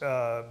argues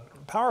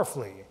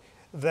powerfully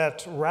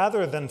that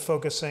rather than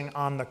focusing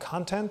on the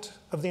content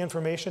of the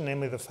information,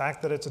 namely the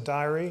fact that it's a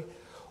diary,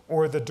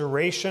 or the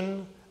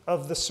duration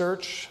of the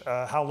search,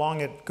 how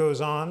long it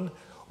goes on,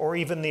 or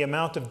even the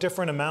amount of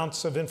different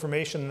amounts of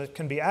information that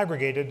can be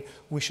aggregated,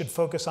 we should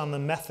focus on the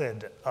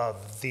method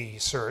of the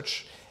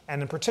search,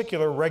 and in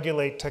particular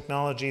regulate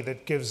technology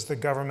that gives the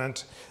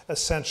government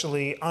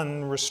essentially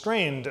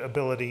unrestrained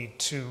ability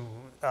to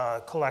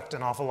collect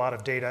an awful lot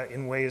of data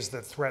in ways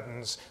that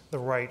threatens the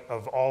right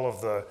of all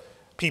of the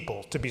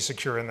people to be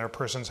secure in their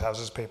persons,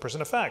 houses, papers,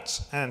 and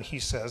effects. And he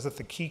says that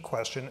the key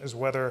question is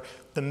whether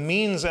the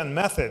means and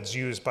methods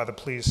used by the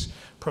police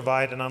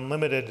provide an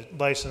unlimited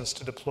license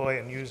to deploy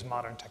and use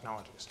modern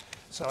technologies.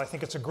 So I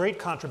think it's a great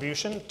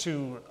contribution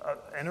to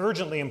an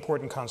urgently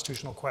important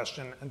constitutional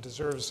question and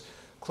deserves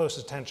close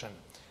attention.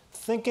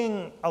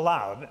 Thinking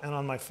aloud and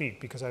on my feet,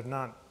 because I've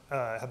not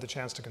had the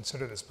chance to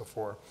consider this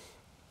before,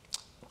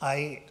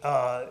 I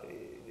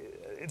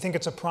think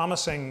it's a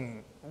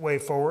promising way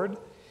forward.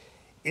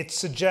 It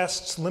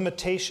suggests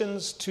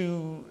limitations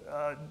to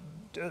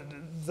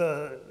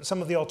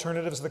some of the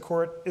alternatives the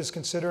court is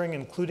considering,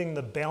 including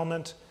the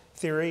bailment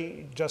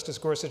theory. Justice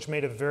Gorsuch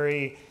made a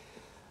very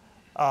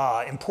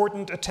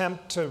important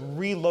attempt to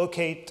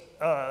relocate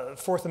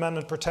Fourth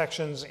Amendment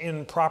protections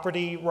in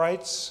property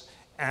rights,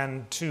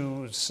 and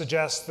to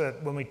suggest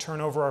that when we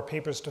turn over our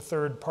papers to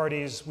third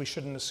parties, we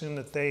shouldn't assume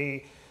that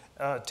they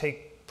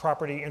take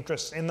property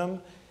interests in them.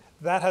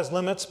 That has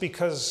limits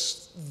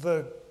because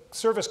the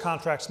service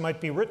contracts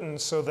might be written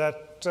so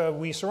that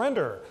we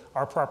surrender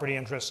our property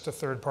interests to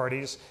third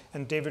parties.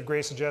 And David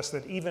Gray suggests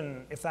that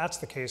even if that's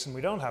the case and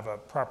we don't have a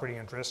property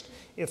interest,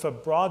 if a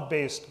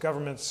broad-based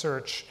government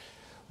search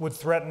would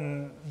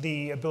threaten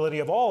the ability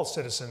of all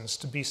citizens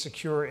to be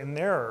secure in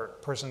their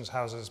persons,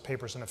 houses,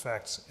 papers, and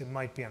effects, it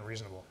might be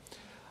unreasonable.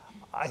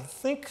 I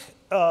think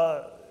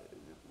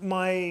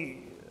my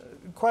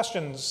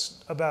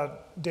questions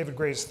about David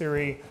Gray's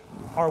theory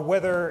are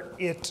whether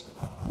it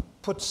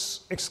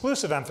puts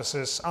exclusive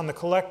emphasis on the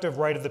collective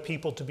right of the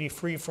people to be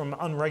free from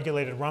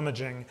unregulated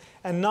rummaging,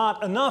 and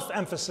not enough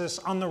emphasis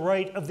on the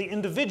right of the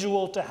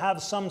individual to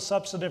have some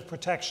substantive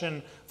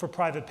protection for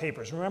private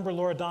papers. Remember,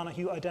 Laura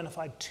Donahue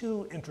identified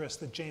two interests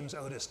that James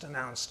Otis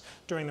denounced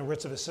during the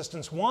writs of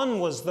assistance. One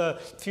was the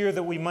fear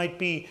that we might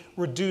be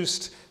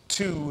reduced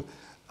to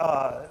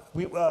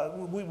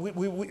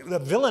the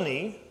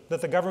villainy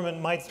that the government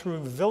might,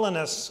 through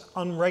villainous,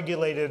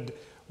 unregulated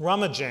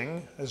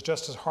rummaging, as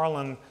Justice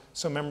Harlan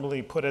so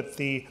memorably put it,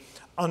 the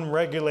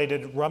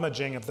unregulated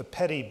rummaging of the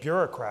petty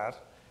bureaucrat,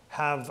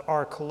 have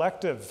our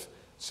collective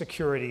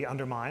security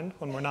undermined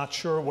when we're not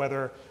sure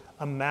whether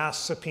a mass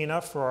subpoena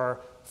for our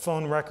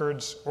phone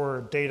records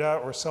or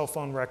data or cell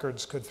phone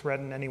records could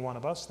threaten any one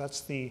of us.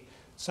 That's the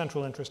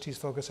central interest he's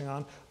focusing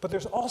on. But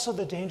there's also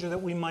the danger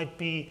that we might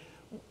be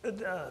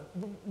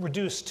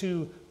reduced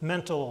to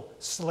mental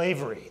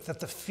slavery, that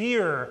the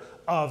fear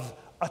of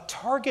a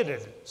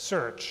targeted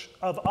search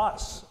of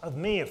us, of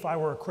me if I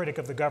were a critic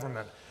of the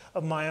government,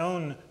 of my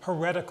own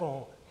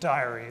heretical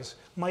diaries,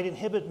 might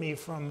inhibit me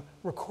from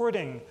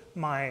recording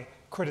my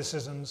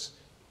criticisms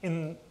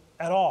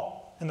at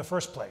all in the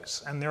first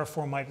place, and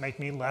therefore might make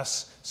me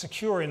less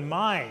secure in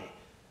my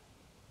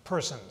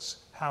persons,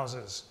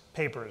 houses,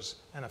 papers,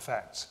 and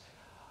effects.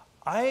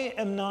 I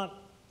am not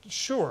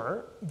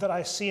sure that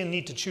I see a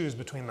need to choose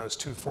between those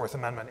two Fourth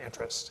Amendment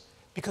interests,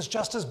 because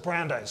Justice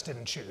Brandeis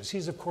didn't choose.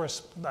 He's, of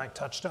course, my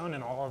touchstone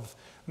in all of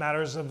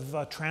matters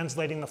of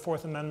translating the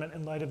Fourth Amendment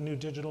in light of new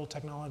digital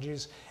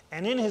technologies.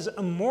 And in his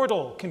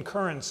immortal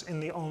concurrence in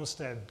the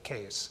Olmsted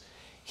case,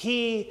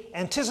 he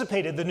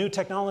anticipated the new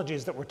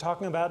technologies that we're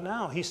talking about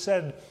now. He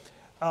said,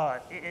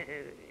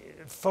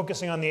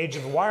 focusing on the age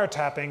of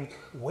wiretapping,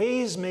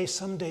 ways may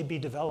someday be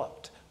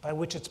developed by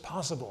which it's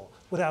possible,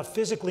 without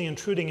physically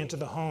intruding into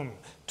the home,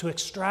 to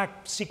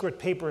extract secret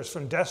papers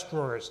from desk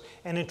drawers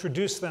and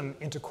introduce them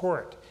into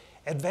court.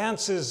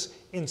 Advances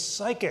in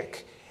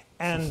psychic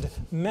and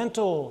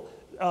mental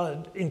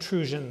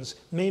intrusions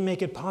may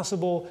make it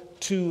possible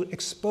to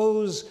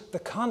expose the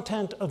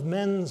content of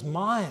men's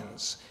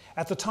minds.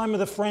 At the time of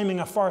the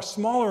framing, a far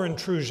smaller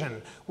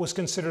intrusion was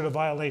considered a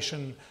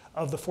violation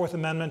of the Fourth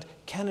Amendment.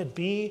 Can it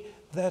be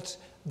that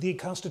the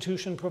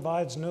Constitution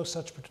provides no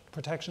such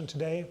protection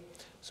today?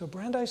 So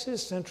Brandeis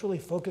is centrally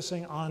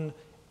focusing on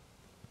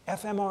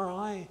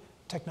fMRI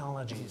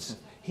technologies.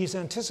 He's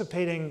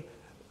anticipating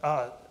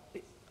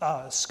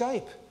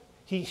Skype.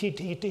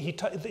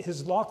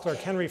 His law clerk,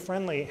 Henry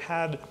Friendly,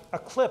 had a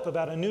clip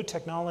about a new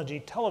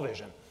technology,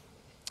 television.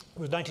 It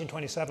was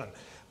 1927.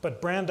 But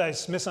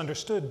Brandeis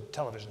misunderstood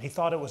television. He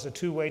thought it was a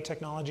two-way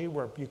technology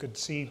where you could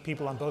see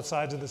people on both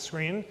sides of the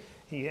screen.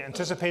 He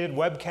anticipated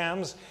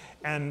webcams,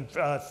 and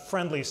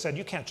Friendly said,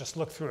 you can't just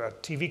look through a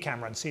TV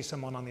camera and see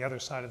someone on the other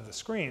side of the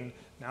screen.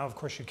 Now, of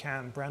course, you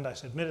can.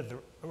 Brandeis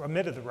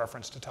omitted the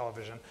reference to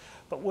television,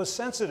 but was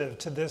sensitive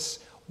to this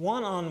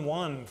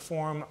one-on-one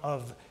form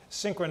of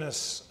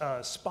synchronous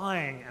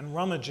spying and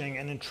rummaging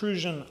and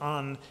intrusion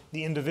on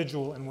the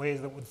individual in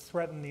ways that would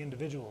threaten the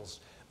individual's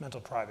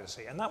mental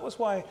privacy. And that was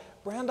why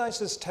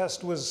Brandeis's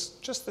test was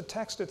just the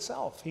text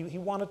itself. He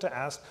wanted to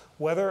ask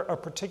whether a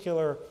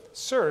particular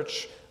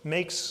search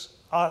makes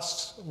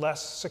us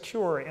less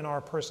secure in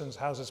our persons,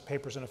 houses,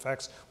 papers, and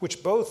effects,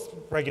 which both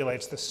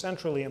regulates the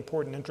centrally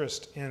important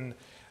interest in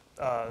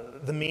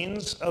the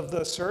means of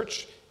the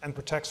search and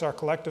protects our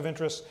collective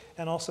interests,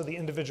 and also the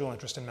individual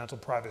interest in mental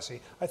privacy.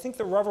 I think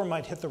the rubber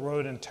might hit the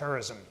road in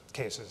terrorism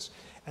cases.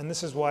 And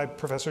this is why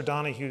Professor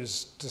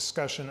Donahue's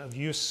discussion of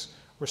use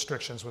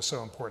restrictions was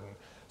so important.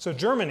 So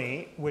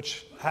Germany,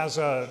 which has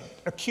an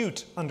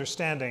acute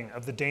understanding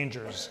of the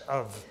dangers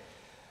of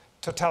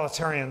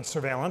totalitarian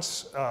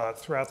surveillance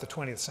throughout the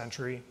 20th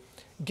century,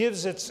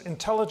 gives its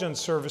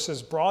intelligence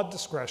services broad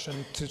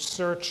discretion to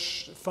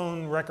search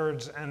phone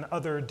records and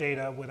other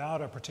data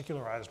without a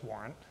particularized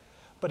warrant.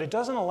 But it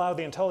doesn't allow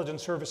the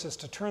intelligence services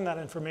to turn that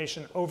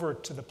information over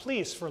to the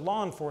police for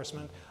law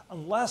enforcement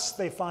unless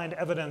they find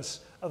evidence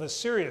of a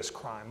serious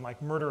crime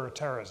like murder or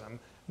terrorism,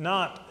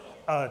 not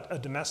a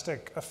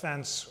domestic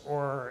offense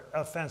or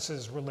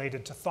offenses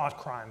related to thought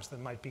crimes that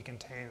might be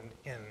contained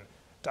in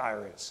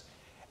diaries.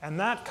 And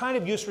that kind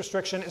of use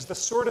restriction is the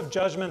sort of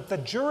judgment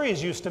that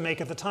juries used to make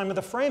at the time of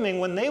the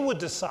framing when they would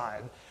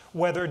decide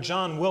whether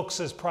John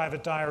Wilkes's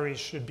private diaries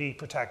should be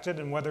protected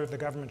and whether the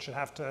government should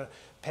have to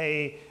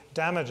pay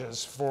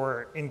damages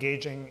for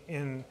engaging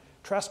in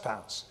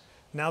trespass.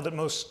 Now that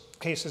most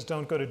cases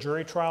don't go to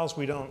jury trials,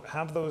 we don't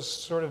have those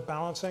sort of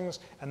balancings,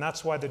 and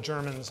that's why the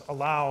Germans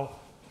allow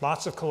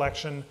lots of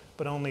collection,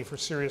 but only for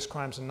serious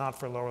crimes and not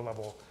for lower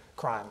level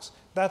crimes.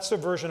 That's a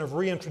version of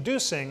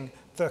reintroducing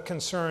the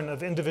concern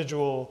of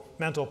individual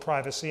mental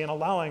privacy and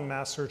allowing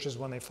mass searches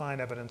when they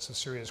find evidence of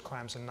serious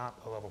crimes and not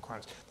low level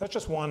crimes. That's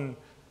just one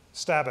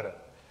stab at it.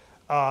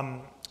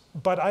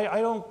 But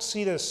I don't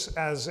see this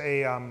as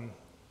a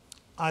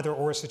either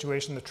or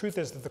situation. The truth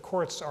is that the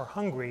courts are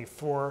hungry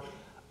for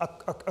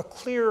a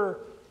clear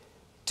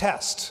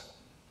test.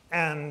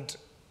 And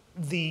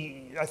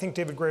I think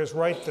David Gray is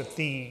right that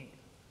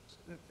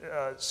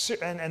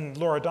and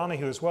Laura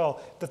Donahue as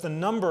well, that the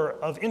number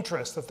of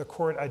interests that the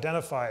court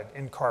identified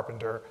in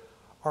Carpenter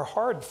are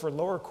hard for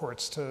lower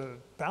courts to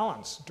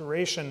balance.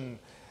 Duration,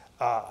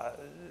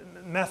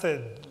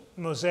 method,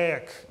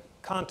 mosaic,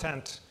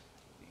 content.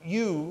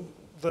 You,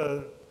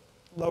 the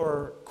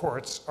lower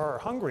courts, are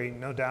hungry,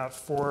 no doubt,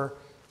 for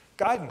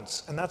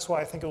guidance. And that's why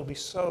I think it will be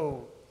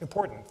so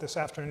important this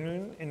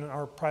afternoon in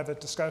our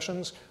private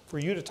discussions for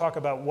you to talk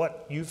about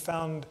what you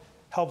found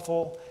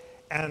helpful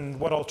and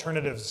what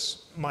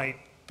alternatives might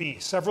be.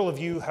 Several of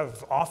you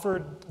have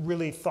offered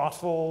really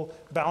thoughtful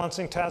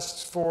balancing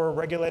tests for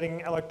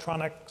regulating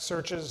electronic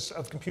searches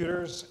of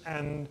computers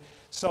and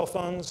cell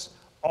phones.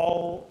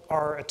 All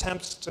are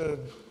attempts to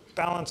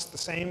balance the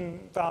same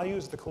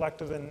values, the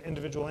collective and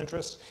individual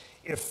interests.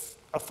 If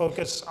a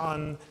focus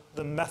on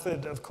the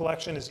method of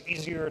collection is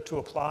easier to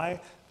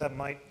apply, that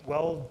might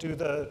well do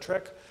the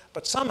trick.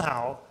 But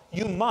somehow,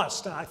 you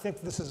must, and I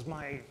think this is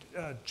my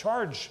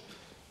charge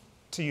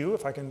to you,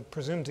 if I can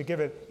presume to give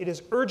it, it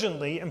is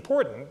urgently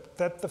important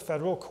that the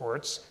federal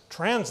courts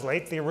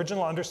translate the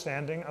original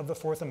understanding of the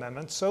Fourth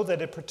Amendment so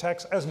that it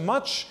protects as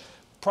much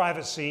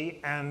privacy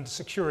and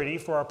security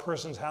for our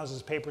persons,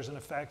 houses, papers, and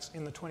effects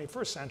in the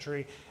 21st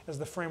century as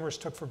the framers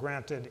took for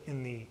granted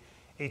in the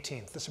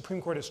 18th. The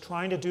Supreme Court is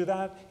trying to do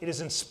that. It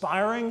is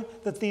inspiring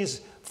that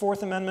these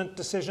Fourth Amendment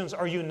decisions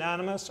are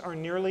unanimous, are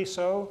nearly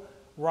so.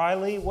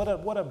 Riley, what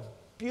a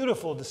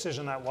beautiful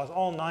decision that was.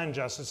 All 9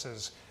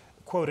 justices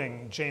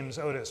quoting James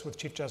Otis with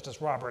Chief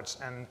Justice Roberts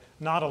and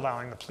not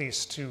allowing the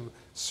police to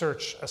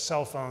search a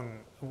cell phone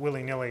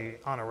willy-nilly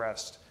on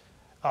arrest.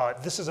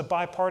 This is a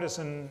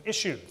bipartisan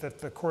issue that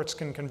the courts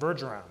can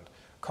converge around.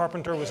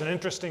 Carpenter was an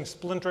interesting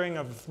splintering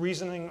of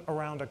reasoning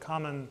around a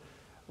common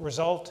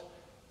result,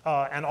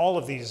 and all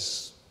of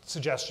these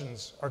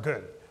suggestions are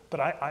good.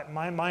 But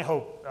my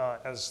hope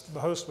as the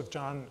host with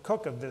John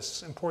Cook of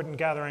this important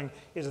gathering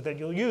is that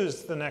you'll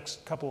use the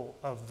next couple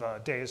of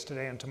days,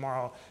 today and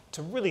tomorrow,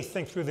 to really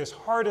think through this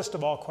hardest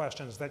of all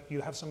questions, that you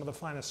have some of the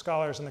finest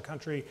scholars in the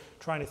country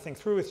trying to think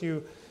through with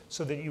you,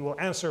 so that you will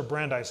answer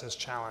Brandeis's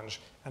challenge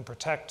and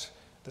protect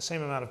the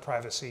same amount of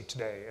privacy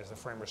today as the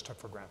framers took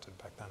for granted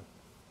back then.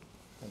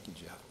 Thank you,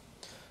 Jeff.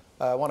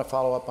 I want to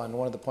follow up on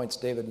one of the points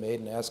David made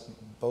and ask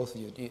both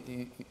of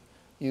you.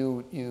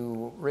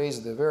 You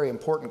raised the very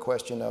important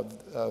question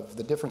of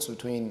the difference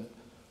between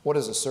what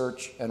is a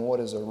search and what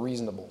is a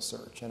reasonable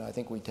search, and I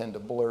think we tend to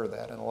blur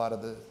that in a lot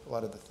of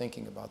the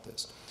thinking about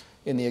this.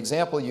 In the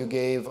example you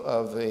gave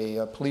of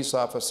a police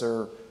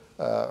officer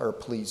or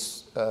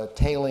police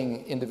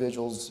tailing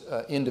individuals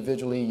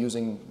individually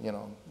using,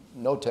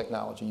 no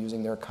technology,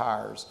 using their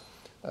cars,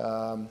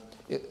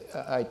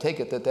 I take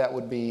it that that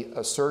would be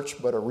a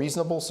search, but a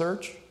reasonable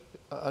search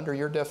under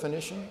your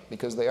definition,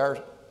 because they are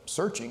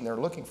searching, they're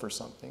looking for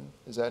something.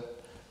 Is that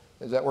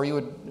where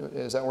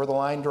the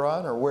line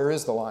drawn, or where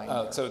is the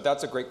line? So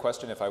that's a great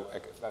question. If I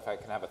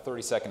can have a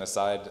 30-second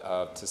aside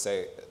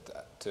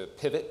to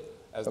pivot,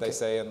 as they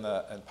say in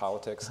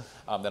politics,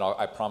 then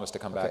I promise to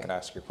come back and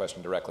ask your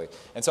question directly.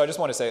 And so I just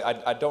want to say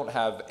I don't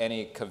have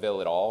any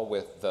cavil at all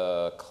with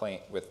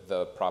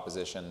the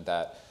proposition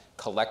that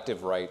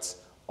collective rights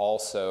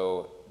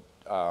also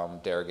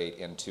derogate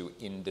into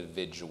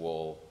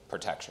individual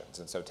protections.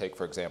 And so take,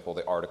 for example,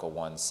 the Article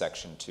 1,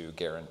 Section 2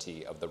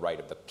 guarantee of the right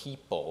of the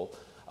people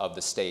of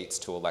the states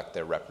to elect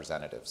their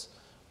representatives.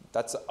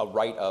 That's a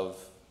right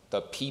of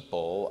the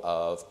people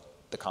of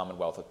the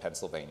Commonwealth of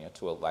Pennsylvania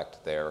to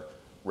elect their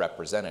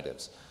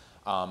representatives.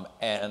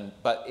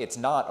 But it's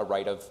not a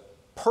right of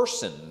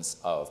persons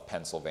of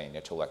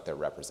Pennsylvania to elect their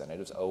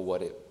representatives. Oh,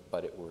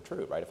 but it were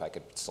true, right? If I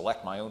could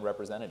select my own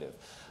representative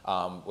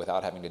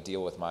without having to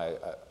deal with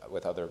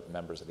with other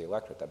members of the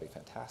electorate, that'd be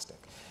fantastic.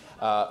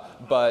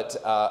 But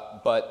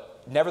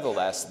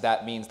nevertheless,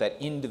 that means that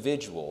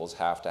individuals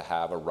have to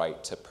have a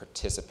right to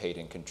participate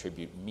and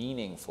contribute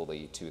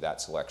meaningfully to that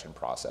selection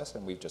process,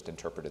 and we've just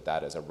interpreted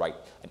that as an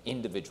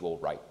individual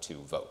right to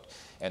vote.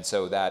 And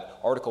so that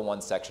Article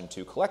 1, Section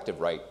 2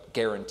 collective right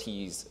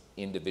guarantees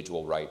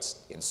individual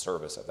rights in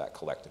service of that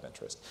collective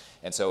interest.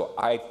 And so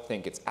I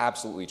think it's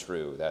absolutely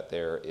true that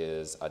there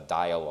is a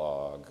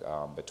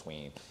dialogue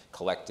between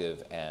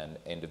collective and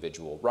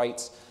individual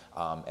rights.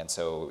 And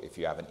so if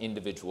you have an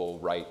individual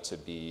right to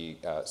be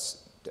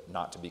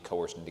not to be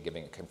coerced into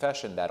giving a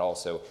confession, that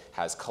also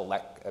has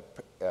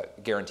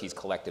guarantees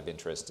collective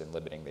interest in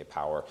limiting the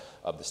power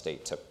of the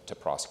state to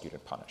prosecute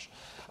and punish.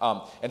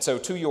 And so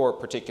to your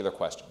particular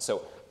question,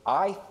 so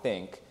I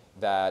think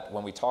that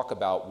when we talk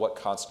about what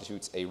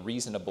constitutes a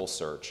reasonable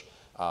search,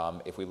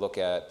 if we look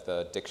at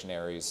the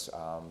dictionaries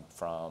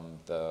from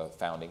the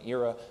founding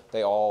era,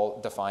 they all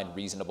define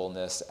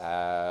reasonableness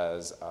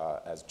as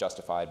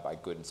justified by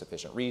good and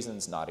sufficient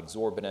reasons, not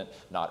exorbitant,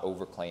 not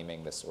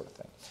overclaiming, this sort of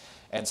thing.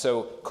 And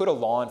so could a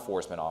law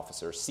enforcement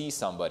officer see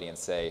somebody and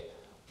say,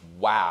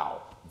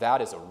 wow,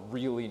 that is a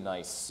really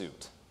nice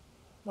suit.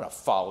 I'm going to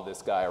follow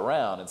this guy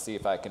around and see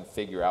if I can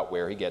figure out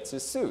where he gets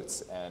his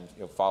suits, and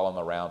follow him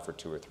around for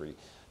 2 or 3,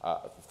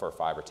 for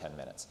 5 or 10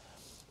 minutes.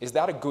 Is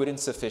that a good and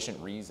sufficient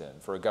reason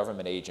for a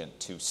government agent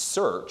to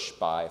search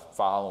by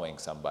following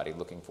somebody,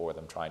 looking for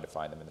them, trying to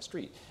find them in the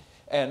street?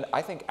 And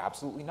I think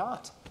absolutely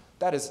not.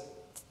 That is,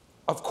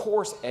 of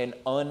course, an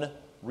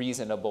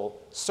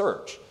unreasonable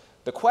search.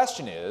 The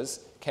question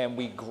is, can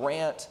we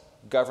grant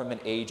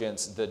government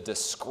agents the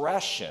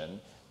discretion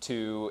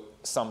to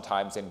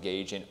sometimes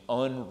engage in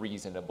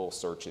unreasonable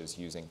searches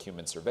using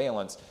human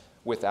surveillance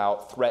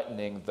without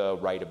threatening the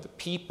right of the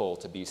people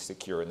to be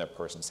secure in their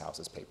persons,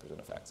 houses, papers, and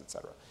effects, et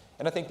cetera?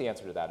 And I think the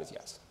answer to that is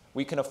yes.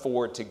 We can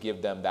afford to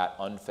give them that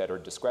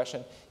unfettered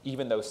discretion,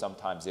 even though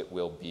sometimes it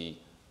will be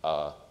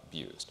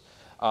abused.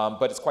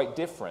 But it's quite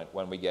different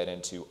when we get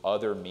into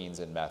other means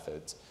and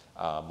methods,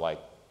 like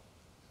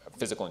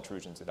physical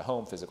intrusions into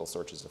home, physical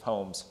searches of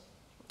homes,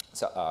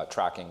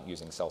 tracking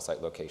using cell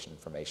site location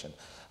information,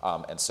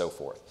 and so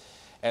forth.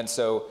 And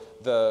so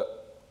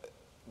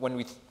when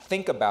we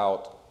think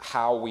about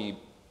how we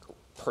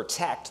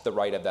protect the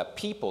right of the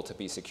people to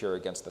be secure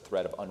against the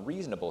threat of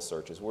unreasonable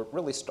searches, we're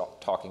really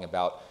talking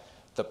about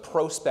the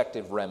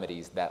prospective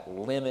remedies that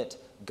limit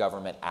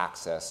government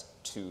access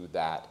to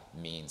that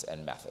means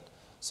and method.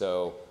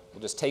 So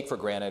we'll just take for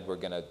granted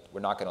we're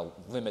not going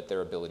to limit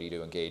their ability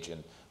to engage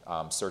in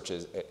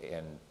searches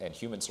and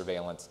human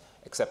surveillance,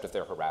 except if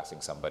they're harassing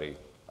somebody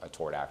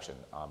toward action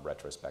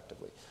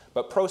retrospectively.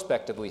 But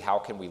prospectively, how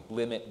can we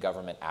limit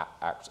government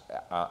access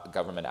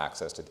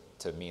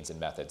to means and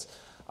methods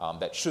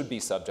that should be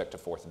subject to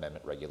Fourth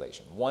Amendment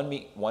regulation?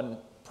 One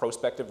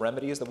prospective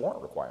remedy is the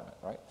warrant requirement,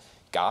 right?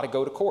 Got to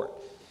go to court.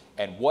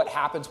 And what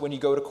happens when you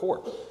go to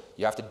court?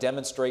 You have to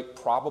demonstrate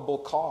probable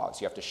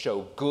cause. You have to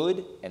show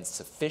good and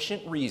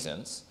sufficient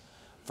reasons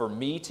for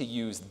me to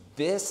use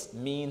this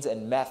means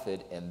and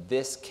method in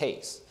this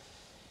case.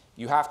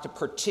 You have to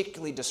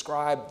particularly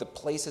describe the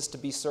places to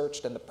be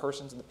searched and the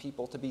persons and the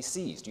people to be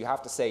seized. You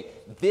have to say,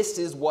 this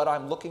is what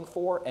I'm looking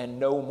for and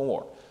no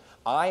more.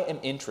 I am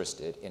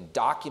interested in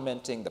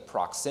documenting the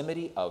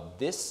proximity of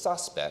this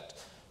suspect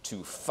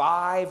to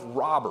 5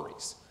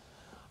 robberies.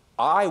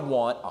 I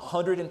want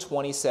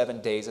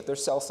 127 days of their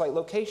cell site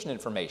location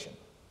information.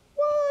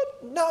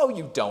 What? No,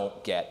 you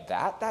don't get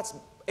that. That's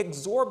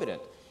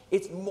exorbitant.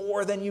 It's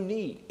more than you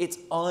need. It's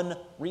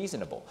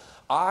unreasonable.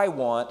 I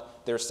want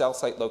their cell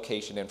site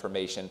location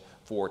information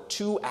for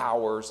 2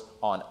 hours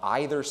on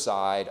either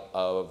side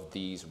of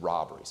these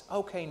robberies.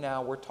 Okay,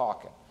 now we're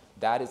talking.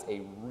 That is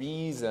a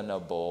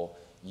reasonable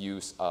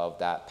use of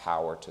that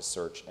power to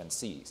search and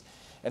seize.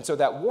 And so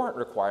that warrant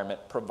requirement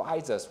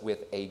provides us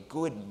with a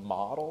good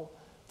model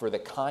for the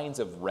kinds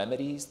of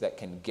remedies that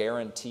can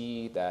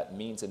guarantee that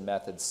means and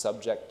methods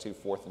subject to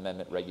Fourth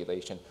Amendment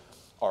regulation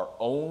are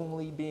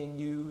only being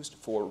used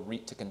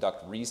to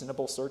conduct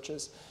reasonable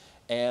searches.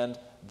 And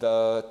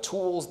the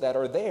tools that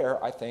are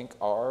there, I think,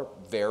 are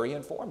very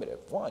informative.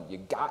 One, you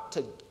got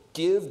to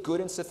give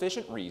good and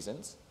sufficient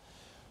reasons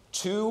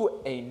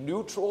to a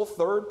neutral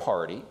third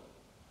party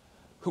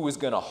who is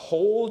going to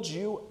hold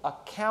you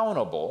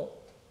accountable,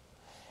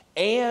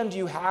 and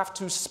you have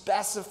to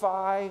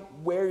specify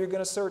where you're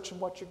going to search and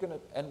what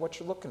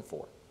you're looking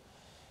for.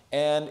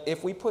 And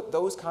if we put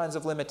those kinds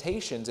of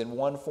limitations in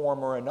one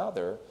form or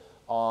another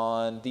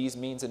on these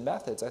means and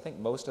methods, I think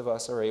most of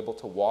us are able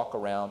to walk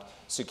around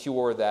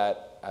secure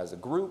that as a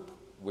group,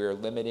 we're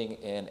limiting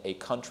in a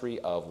country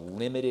of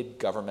limited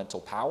governmental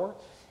power,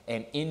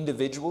 and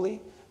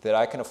individually, that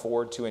I can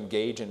afford to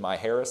engage in my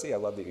heresy. I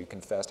love that you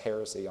confessed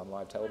heresy on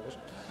live television,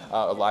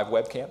 live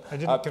webcam. I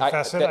didn't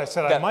confess it. I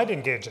said I might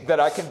engage in it. That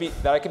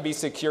I can be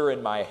secure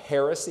in my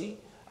heresy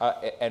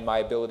and my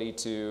ability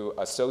to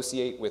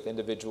associate with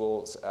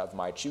individuals of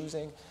my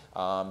choosing,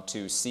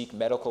 to seek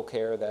medical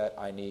care that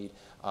I need,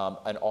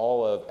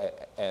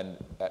 and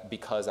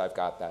because I've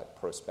got that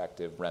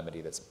prospective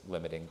remedy that's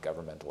limiting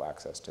governmental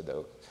access to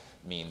those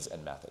means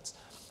and methods.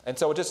 And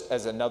so just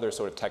as another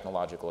sort of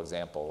technological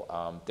example,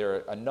 there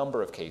are a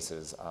number of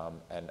cases,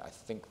 and I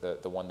think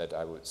the one that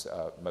I was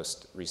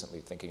most recently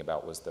thinking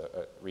about was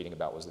reading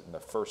about was in the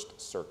First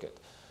Circuit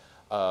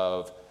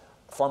of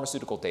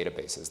pharmaceutical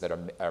databases that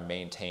are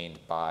maintained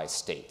by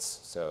states.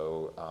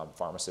 So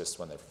pharmacists,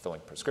 when they're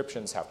fulfilling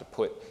prescriptions, have to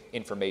put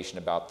information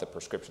about the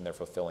prescription they're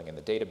fulfilling in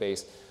the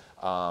database,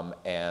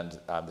 and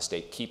the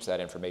state keeps that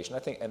information, I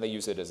think, and they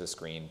use it as a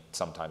screen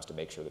sometimes to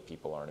make sure that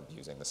people aren't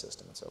abusing the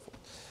system and so forth.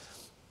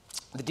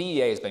 The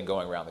DEA has been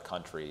going around the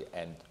country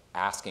and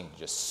asking to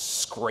just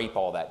scrape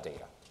all that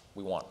data.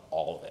 We want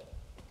all of it.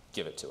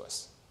 Give it to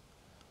us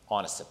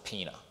on a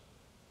subpoena,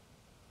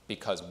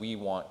 because we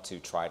want to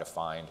try to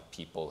find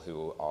people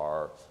who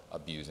are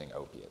abusing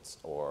opiates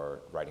or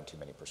writing too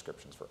many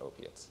prescriptions for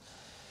opiates.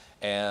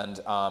 And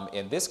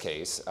in this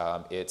case,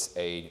 it's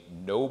a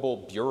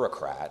noble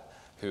bureaucrat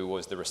who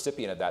was the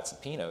recipient of that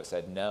subpoena who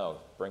said, no,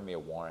 bring me a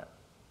warrant.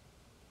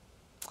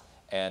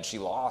 And she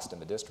lost in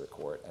the district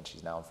court, and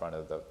she's now in front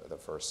of the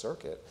First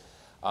Circuit.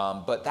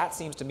 But that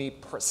seems to me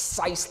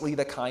precisely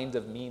the kind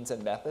of means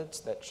and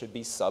methods that should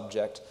be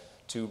subject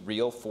to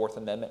real Fourth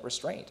Amendment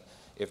restraint.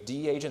 If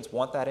DEA agents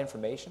want that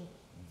information,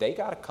 they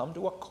got to come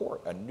to a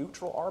court, a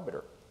neutral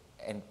arbiter,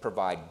 and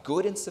provide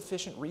good and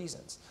sufficient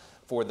reasons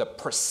for the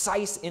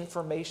precise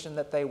information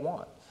that they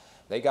want.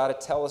 They got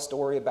to tell a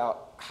story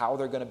about how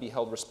they're going to be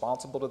held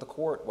responsible to the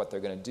court, what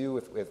they're going to do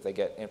if they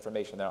get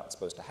information they're not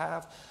supposed to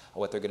have,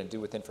 what they're going to do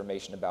with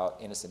information about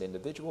innocent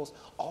individuals.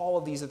 All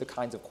of these are the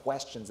kinds of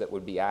questions that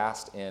would be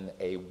asked in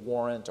a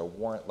warrant or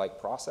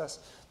warrant-like process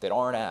that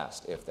aren't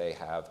asked if they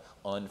have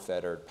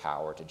unfettered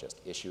power to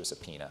just issue a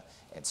subpoena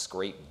and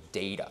scrape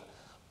data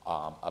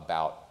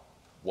about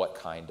what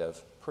kind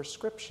of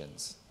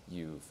prescriptions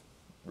you've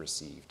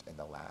received in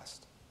the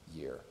last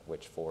year,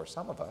 which for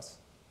some of us,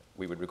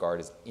 we would regard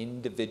as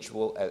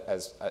individual,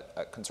 as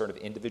a concern of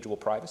individual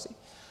privacy.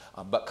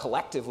 But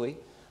collectively,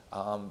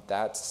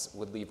 that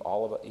would leave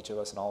each of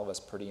us and all of us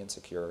pretty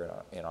insecure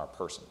in our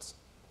persons.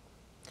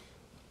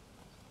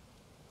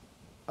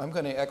 I'm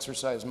going to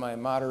exercise my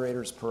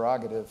moderator's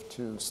prerogative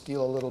to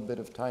steal a little bit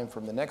of time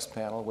from the next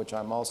panel, which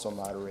I'm also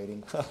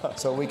moderating,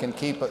 so we can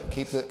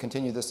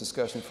continue this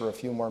discussion for a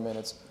few more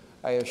minutes.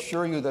 I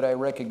assure you that I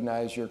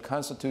recognize your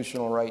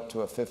constitutional right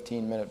to a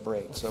 15-minute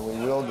break, so we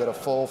will get a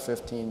full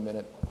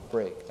 15-minute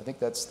break. I think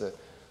that's the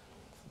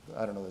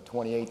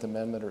 28th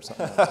Amendment or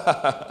something like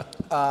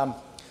that.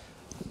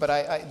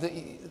 But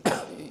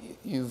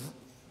you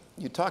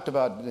talked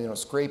about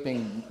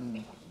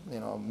scraping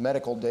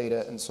medical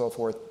data and so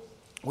forth.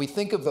 We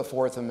think of the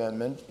Fourth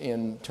Amendment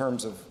in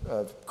terms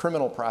of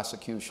criminal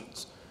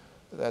prosecutions.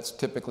 That's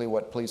typically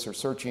what police are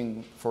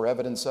searching for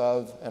evidence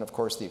of, and of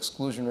course the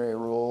exclusionary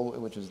rule,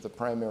 which is the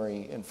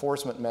primary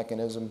enforcement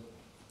mechanism,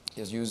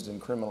 is used in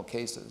criminal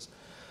cases.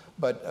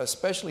 But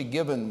especially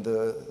given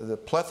the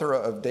plethora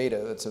of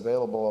data that's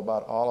available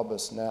about all of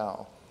us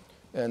now,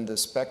 and the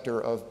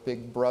specter of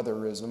big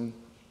brotherism,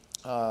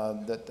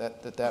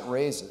 that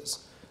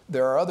raises.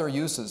 There are other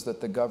uses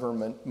that the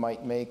government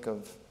might make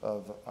of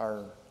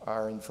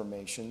our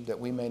information that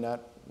we may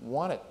not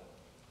want it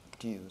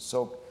to use.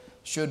 So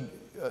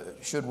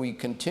should we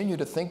continue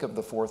to think of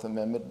the Fourth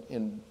Amendment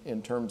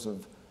in terms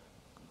of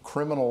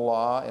criminal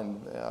law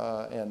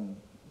and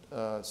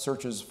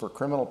searches for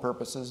criminal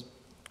purposes,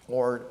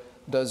 or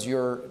does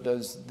your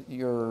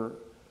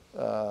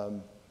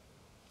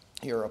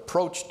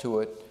approach to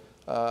it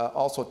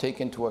also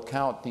take into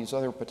account these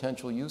other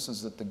potential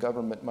uses that the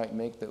government might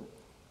make that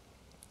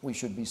we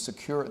should be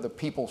secure, the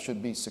people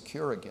should be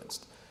secure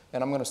against?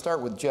 And I'm going to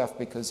start with Jeff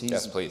because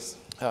yes, please.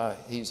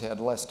 He's had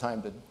less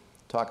time to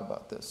talk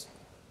about this.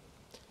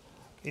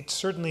 It's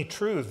certainly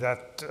true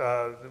that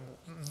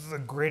the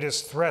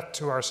greatest threat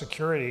to our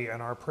security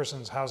and our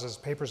persons, houses,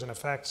 papers, and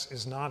effects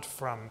is not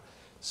from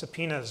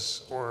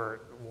subpoenas or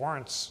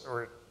warrants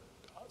or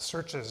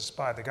searches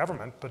by the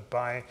government, but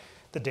by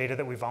the data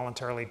that we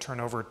voluntarily turn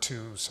over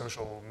to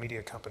social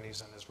media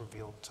companies and is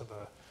revealed to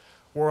the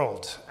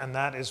world. And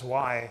that is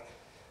why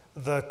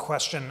the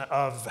question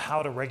of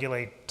how to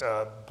regulate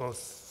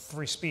both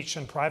free speech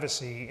and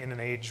privacy in an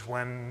age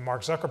when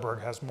Mark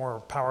Zuckerberg has more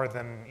power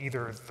than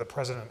either the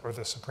president or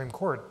the Supreme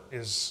Court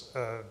is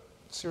a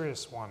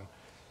serious one.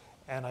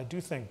 And I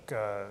do think,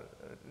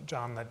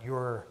 John, that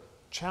your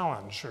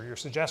challenge or your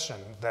suggestion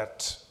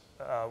that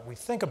we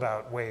think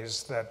about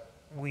ways that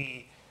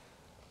we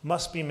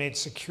must be made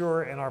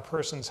secure in our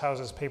persons,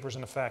 houses, papers,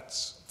 and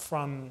effects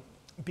from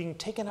being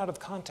taken out of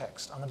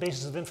context on the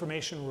basis of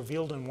information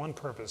revealed in one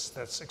purpose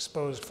that's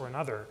exposed for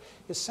another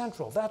is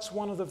central. That's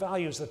one of the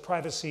values that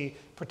privacy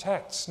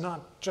protects,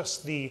 not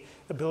just the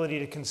ability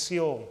to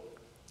conceal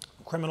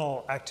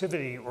criminal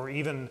activity or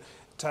even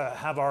to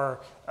have our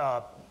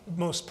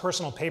most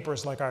personal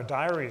papers like our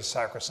diaries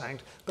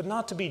sacrosanct, but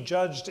not to be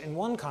judged in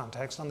one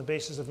context on the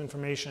basis of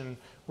information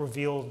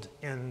revealed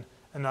in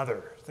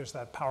another. There's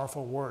that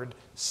powerful word,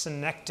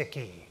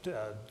 synecdoche,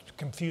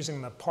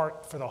 confusing the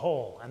part for the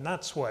whole. And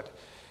that's what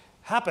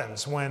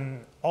happens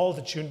when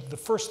the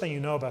first thing you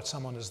know about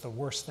someone is the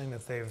worst thing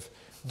that they've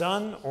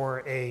done,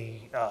 or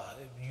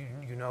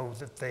you know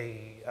that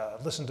they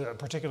listen to a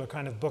particular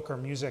kind of book or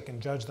music and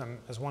judge them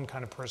as one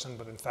kind of person,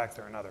 but in fact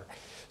they're another.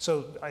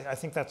 So I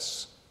think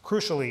that's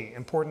crucially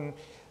important.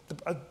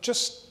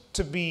 Just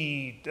to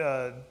be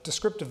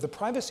descriptive, the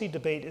privacy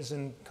debate is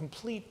in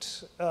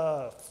complete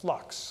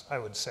flux, I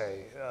would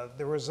say.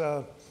 There was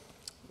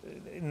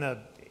in the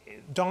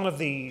dawn of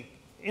the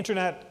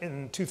internet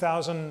in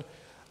 2000,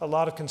 a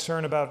lot of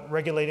concern about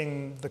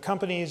regulating the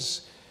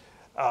companies.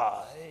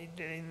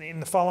 In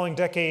the following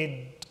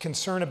decade,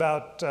 concern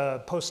about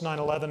post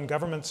 9/11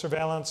 government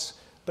surveillance.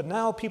 But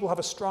now people have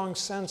a strong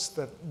sense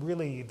that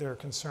really their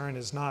concern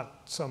is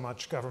not so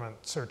much government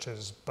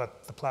searches,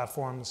 but the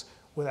platforms,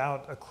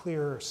 without a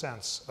clear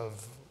sense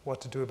of what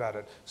to do about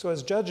it. So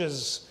as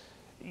judges,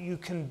 you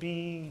can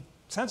be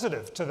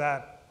sensitive to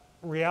that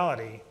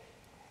reality.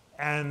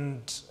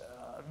 And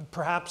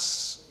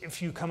perhaps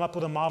if you come up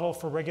with a model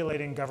for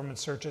regulating government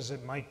searches,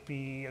 it might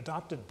be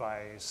adopted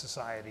by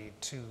society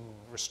to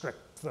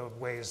restrict the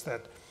ways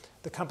that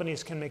the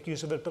companies can make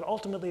use of it. But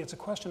ultimately, it's a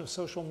question of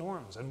social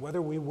norms and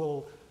whether we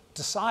will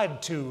decide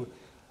to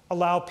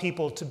allow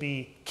people to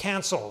be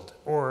canceled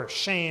or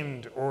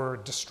shamed or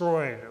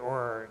destroyed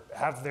or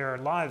have their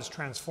lives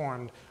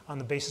transformed on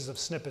the basis of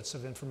snippets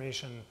of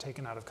information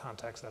taken out of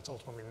context. That's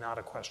ultimately not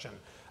a question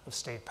of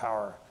state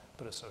power,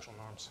 but of social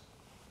norms.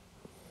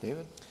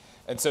 David?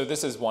 And so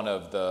this is one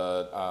of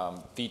the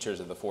features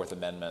of the Fourth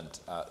Amendment,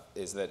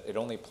 is that it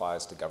only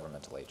applies to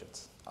governmental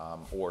agents,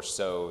 or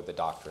so the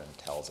doctrine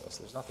tells us.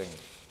 There's nothing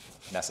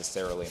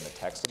necessarily in the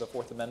text of the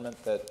Fourth Amendment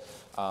that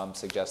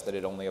suggests that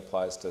it only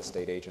applies to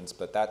state agents,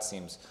 but that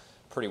seems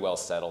pretty well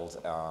settled,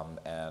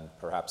 and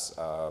perhaps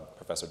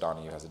Professor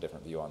Donahue has a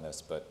different view on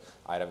this, but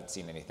I haven't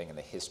seen anything in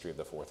the history of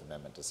the Fourth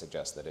Amendment to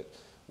suggest that it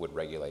would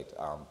regulate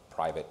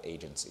private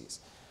agencies.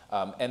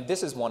 And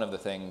this is one of the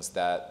things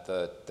that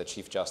the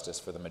Chief Justice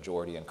for the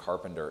majority in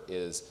Carpenter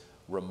is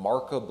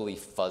remarkably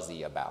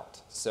fuzzy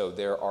about. So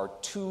there are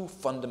two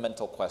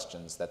fundamental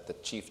questions that the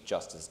Chief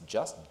Justice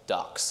just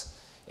ducks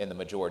in the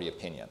majority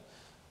opinion.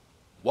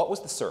 What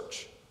was the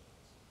search?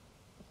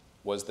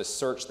 Was the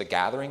search the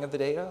gathering of the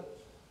data?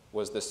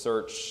 Was the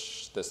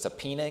search the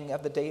subpoenaing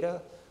of the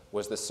data?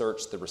 Was the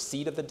search the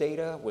receipt of the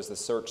data? Was the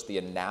search the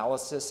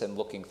analysis and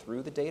looking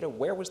through the data?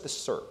 Where was the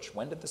search?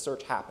 When did the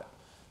search happen?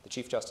 The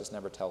Chief Justice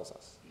never tells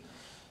us.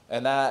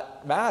 And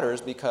that matters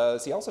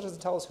because he also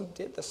doesn't tell us who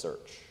did the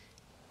search.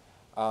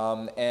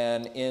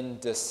 And in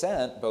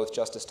dissent, both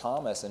Justice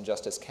Thomas and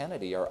Justice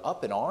Kennedy are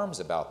up in arms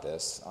about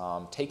this,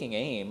 taking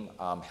aim,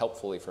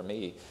 helpfully for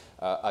me,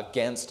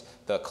 against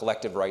the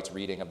collective rights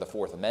reading of the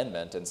Fourth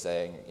Amendment and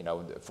saying, you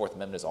know, the Fourth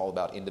Amendment is all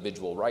about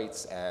individual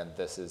rights, and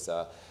this is,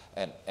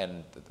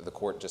 and the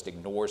court just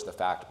ignores the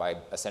fact by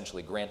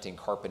essentially granting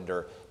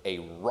Carpenter a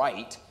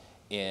right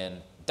in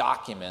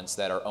documents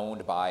that are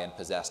owned by and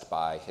possessed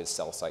by his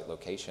cell site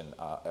location,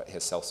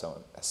 his cell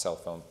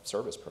phone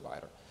service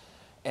provider.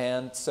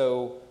 And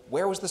so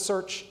where was the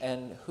search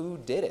and who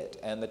did it?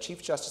 And the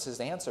Chief Justice's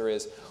answer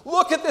is,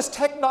 look at this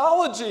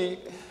technology,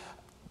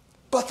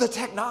 but the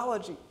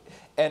technology.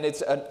 And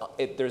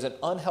there's an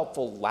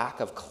unhelpful lack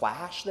of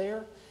clash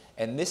there.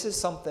 And this is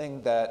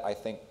something that I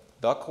think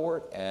the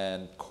court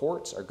and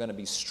courts are going to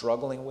be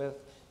struggling with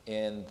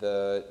in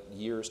the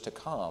years to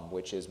come,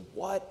 which is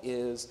what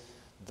is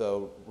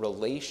the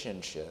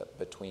relationship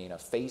between a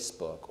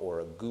Facebook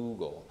or a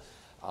Google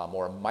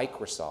or a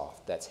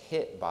Microsoft that's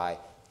hit by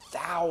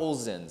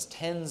thousands,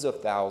 tens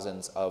of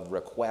thousands of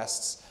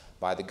requests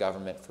by the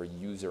government for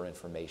user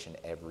information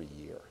every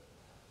year.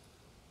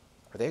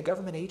 Are they a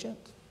government agent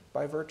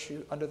by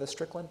virtue under the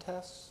Strickland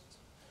test?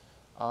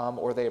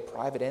 Or are they a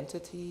private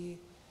entity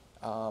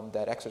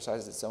that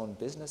exercises its own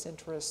business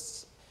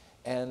interests?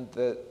 And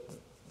the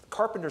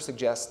Carpenter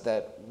suggests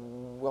that,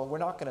 well, we're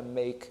not going to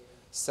make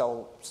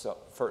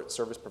for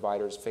service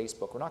providers,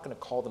 Facebook, we're not going to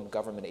call them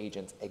government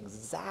agents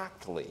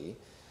exactly,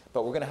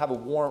 but we're going to have a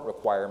warrant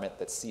requirement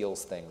that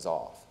seals things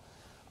off.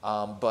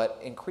 But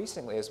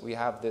increasingly, as we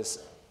have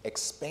this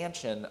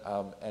expansion,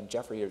 and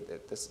Jeffrey,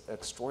 this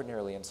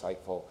extraordinarily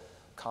insightful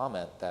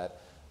comment that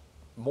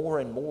more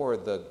and more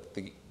the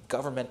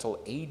governmental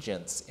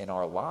agents in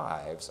our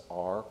lives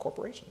are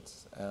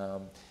corporations.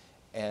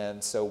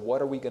 And so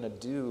what are we going to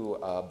do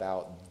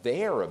about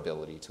their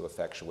ability to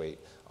effectuate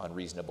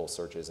unreasonable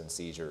searches and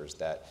seizures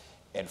that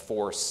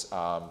enforce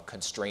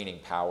constraining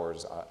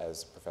powers,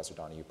 as Professor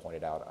Donahue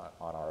pointed out,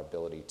 on our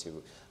ability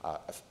to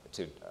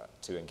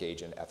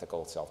engage in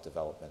ethical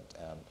self-development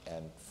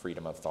and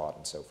freedom of thought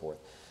and so forth.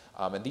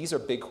 And these are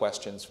big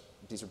questions.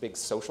 These are big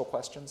social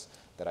questions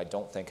that I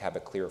don't think have a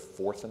clear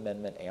Fourth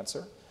Amendment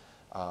answer.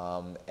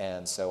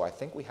 And so I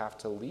think we have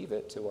to leave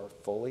it to our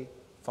fully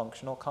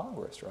functional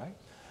Congress, right?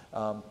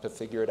 To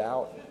figure it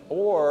out,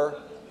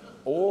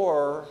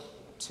 or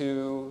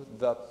to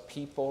the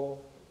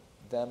people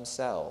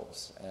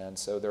themselves. And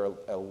so there are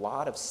a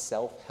lot of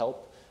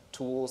self-help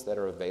tools that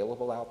are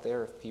available out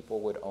there if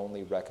people would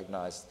only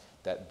recognize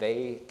that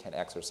they can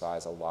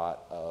exercise a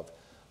lot of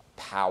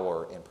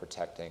power in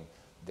protecting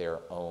their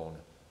own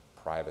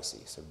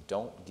privacy. So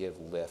don't give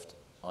Lyft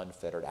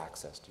unfettered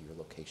access to your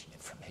location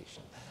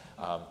information.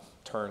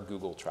 Turn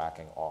Google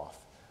tracking off.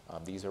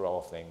 These are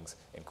all things,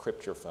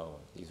 encrypt your phone.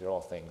 These are all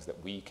things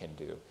that we can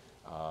do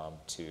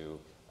to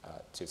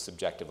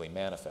subjectively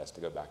manifest,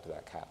 to go back to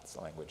that cat's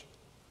language,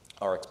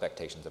 our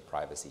expectations of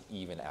privacy,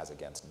 even as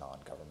against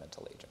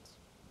non-governmental agents.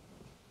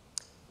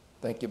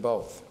 Thank you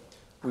both.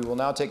 We will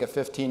now take a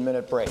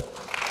 15-minute break.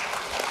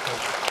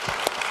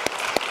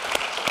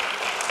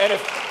 And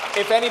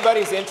if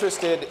anybody's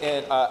interested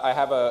in, I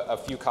have a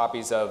few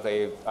copies of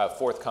a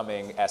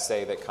forthcoming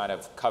essay that kind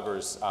of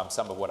covers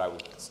some of what I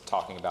was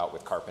talking about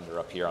with Carpenter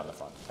up here on the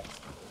front. Thanks.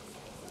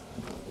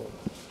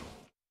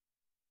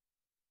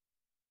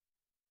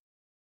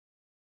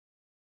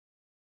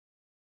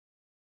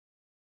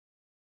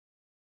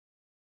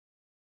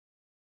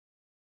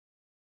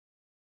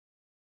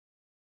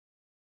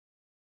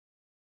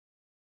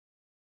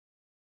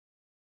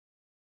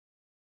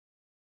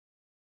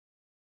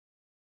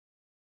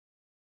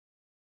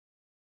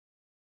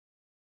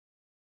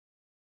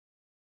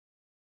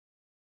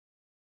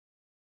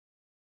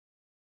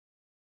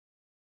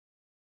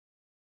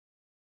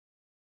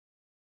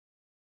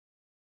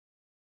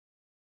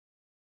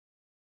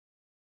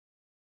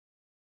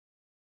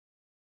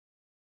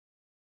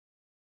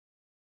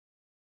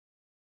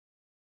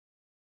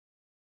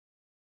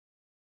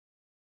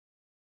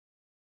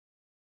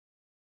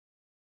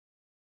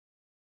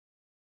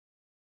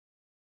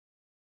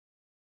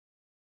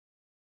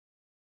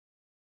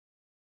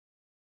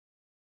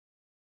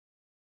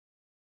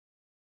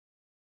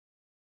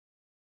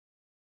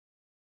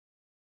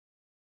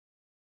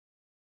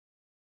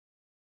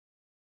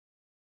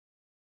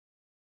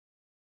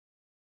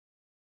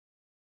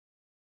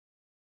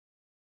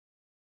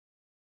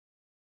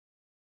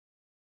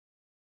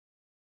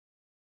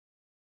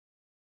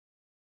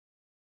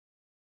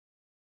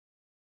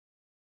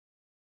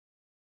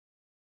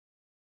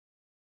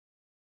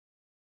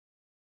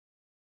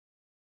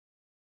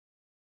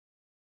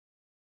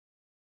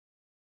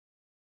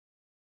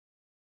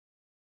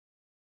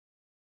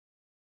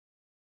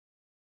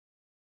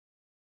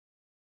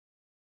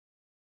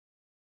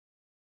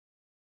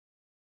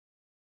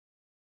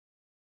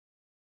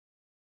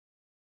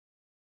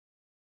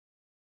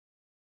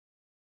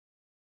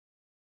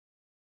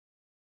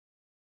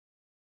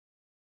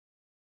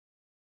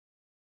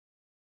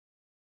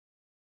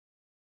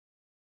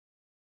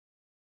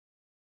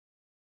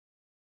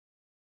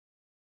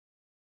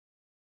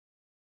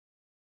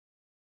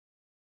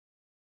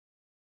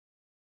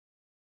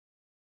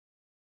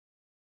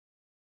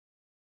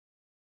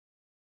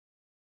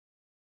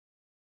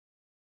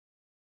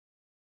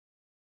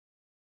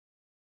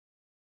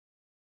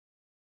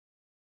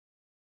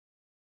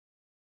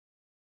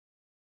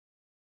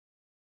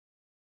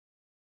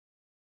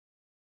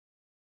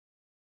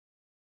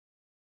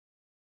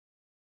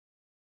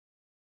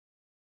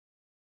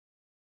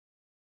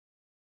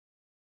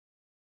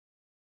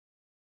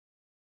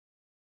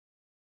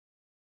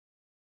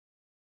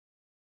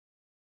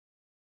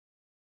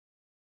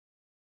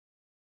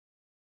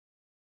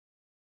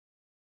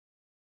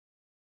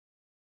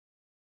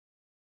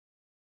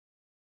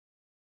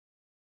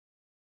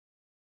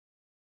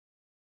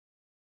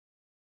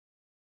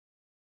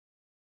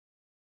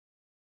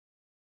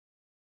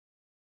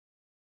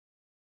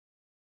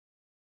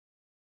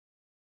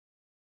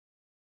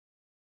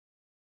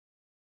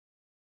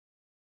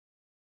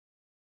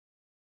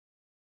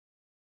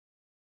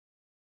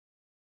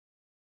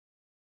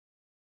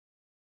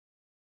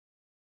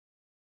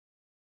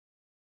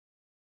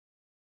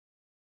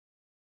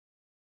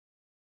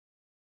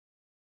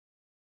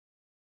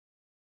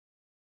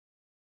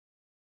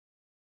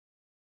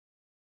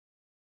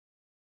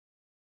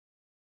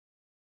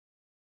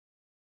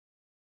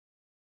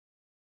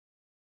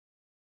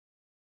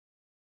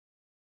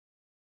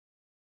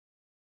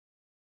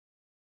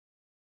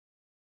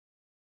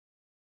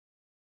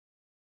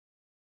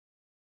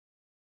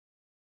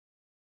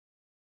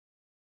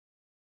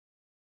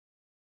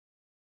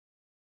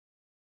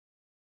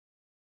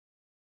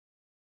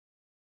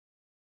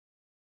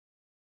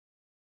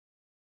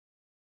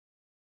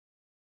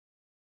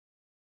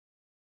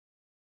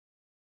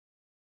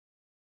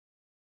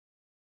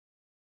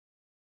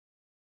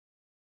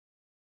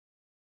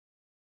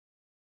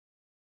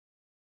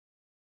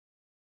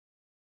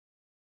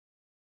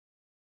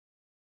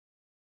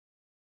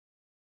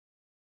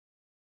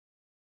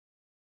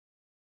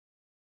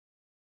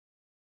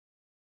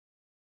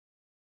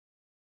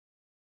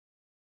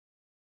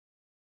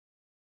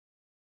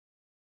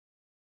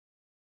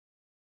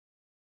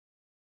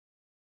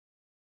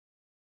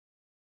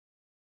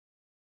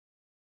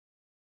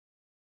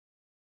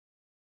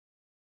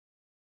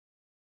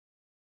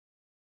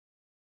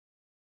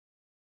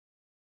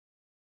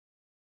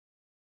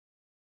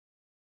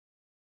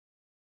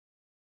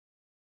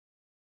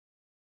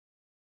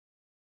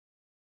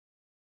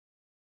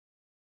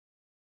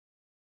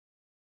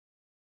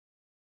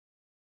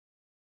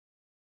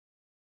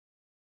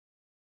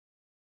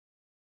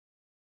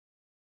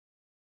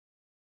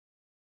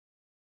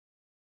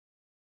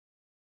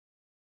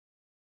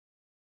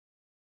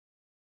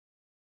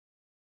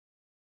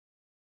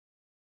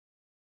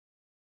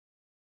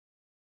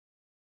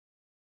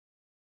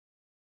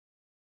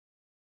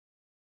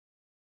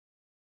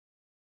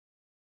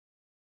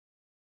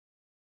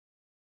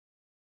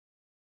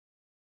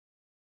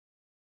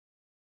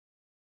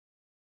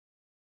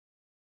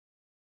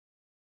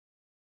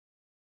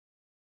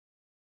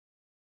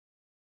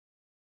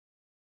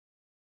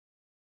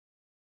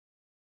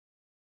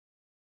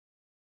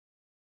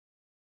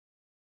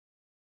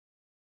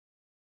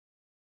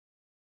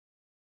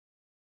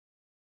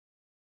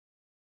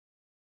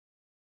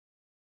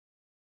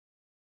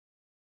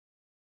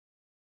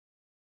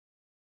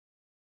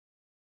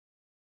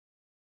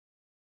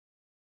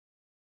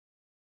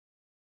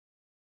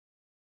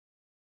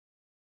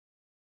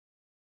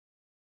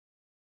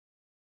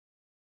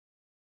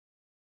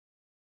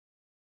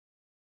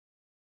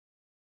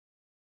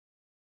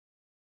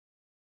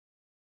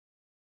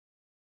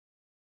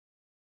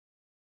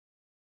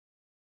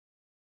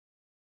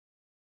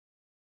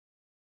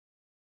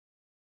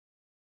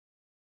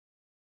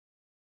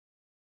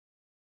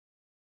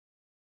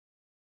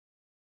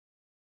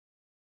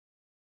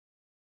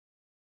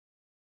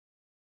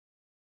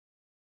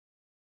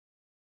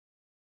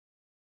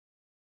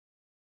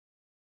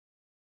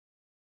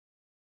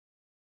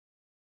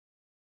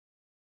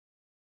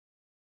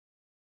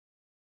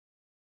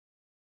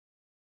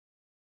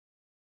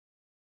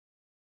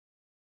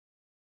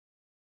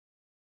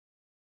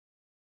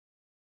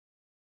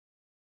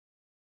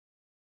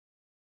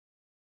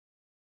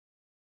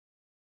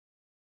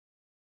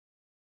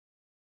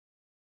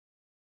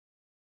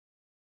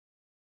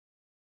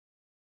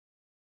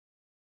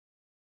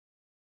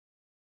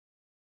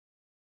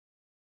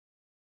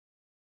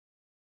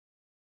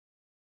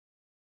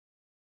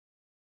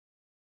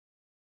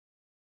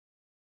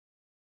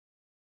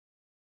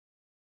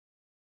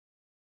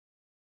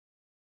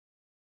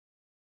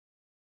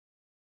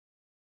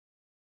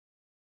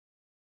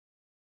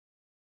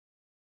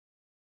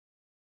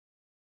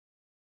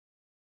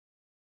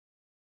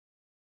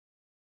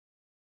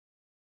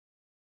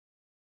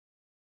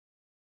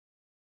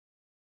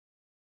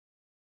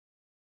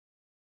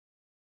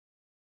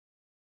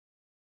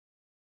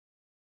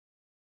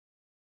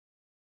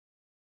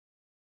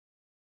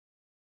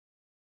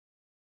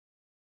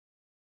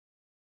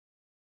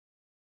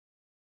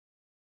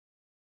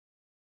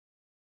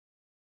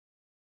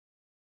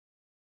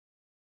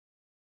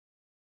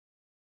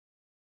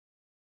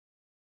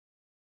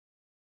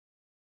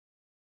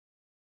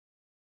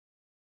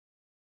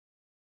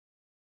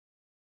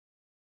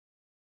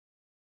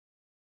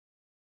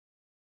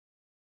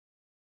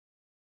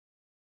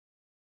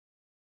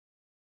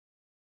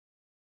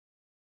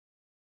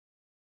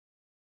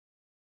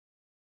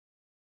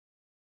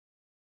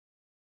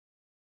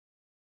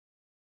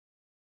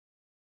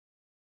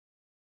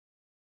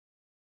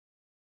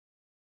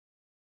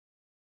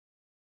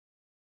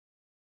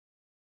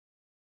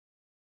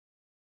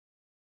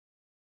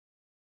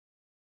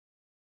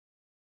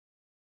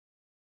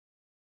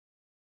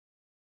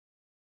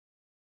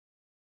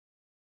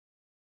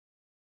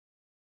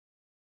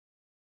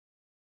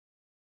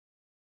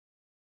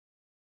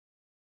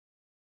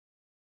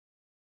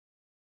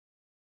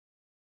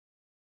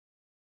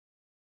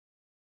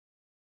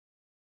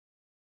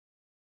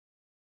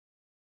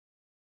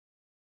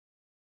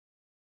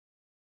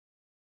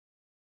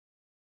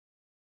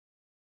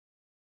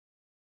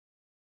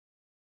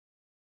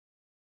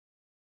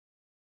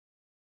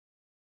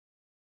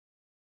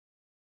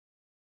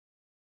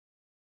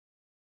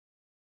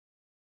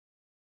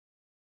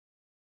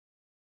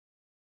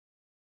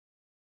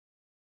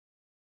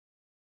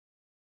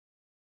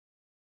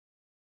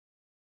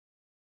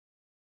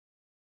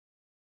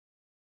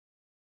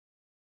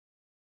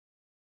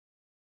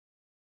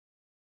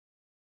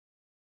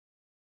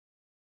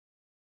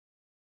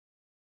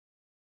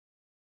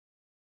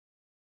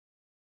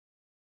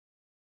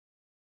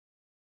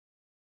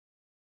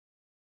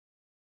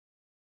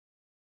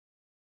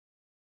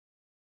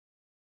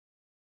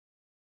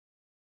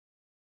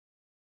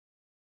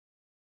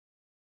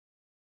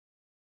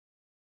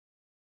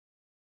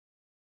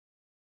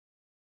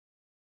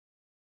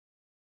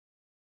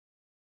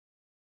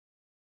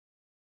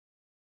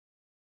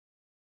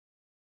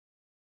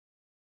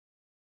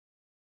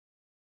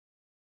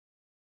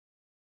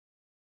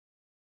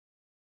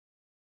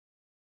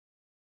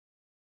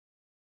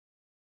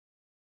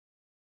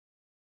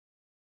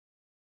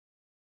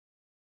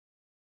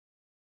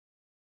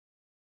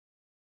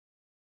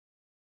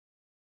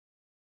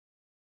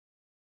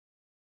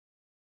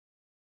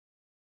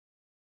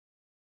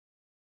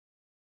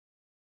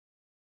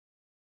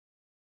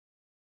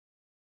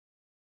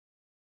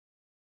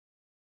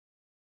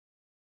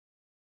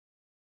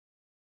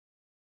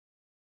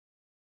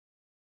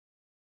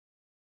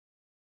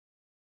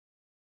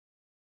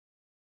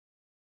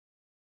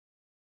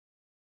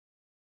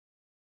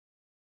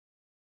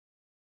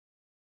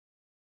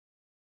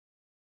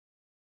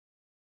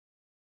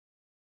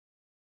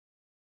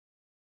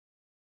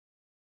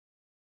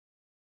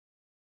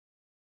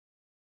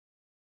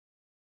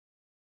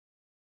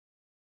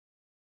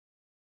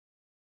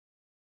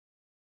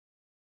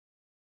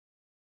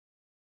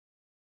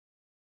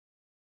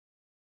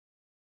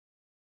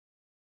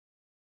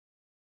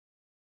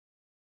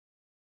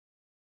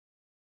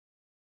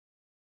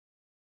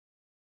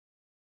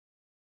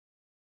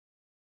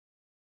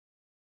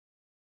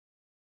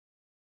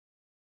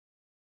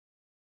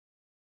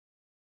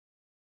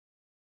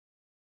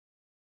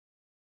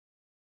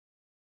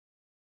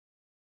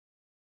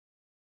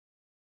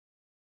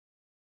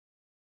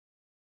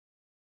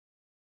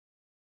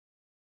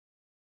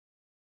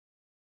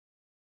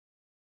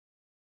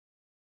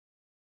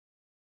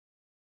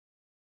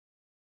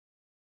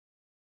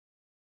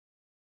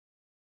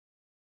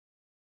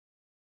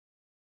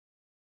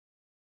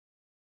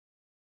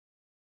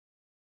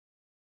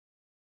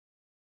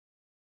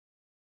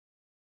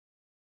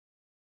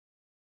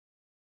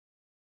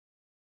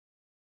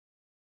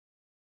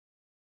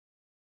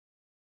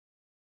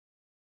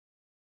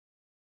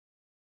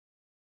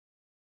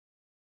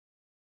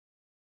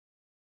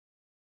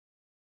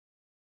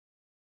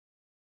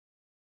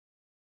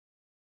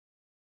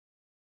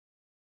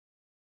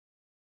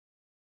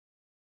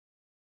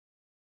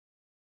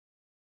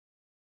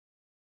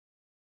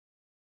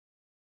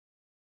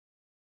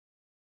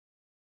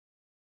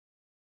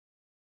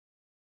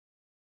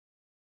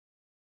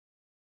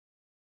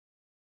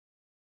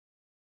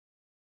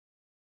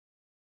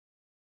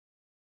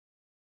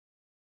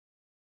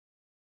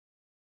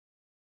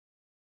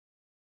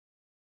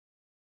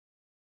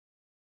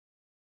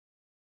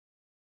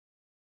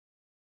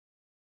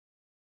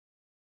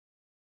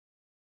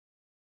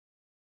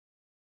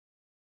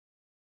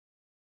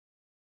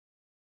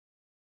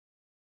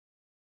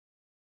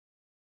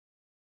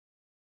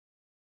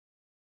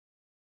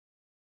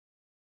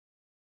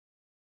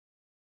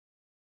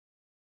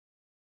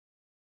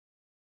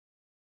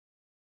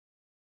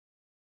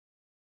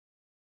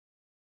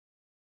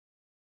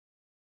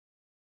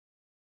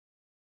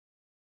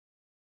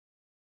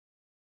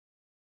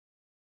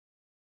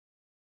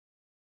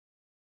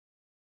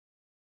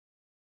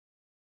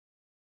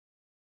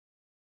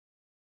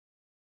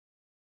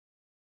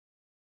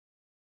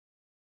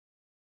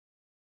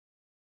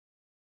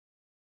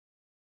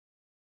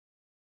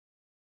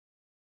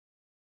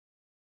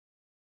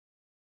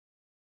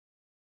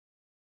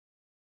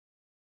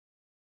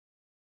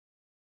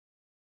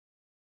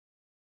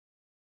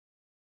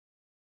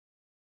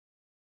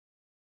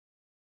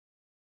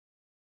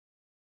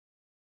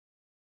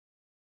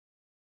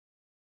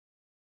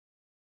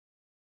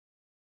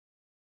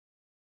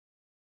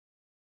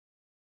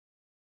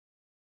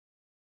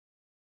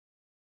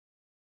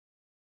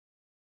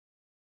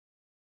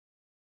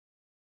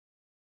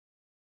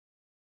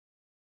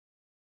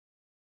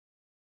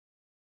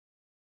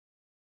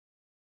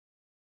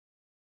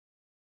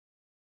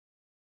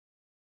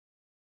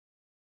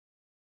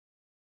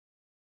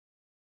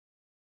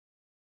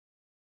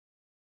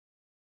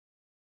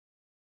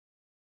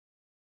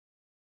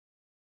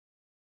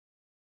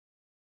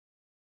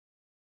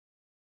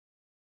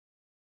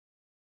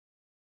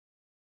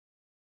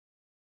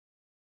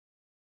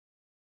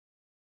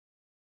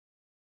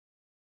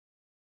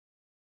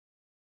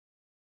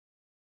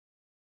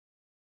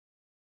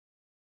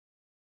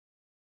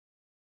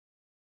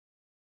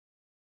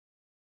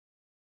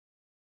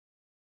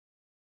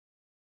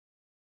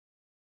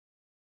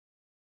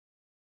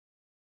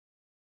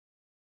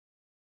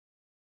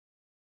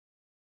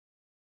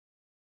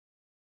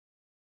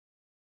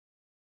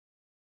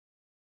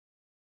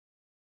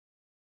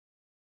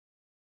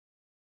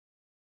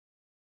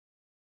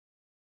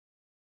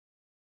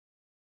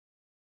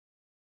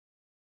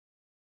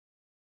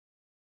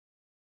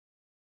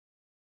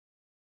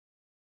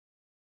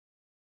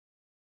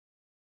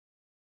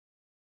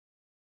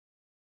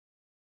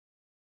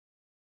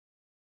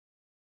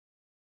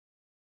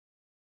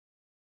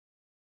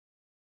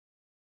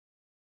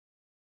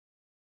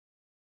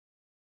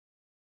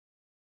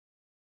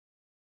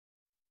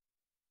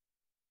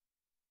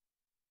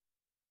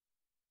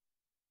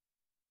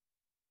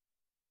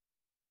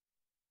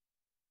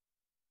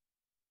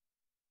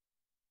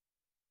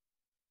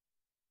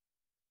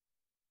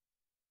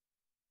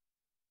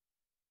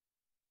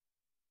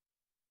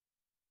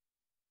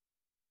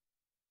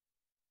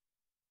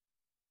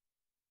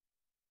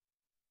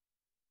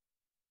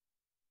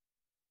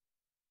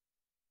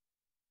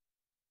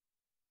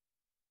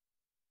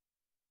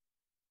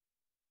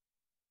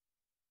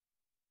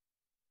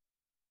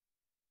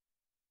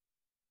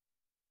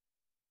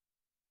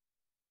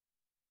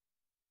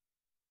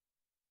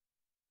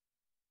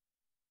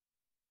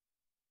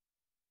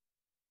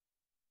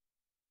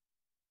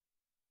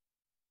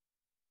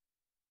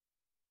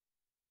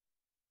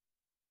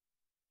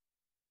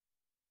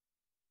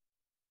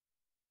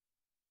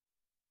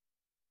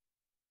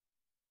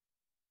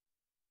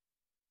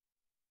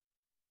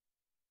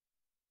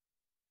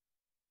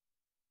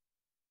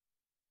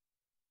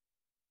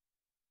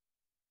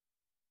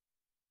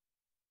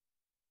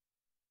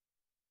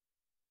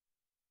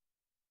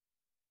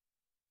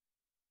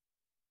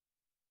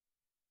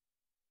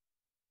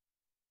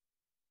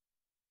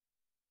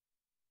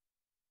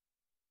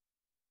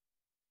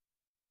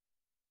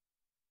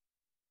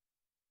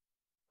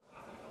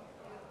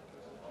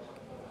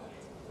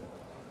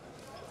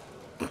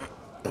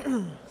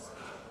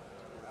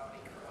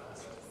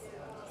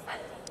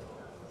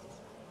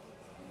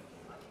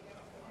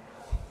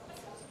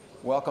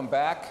 Welcome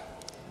back.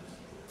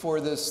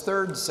 For this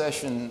third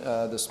session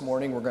this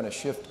morning, we're going to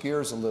shift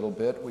gears a little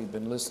bit. We've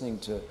been listening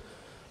to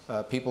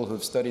people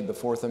who've studied the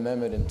Fourth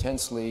Amendment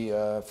intensely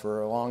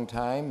for a long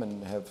time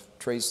and have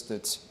traced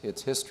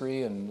its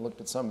history and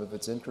looked at some of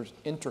its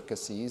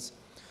intricacies.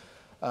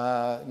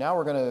 Now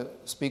we're going to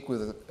speak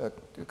with a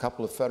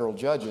couple of federal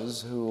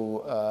judges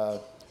who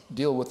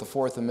deal with the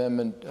Fourth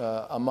Amendment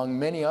among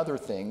many other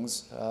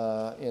things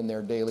in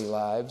their daily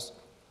lives.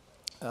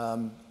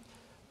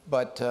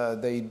 But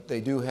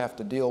they do have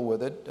to deal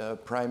with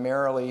it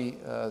primarily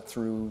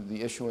through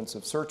the issuance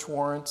of search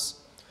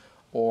warrants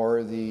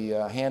or the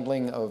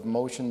handling of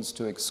motions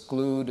to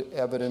exclude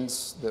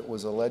evidence that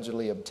was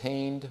allegedly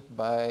obtained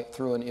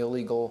through an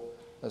illegal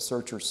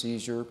search or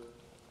seizure,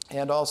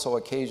 and also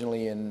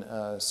occasionally in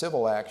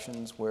civil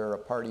actions where a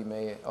party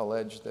may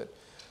allege that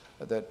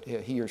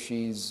he or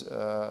she's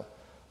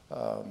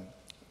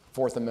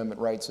Fourth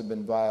Amendment rights have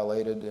been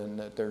violated and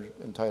that they're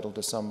entitled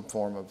to some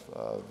form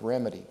of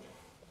remedy.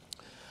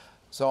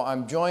 So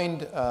I'm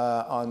joined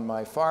on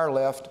my far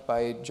left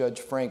by Judge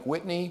Frank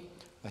Whitney.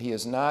 He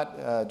is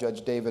not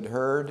Judge David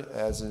Hurd,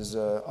 as is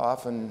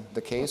often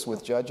the case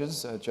with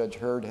judges. Judge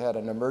Hurd had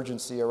an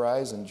emergency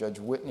arise, and Judge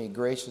Whitney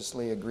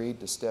graciously agreed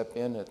to step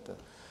in at the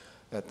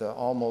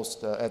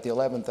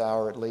 11th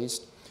hour at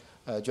least.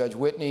 Judge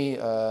Whitney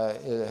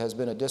has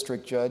been a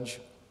district judge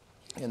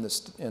in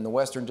the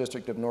Western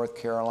District of North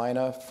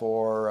Carolina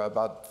for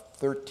about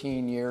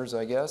 13 years,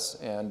 I guess,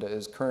 and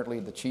is currently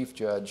the chief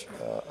judge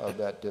of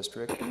that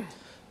district.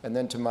 And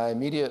then to my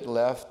immediate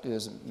left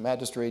is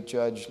Magistrate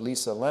Judge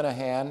Lisa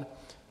Lenahan.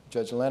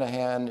 Judge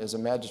Lenahan is a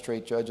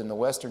magistrate judge in the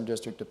Western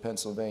District of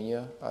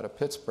Pennsylvania out of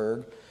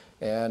Pittsburgh,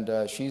 and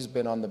she's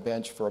been on the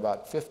bench for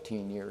about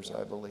 15 years,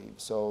 I believe.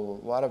 So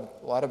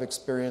a lot of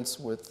experience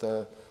with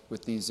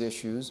these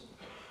issues.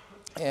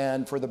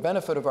 And for the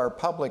benefit of our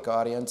public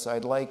audience,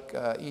 I'd like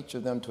each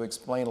of them to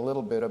explain a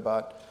little bit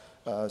about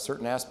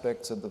certain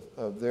aspects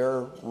of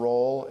their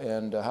role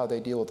and how they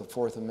deal with the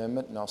Fourth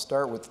Amendment. And I'll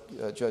start with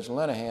Judge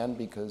Lenahan,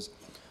 because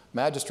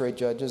magistrate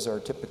judges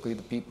are typically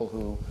the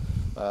people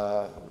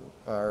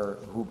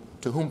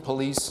to whom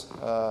police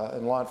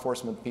and law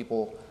enforcement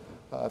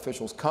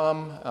officials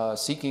come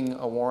seeking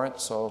a warrant.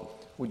 So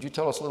would you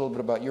tell us a little bit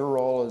about your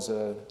role as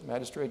a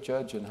magistrate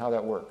judge and how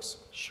that works?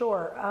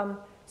 Sure.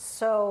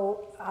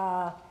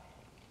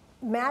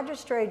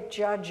 Magistrate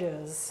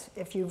judges,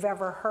 if you've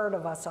ever heard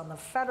of us on the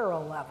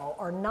federal level,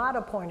 are not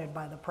appointed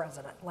by the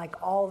president like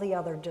all the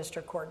other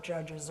district court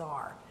judges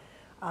are.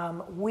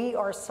 We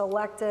are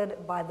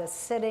selected by the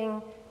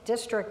sitting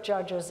district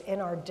judges in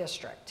our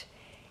district.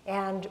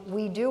 And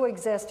we do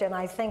exist in,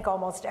 I think,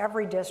 almost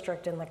every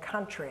district in the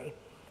country.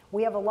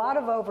 We have a lot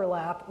of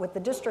overlap with the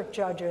district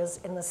judges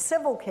in the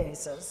civil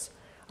cases.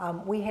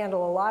 We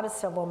handle a lot of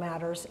civil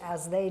matters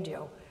as they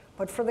do.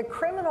 But for the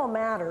criminal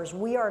matters,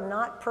 we are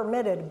not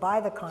permitted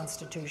by the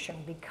Constitution,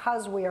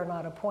 because we are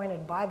not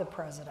appointed by the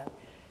president,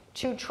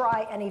 to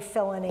try any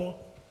felony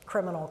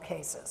criminal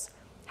cases.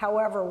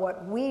 However,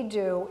 what we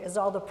do is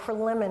all the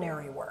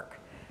preliminary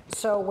work.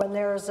 So when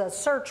there's a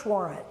search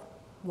warrant,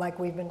 like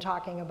we've been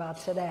talking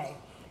about today,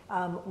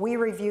 we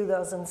review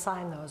those and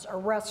sign those.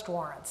 Arrest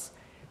warrants,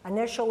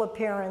 initial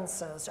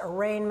appearances,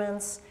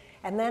 arraignments,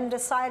 and then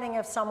deciding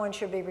if someone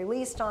should be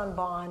released on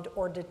bond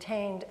or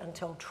detained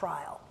until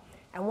trial.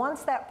 And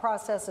once that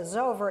process is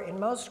over, in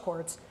most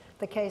courts,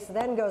 the case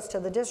then goes to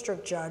the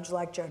district judge,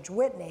 like Judge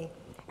Whitney,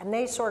 and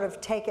they sort of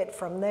take it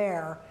from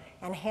there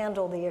and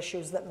handle the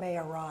issues that may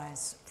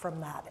arise from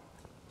that.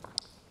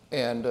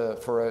 And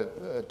for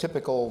a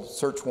typical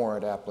search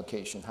warrant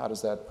application, how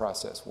does that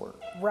process work?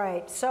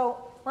 Right. So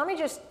let me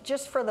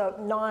just for the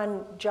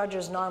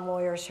non-judges,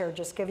 non-lawyers here,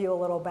 just give you a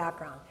little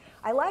background.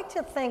 I like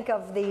to think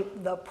of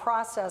the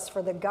process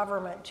for the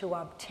government to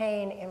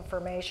obtain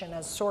information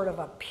as sort of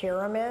a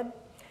pyramid.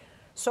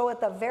 So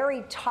at the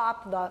very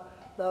top,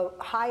 the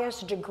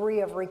highest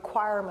degree of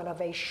requirement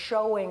of a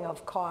showing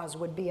of cause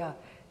would be a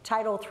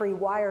Title III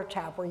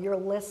wiretap, where you're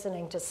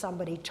listening to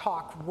somebody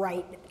talk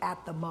right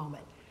at the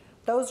moment.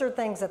 Those are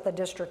things that the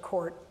district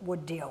court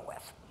would deal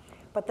with.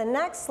 But the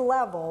next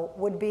level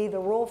would be the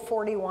Rule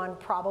 41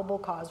 probable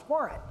cause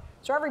warrant.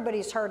 So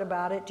everybody's heard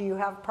about it. Do you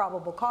have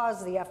probable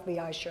cause? The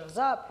FBI shows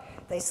up.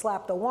 They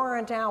slap the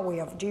warrant down.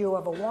 Do you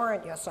have a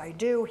warrant? Yes, I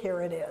do.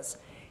 Here it is.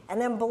 And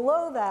then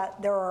below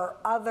that, there are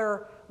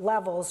other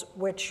levels,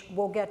 which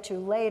we'll get to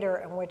later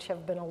and which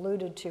have been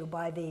alluded to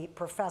by the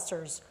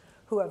professors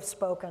who have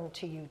spoken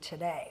to you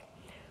today.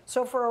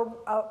 So for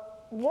a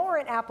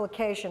warrant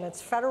application, it's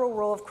Federal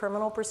Rule of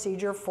Criminal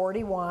Procedure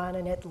 41,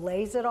 and it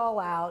lays it all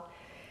out.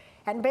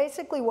 And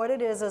basically what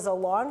it is a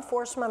law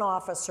enforcement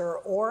officer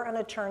or an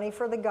attorney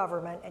for the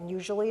government, and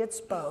usually it's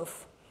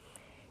both,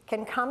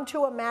 can come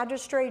to a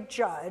magistrate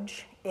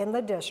judge in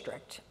the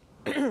district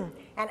and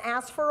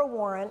ask for a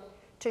warrant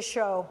to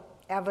show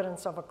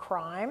evidence of a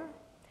crime,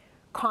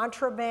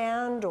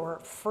 contraband or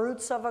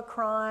fruits of a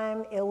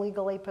crime,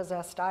 illegally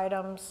possessed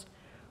items,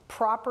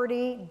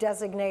 property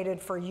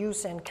designated for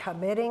use in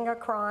committing a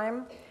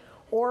crime,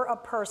 or a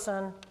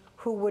person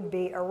who would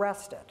be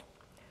arrested.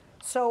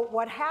 So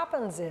what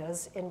happens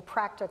is, in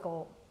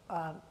practical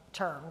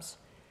terms,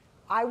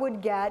 I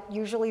would get,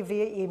 usually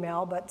via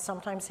email, but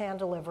sometimes hand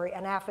delivery,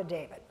 an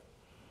affidavit.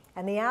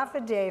 And the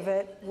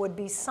affidavit would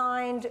be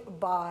signed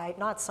by,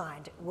 not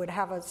signed, would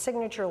have a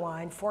signature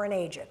line for an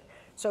agent.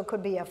 So it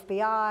could be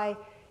FBI,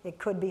 it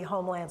could be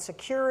Homeland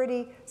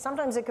Security,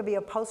 sometimes it could be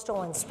a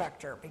postal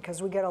inspector,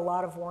 because we get a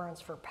lot of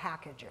warrants for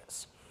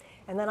packages.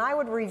 And then I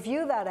would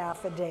review that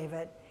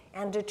affidavit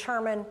and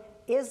determine,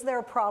 is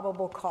there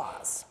probable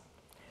cause?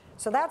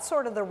 So that's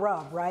sort of the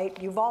rub, right?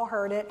 You've all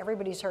heard it,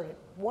 everybody's heard it.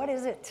 What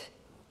is it?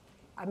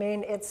 I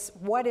mean, it's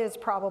what is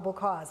probable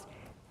cause?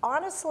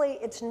 Honestly,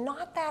 it's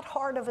not that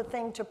hard of a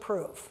thing to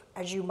prove,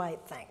 as you might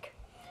think.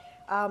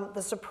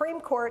 The Supreme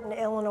Court in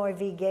Illinois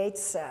v.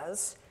 Gates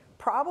says,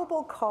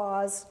 probable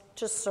cause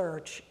to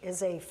search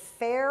is a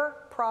fair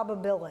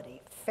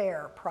probability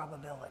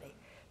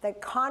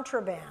that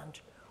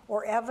contraband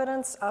or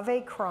evidence of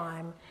a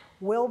crime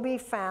will be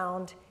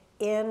found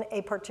in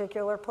a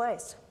particular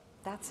place.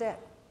 That's it.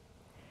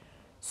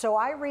 So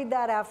I read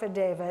that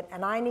affidavit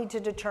and I need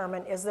to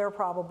determine, is there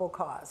probable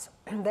cause?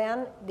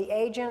 Then the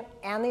agent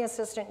and the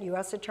assistant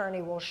U.S.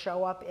 attorney will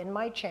show up in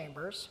my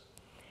chambers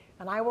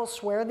and I will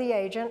swear the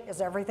agent, is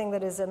everything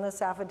that is in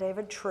this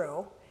affidavit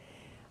true?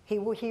 He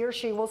or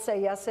she will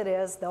say, yes, it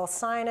is. They'll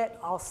sign it,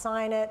 I'll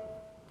sign it.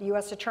 The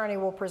U.S. attorney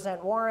will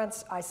present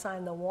warrants, I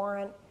sign the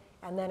warrant,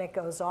 and then it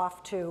goes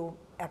off to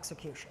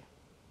execution.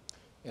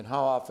 And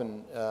how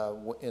often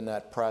in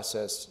that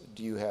process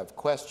do you have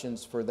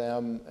questions for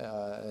them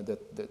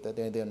that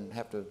they then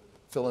have to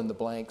fill in the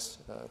blanks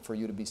for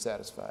you to be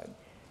satisfied?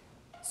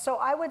 So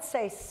I would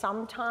say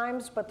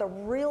sometimes, but the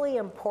really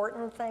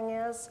important thing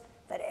is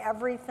that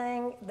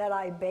everything that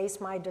I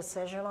base my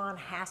decision on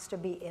has to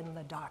be in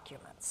the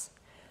documents.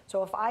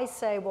 So if I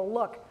say, well,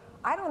 look,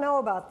 I don't know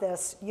about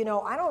this, you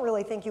know, I don't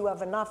really think you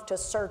have enough to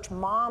search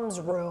mom's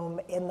room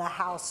in the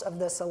house of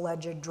this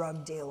alleged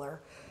drug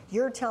dealer.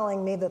 You're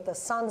telling me that the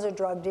son's a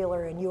drug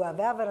dealer and you have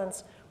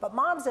evidence, but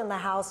mom's in the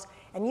house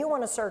and you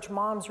want to search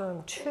mom's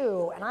room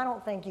too, and I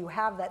don't think you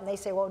have that. And they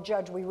say, well,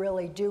 Judge, we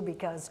really do,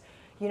 because,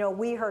 you know,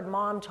 we heard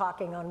mom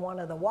talking on one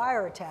of the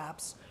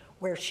wiretaps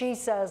where she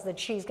says that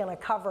she's going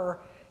to cover,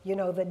 you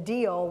know, the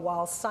deal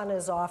while son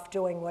is off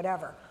doing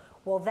whatever.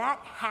 Well, that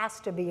has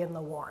to be in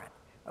the warrant.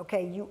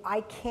 Okay,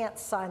 I can't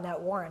sign that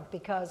warrant,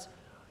 because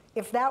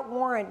if that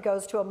warrant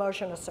goes to a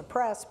motion to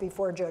suppress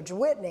before Judge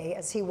Whitney,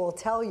 as he will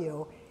tell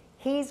you,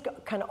 he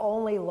can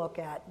only look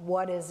at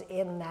what is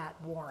in that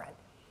warrant.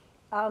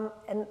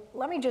 And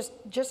let me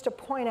just to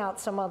point out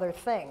some other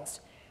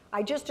things.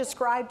 I just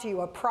described to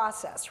you a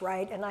process,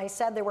 right? And I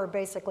said there were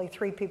basically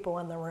 3 people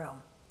in the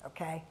room,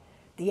 okay?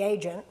 The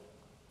agent,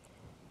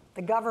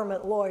 the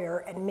government lawyer,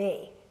 and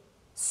me.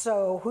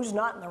 So who's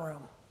not in the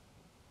room?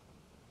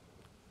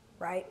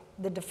 Right?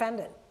 The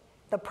defendant,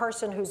 the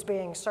person who's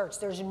being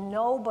searched. There's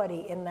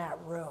nobody in that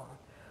room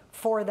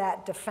for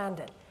that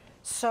defendant.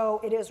 So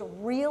it is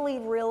really,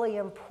 really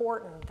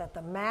important that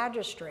the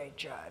magistrate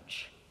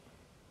judge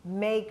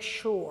make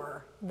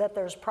sure that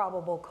there's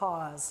probable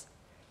cause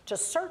to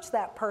search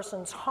that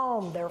person's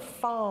home, their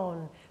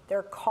phone,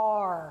 their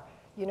car,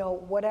 you know,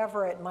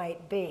 whatever it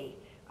might be.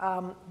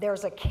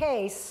 There's a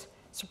case,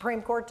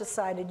 Supreme Court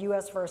decided,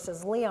 U.S.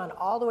 versus Leon,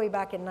 all the way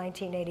back in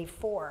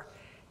 1984,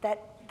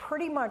 that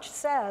pretty much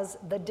says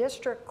the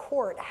district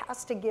court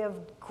has to give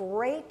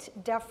great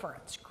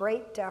deference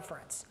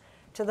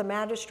to the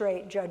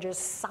magistrate judge's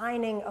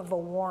signing of a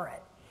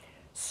warrant.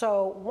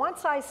 So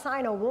once I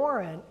sign a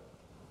warrant,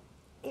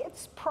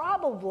 it's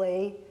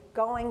probably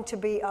going to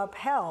be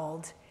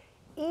upheld,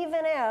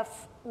 even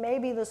if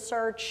maybe the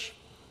search,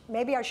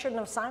 maybe I shouldn't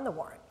have signed the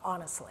warrant,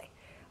 honestly.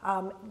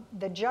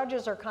 The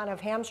judges are kind of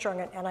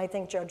hamstrung, and I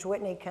think Judge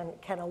Whitney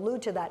can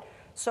allude to that.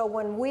 So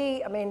when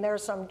I mean,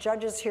 there's some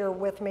judges here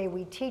with me,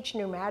 we teach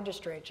new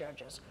magistrate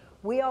judges.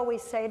 We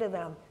always say to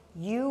them,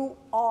 you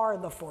are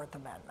the Fourth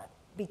Amendment,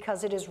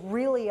 because it is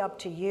really up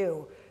to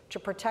you to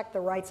protect the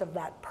rights of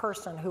that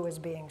person who is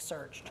being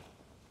searched.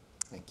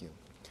 Thank you.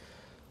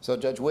 So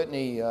Judge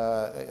Whitney,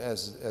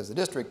 as the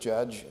district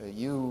judge,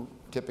 you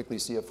typically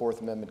see a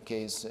Fourth Amendment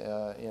case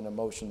in a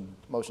motion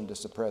to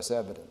suppress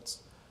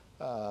evidence.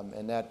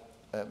 And that,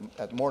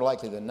 more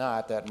likely than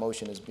not, that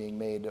motion is being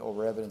made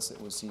over evidence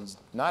that was seized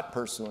not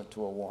pursuant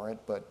to a warrant,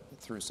 but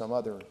through some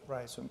other,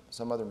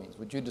 some other means.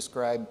 Would you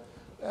describe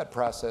that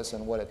process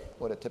and what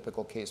a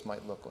typical case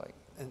might look like?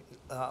 And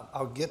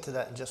I'll get to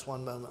that in just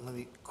one moment. Let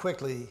me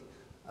quickly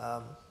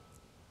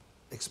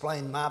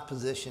explain my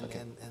position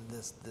in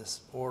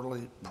this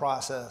orderly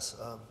process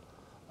of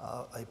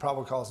a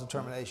probable cause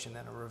determination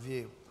and a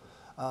review.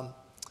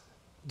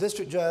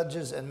 District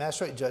judges and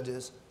magistrate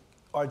judges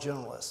are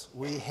generalists.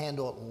 We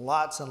handle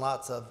lots and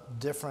lots of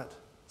different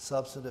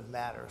substantive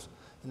matters.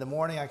 In the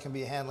morning, I can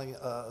be handling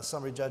a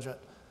summary judgment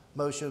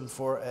motion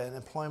for an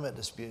employment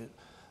dispute.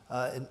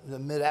 In the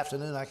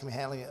mid-afternoon, I can be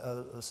handling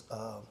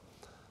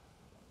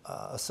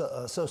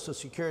a Social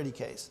Security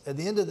case. At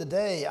the end of the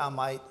day, I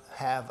might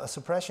have a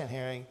suppression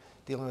hearing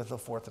dealing with a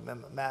Fourth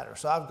Amendment matter.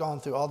 So I've gone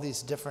through all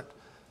these different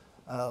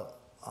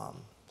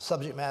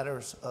subject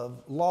matters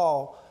of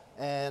law,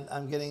 and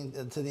I'm getting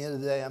to the end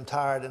of the day, I'm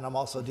tired, and I'm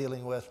also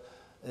dealing with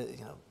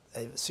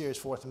a serious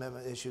Fourth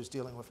Amendment issues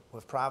dealing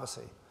with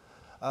privacy.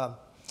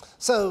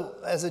 So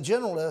as a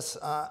generalist,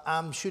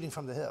 I'm shooting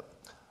from the hip.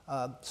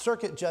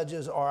 Circuit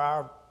judges are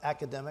our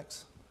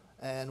academics,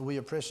 and we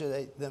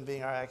appreciate them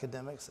being our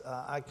academics.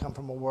 I come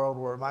from a world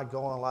where my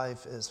goal in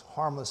life is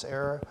harmless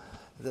error.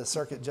 The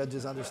circuit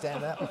judges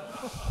understand that.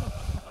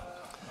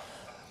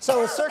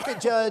 So a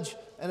circuit judge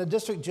and a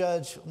district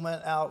judge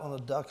went out on a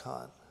duck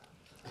hunt.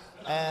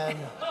 And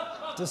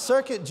the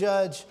circuit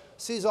judge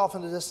sees off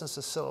in the distance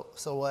a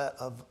silhouette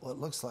of what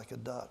looks like a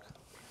duck.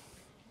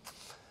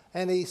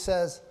 And he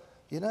says,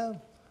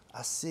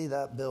 I see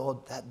that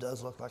build, that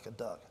does look like a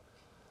duck.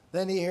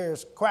 Then he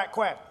hears quack,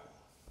 quack.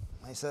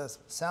 He says,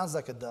 sounds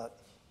like a duck.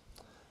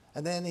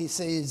 And then he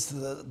sees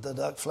the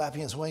duck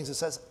flapping his wings and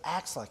says,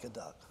 acts like a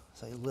duck.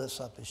 So he lifts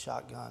up his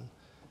shotgun,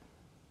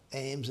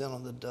 aims in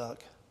on the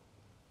duck.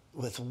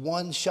 With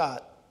one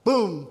shot,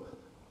 boom,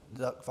 the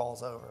duck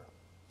falls over.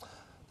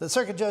 The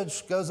circuit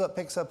judge goes up,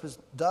 picks up his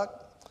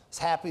duck, is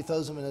happy,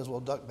 throws him in his little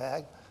duck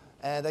bag,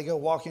 and they go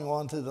walking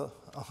on to the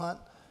hunt.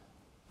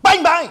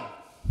 Bang, bang!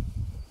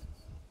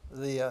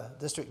 The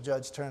district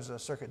judge turns to the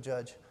circuit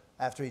judge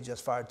after he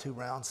just fired 2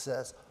 rounds,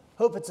 says,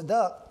 hope it's a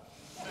duck.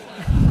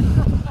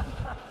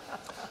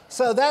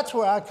 So that's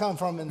where I come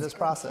from in this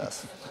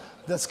process.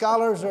 The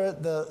scholars are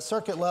at the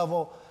circuit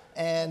level,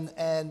 and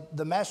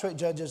the magistrate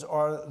judges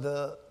are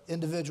the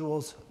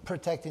individuals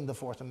protecting the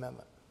Fourth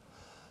Amendment.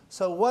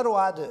 So what do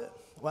I do?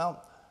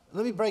 Well,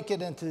 let me break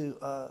it into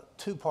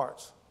 2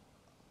 parts.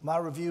 My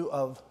review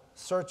of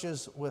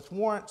searches with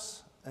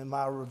warrants and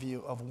my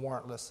review of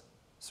warrantless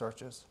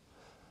searches.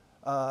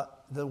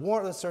 The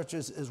warrantless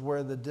searches is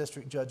where the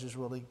district judges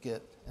really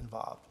get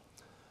involved.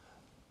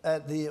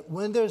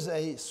 When there's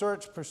a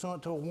search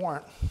pursuant to a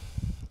warrant,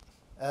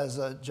 as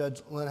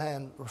Judge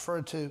Linehan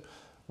referred to,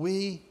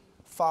 we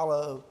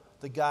follow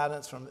the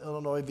guidance from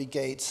Illinois v.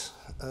 Gates,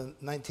 a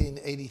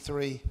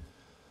 1983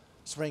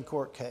 Supreme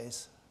Court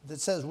case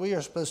that says we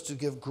are supposed to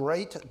give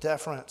great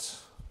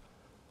deference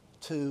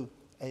to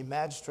a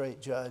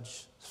magistrate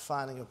judge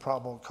finding a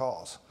probable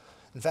cause.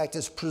 In fact,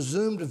 it's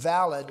presumed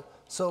valid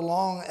so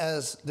long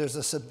as there's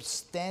a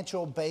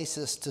substantial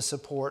basis to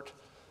support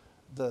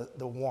the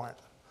warrant.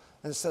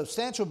 And a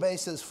substantial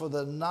basis for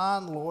the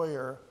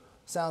non-lawyer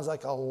sounds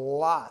like a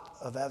lot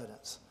of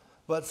evidence.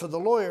 But for the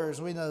lawyers,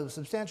 we know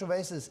substantial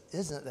basis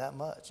isn't that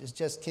much. It's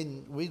just,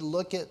 can we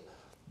look at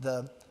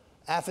the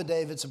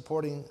affidavit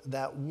supporting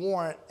that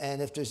warrant,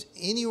 and if there's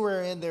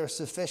anywhere in there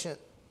sufficient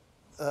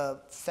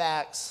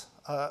facts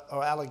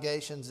or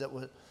allegations that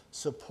would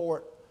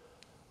support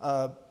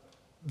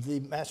the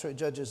magistrate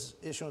judge's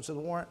issuance of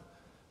the warrant,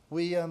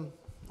 we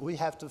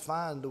have to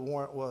find the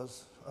warrant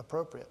was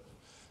appropriate.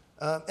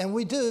 And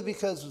we do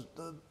because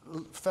the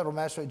federal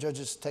magistrate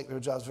judges take their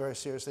jobs very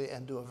seriously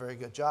and do a very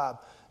good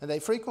job. And they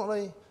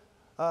frequently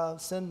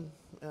send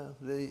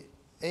the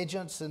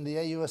agents and the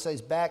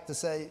AUSAs back to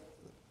say,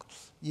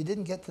 you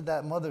didn't get to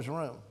that mother's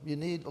room. You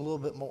need a little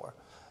bit more.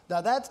 Now,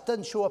 that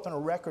doesn't show up in a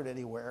record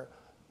anywhere.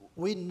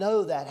 We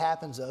know that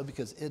happens, though,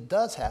 because it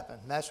does happen.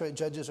 Magistrate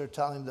judges are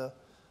telling the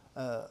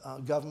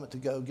government to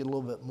go get a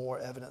little bit more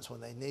evidence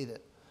when they need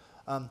it.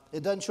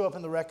 It doesn't show up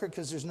in the record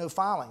because there's no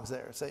filings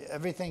there. So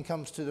everything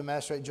comes to the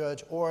magistrate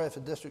judge, or if a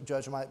district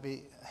judge might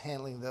be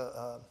handling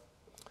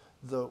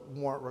the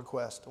warrant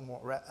request, the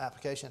warrant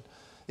application.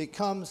 It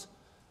comes,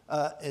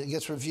 it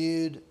gets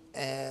reviewed,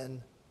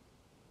 and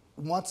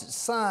once it's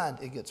signed,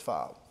 it gets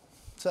filed.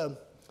 So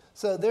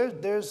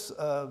there's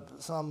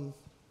some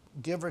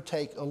give or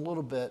take a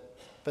little bit,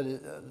 but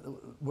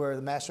where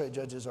the magistrate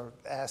judges are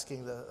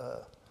asking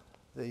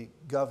the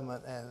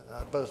government and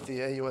both the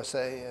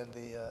AUSA and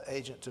the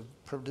agent to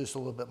produce a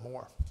little bit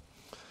more.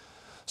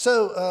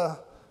 So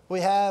we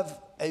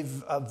have a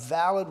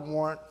valid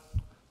warrant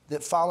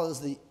that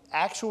follows the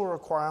actual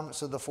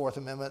requirements of the Fourth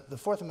Amendment. The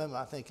Fourth Amendment,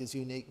 I think, is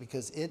unique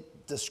because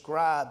it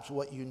describes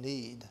what you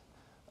need.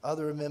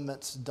 Other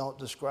amendments don't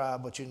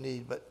describe what you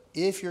need, but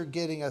if you're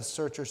getting a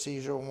search or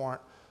seizure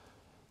warrant,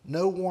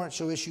 no warrant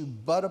shall issue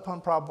but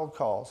upon probable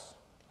cause,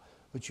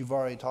 which you've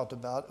already talked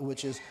about,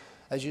 which is,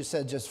 as you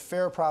said, just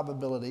fair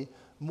probability,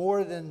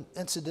 more than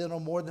incidental,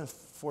 more than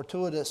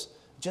fortuitous,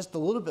 just a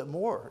little bit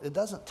more. It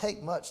doesn't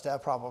take much to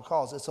have probable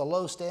cause. It's a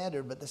low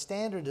standard, but the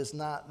standard is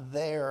not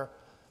there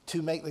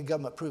to make the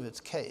government prove its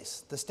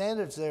case. The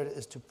standard there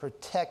is to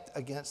protect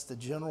against the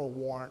general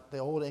warrant, the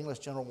old English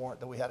general warrant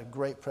that we had a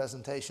great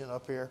presentation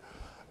up here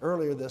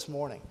earlier this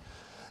morning.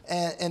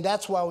 And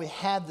that's why we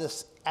had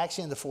this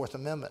actually in the Fourth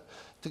Amendment.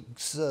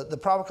 The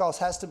probable cause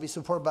has to be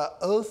supported by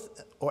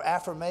oath or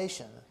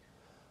affirmation.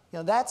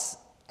 That's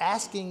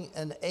asking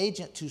an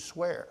agent to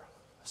swear.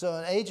 So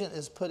an agent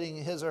is putting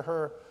his or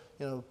her,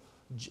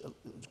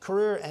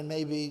 career and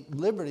maybe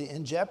liberty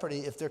in jeopardy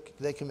if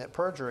they commit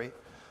perjury.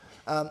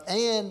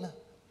 And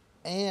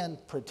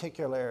and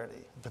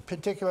particularity. The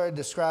particularity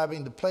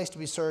describing the place to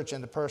be searched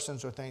and the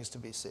persons or things to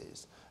be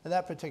seized. And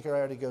that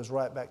particularity goes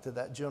right back to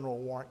that general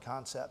warrant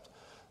concept.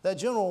 That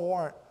general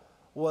warrant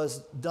was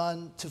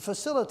done to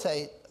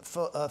facilitate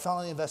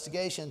felony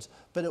investigations,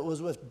 but it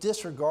was with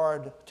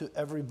disregard to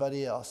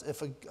everybody else.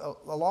 If a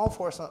law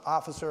enforcement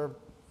officer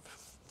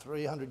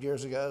 300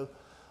 years ago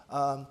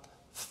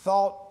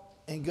thought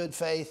in good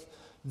faith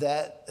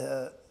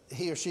that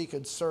he or she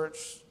could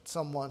search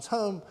someone's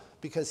home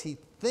because he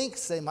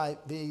thinks they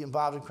might be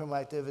involved in criminal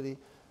activity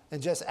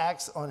and just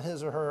acts on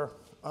his or her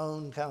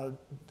own kind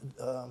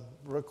of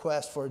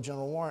request for a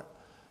general warrant,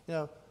 you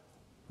know,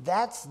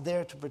 that's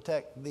there to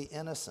protect the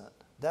innocent.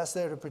 That's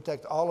there to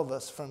protect all of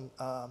us from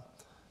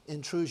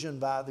intrusion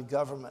by the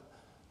government.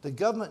 The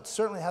government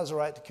certainly has a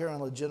right to carry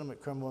on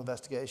legitimate criminal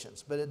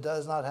investigations, but it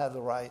does not have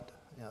the right,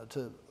 you know,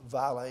 to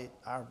violate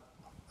our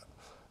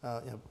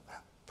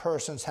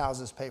persons,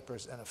 houses,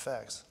 papers, and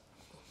effects.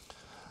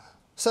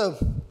 So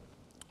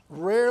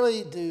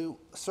rarely do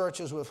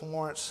searches with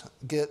warrants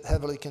get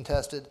heavily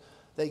contested.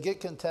 They get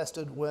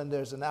contested when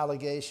there's an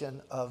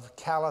allegation of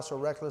callous or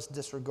reckless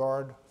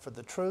disregard for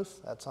the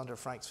truth. That's under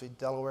Franks v.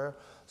 Delaware.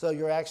 So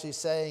you're actually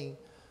saying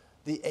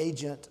the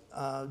agent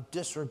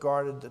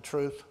disregarded the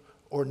truth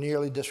or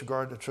nearly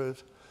disregarded the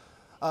truth.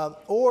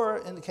 Or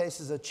in the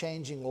cases of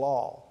changing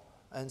law.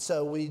 And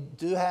so we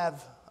do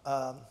have,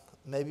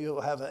 maybe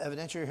we'll have an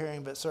evidentiary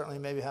hearing, but certainly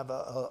maybe have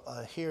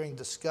a hearing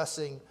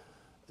discussing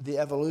the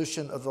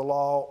evolution of the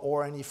law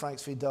or any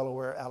Franks v.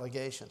 Delaware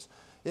allegations.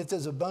 If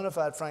there's a bona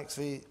fide Franks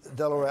v.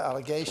 Delaware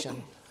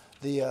allegation,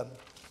 the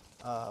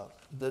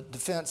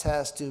defense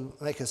has to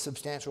make a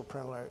substantial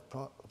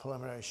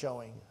preliminary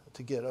showing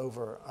to get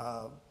over,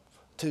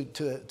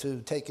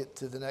 to take it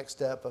to the next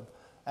step of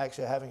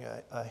actually having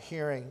a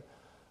hearing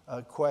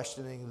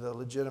questioning the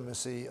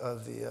legitimacy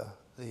of the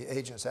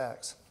agent's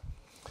acts.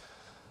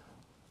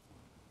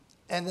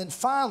 And then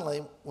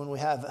finally, when we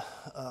have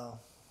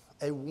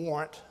a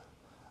warrant,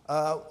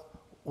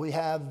 we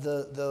have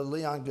the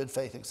Leon good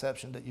faith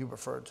exception that you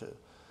referred to.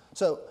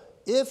 So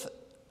if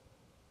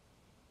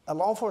a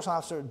law enforcement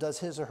officer does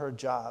his or her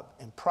job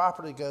and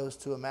properly goes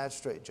to a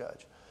magistrate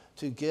judge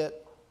to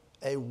get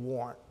a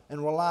warrant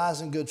and relies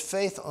in good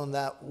faith on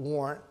that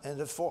warrant, and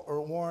the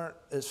warrant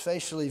is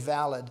facially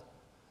valid,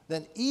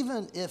 then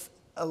even if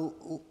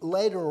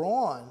later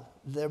on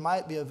there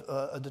might be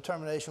a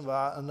determination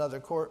by another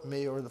court,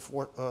 me or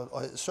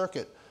the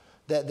circuit,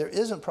 that there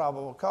isn't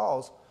probable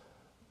cause,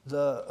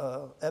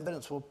 the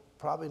evidence will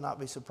probably not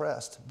be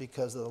suppressed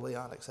because of the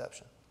Leon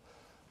exception.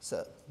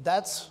 So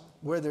that's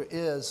where there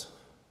is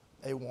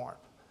a warrant.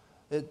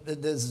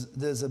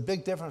 There's a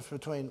big difference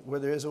between where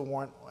there is a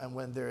warrant and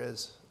when there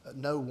is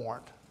no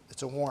warrant.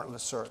 It's a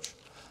warrantless search.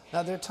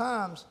 Now, there are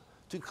times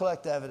to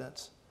collect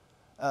evidence.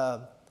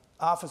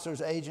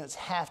 Officers, agents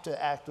have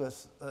to act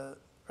with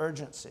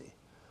urgency.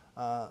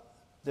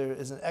 There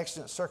is an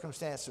exigent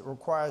circumstance that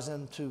requires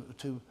them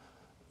to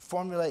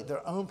formulate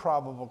their own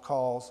probable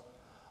cause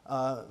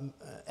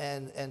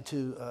and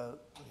to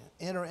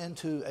enter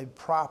into a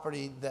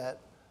property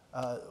that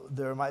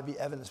there might be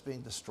evidence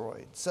being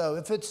destroyed. So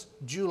if it's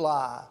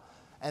July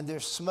and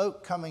there's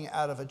smoke coming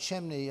out of a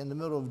chimney in the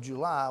middle of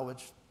July,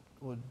 which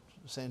would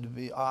seem to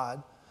be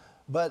odd,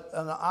 but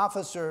an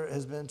officer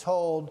has been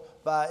told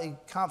by a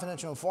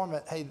confidential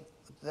informant, hey,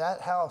 that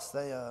house,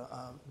 they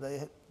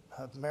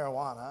have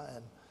marijuana,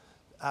 and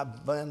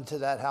I've been to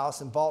that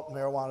house and bought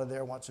marijuana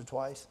there once or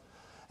twice,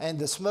 and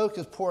the smoke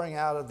is pouring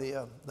out of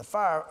the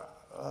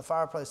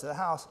fireplace of the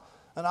house,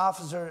 an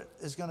officer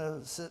is going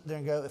to sit there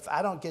and go, if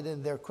I don't get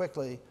in there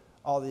quickly,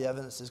 all the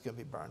evidence is going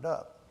to be burned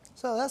up.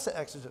 So that's an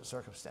exigent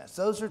circumstance.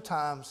 Those are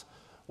times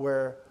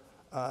where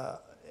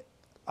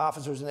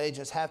officers and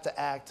agents have to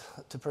act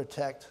to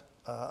protect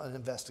an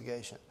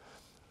investigation.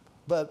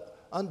 But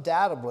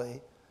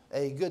undoubtedly,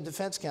 a good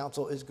defense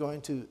counsel is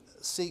going to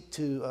seek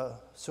to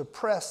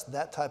suppress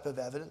that type of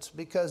evidence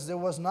because there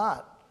was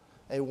not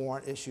a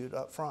warrant issued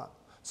up front.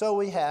 So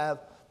we have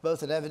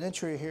both an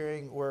evidentiary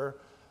hearing where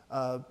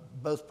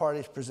both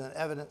parties present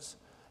evidence,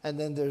 and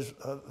then there's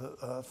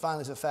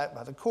findings of fact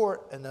by the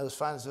court, and those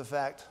findings of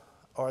fact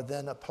are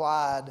then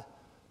applied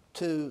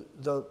to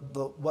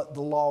what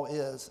the law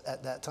is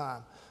at that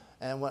time.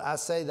 And when I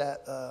say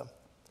that,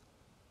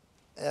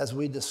 as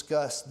we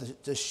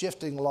discussed, the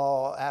shifting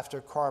law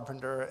after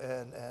Carpenter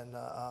and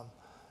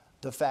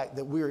the fact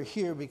that we're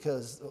here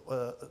because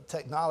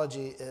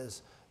technology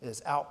is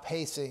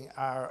outpacing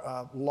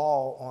our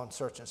law on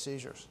search and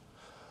seizures.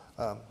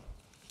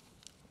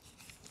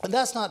 And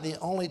that's not the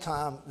only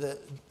time that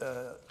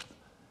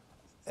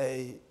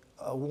a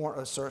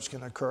warrantless search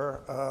can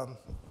occur.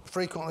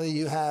 Frequently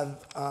you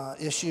have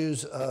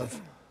issues of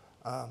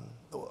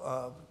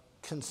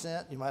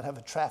consent. You might have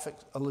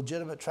a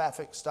legitimate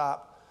traffic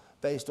stop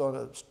based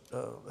on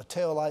a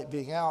tail light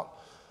being out,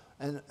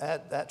 and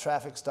at that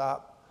traffic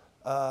stop,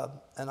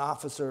 an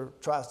officer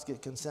tries to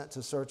get consent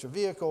to search a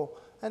vehicle,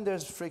 and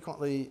there's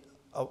frequently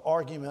an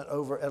argument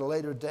over at a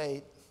later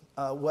date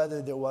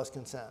whether there was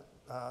consent.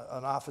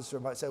 An officer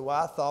might say,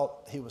 well, I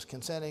thought he was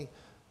consenting.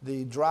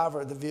 the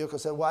driver of the vehicle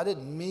said, well, I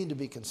didn't mean to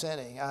be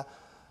consenting.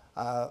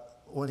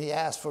 When he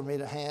asked for me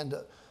to hand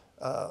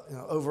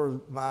over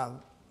my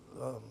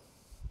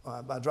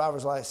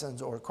driver's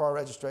license or car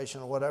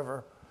registration or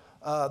whatever,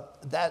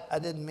 that I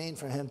didn't mean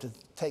for him to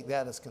take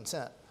that as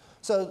consent.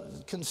 So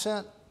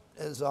consent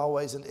is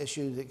always an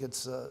issue that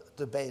gets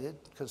debated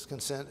because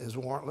consent is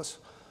warrantless.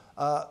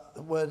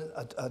 When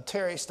a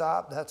Terry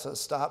stop, that's a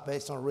stop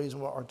based on a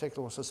reasonable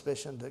articulable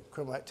suspicion that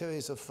criminal activity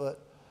is afoot.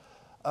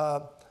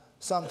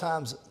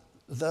 Sometimes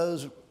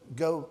those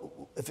go,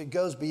 if it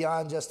goes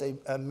beyond just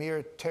a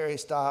mere Terry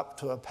stop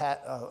to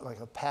a like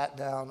a pat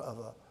down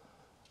of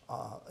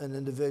an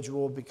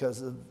individual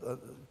because of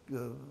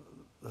the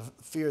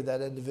fear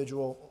that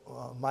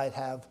individual might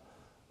have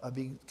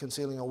be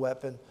concealing a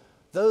weapon,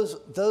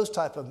 those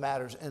type of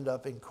matters end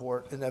up in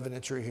court in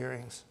evidentiary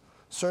hearings.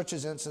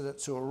 Searches incident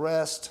to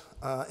arrest,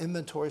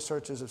 inventory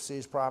searches of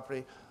seized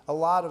property, a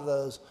lot of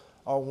those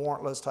are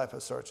warrantless type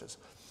of searches.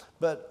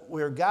 But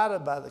we're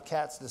guided by the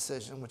Katz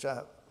decision, which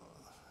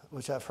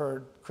I've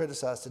heard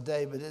criticized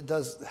today, but it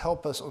does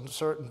help us on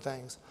certain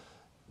things.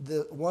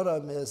 One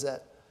of them is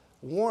that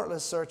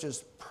warrantless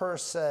searches per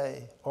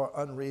se are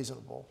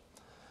unreasonable.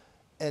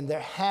 And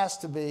there has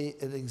to be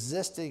an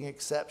existing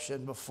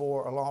exception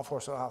before a law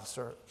enforcement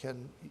officer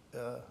can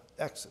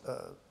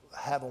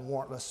have a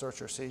warrantless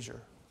search or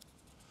seizure.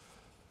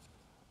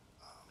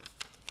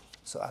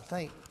 So I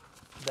think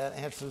that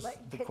answers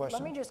the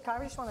question. I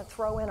just want to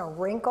throw in a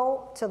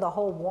wrinkle to the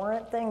whole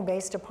warrant thing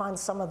based upon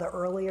some of the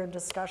earlier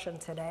discussion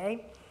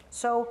today.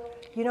 So,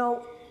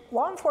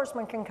 law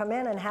enforcement can come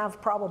in and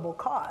have probable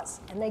cause,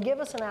 and they give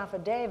us an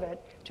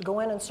affidavit to go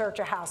in and search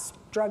a house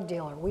drug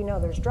dealer. We know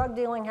there's drug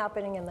dealing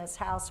happening in this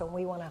house, and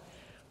we want to,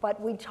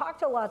 but we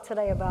talked a lot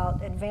today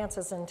about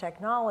advances in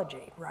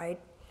technology, right?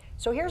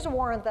 So here's a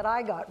warrant that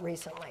I got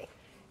recently.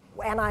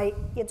 And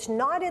it's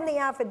not in the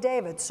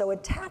affidavit, so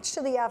attached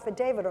to the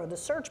affidavit are the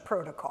search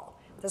protocol.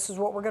 This is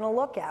what we're going to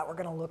look at. We're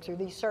going to look through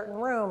these certain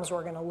rooms.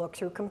 We're going to look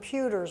through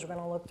computers. We're going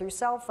to look through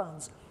cell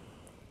phones.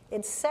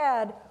 It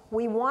said,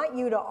 we want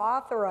you to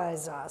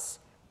authorize us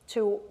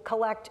to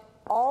collect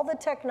all the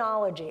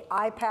technology,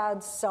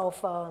 iPads, cell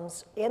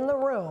phones, in the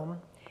room,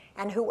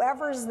 and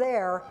whoever's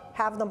there,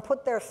 have them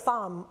put their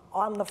thumb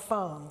on the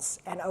phones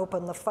and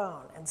open the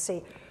phone and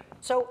see.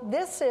 So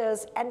this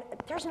is, and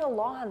there's no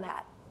law on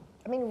that.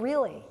 I mean,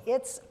 really,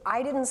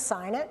 I didn't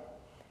sign it.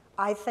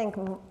 I think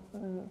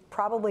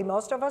probably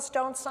most of us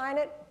don't sign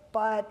it,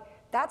 but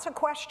that's a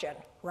question,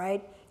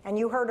 right? And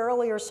you heard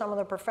earlier some of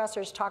the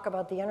professors talk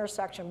about the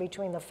intersection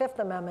between the Fifth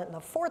Amendment and the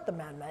Fourth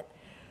Amendment.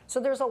 So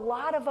there's a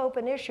lot of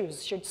open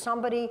issues. Should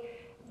somebody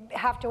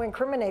have to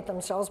incriminate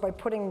themselves by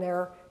putting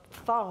their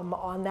thumb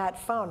on that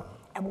phone?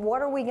 And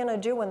what are we going to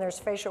do when there's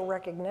facial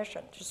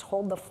recognition? Just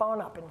hold the phone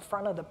up in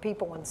front of the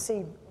people and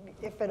see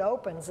if it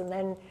opens, and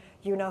then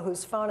you know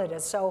whose phone it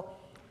is. So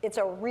it's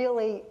a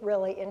really,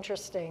 really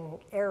interesting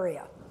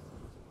area.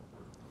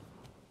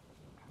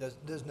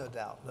 There's no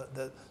doubt.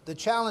 The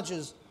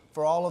challenges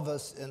for all of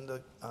us in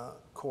the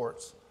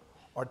courts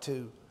are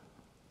to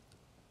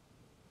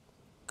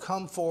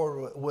come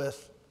forward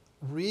with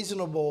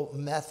reasonable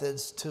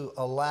methods to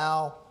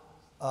allow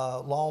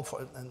law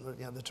enforcement,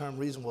 and the term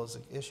reasonable is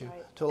an issue,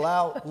 right, to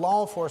allow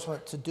law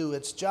enforcement to do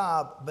its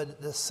job, but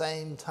at the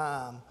same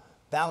time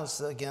balance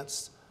it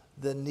against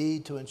the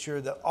need to ensure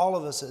that all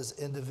of us as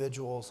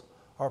individuals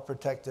are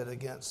protected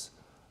against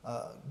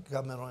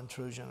governmental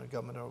intrusion or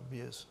governmental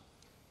abuse.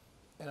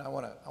 And I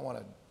want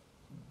to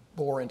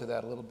bore into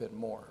that a little bit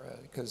more,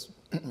 because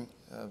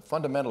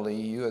fundamentally,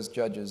 you as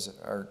judges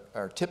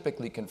are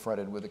typically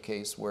confronted with a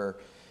case where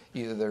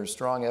either there's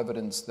strong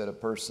evidence that a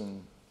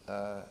person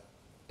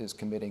is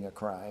committing a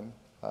crime,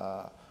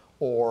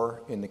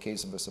 or in the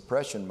case of a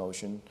suppression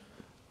motion,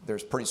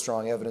 there's pretty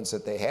strong evidence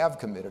that they have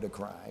committed a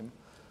crime,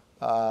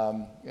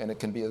 and it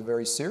can be a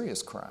very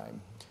serious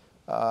crime.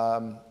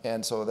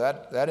 And so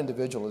that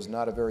individual is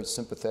not a very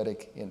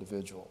sympathetic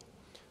individual.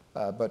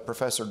 But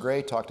Professor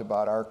Gray talked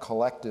about our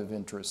collective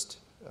interest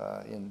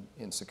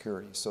in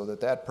security, so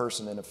that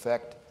person, in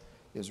effect,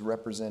 is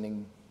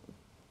representing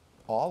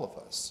all of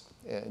us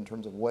in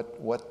terms of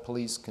what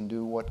police can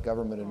do, what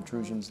government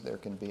intrusions there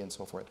can be, and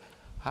so forth.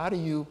 How do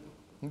you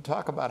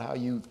talk about how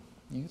you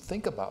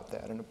think about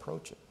that and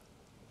approach it?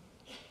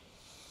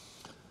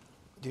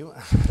 Do you?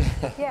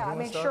 Yeah, I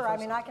mean, sure. I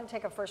mean, I can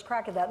take a first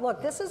crack at that.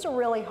 Look, this is a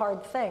really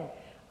hard thing.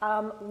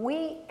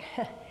 Right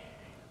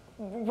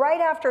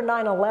after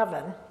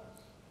 9/11,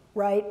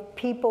 right,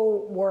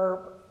 people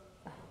were,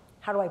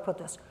 how do I put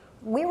this?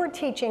 We were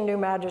teaching new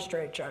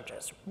magistrate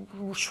judges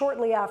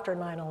shortly after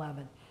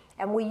 9/11,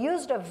 and we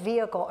used a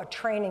vehicle, a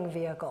training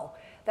vehicle,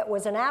 that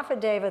was an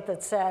affidavit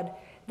that said,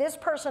 this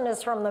person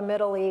is from the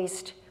Middle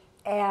East,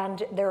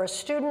 and they're a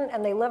student,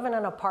 and they live in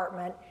an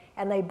apartment,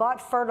 and they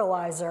bought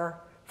fertilizer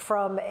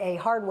from a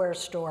hardware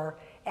store,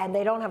 and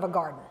they don't have a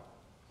garden.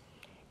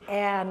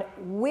 And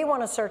we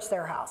want to search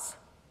their house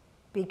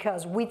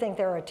because we think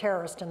they're a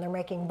terrorist and they're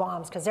making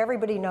bombs, because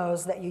everybody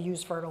knows that you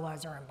use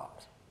fertilizer in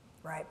bombs,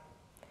 right?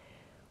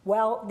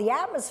 Well, the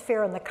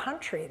atmosphere in the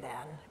country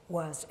then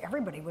was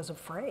everybody was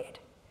afraid.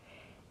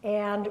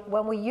 And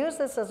when we use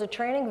this as a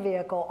training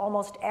vehicle,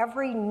 almost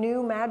every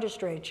new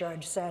magistrate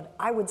judge said,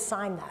 I would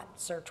sign that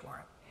search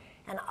warrant,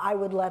 and I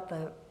would let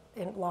the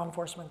law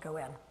enforcement go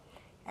in.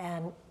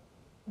 And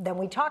then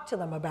we talked to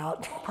them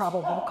about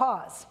probable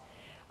cause.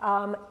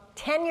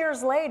 10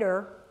 years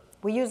later,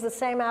 we used the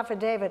same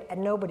affidavit,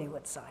 and nobody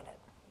would sign it.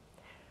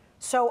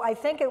 So I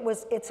think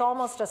it's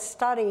almost a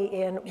study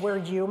in we're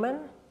human,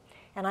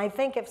 and I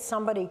think if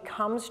somebody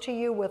comes to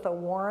you with a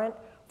warrant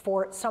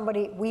for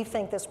somebody, we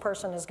think this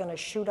person is going to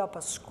shoot up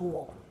a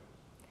school.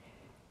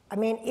 I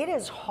mean, it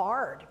is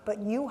hard, but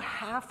you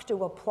have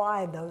to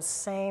apply those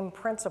same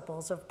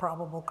principles of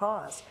probable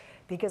cause,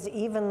 because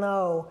even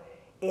though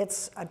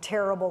it's a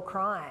terrible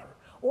crime,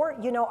 or,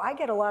 you know, I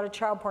get a lot of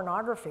child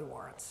pornography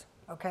warrants,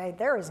 okay?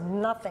 There is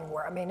nothing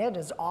where, I mean, it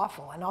is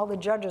awful, and all the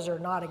judges are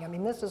nodding. I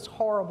mean, this is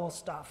horrible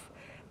stuff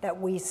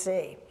that we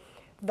see.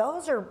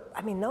 Those are,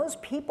 I mean, those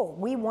people,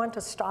 we want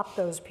to stop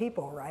those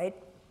people, right?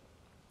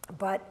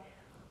 But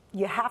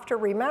you have to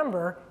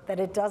remember that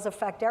it does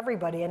affect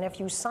everybody, and if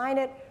you sign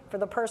it for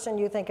the person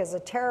you think is a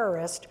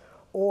terrorist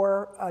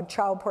or a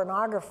child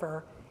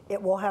pornographer, it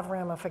will have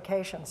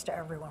ramifications to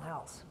everyone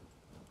else.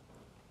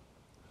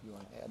 You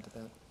want to add to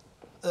that?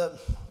 The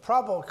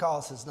probable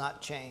cause has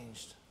not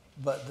changed,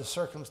 but the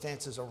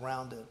circumstances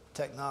around it,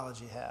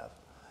 technology have.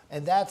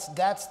 And that's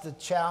the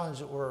challenge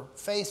that we're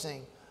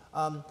facing.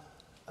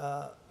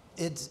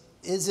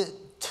 Is it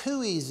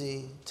too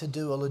easy to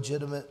do a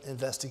legitimate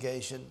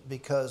investigation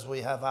because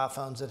we have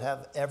iPhones that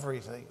have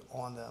everything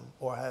on them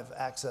or have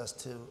access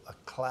to a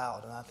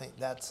cloud? And I think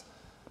that's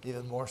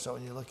even more so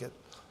when you look at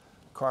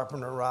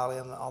Carpenter, Riley,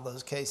 and all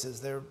those cases.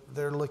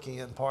 They're looking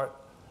in part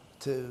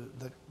to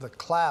the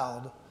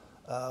cloud,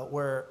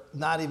 where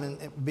not even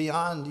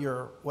beyond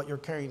what you're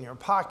carrying in your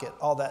pocket,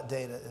 all that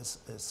data is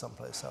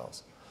someplace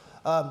else.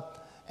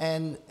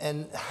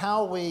 And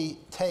how we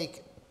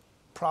take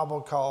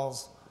probable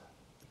cause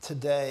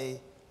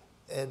today,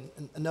 and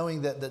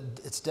knowing that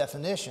its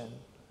definition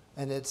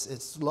and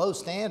it's low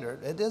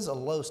standard. It is a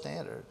low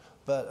standard,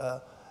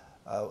 but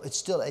it's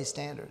still a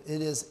standard.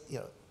 It is, you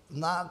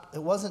know,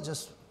 it wasn't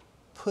just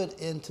put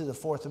into the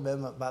Fourth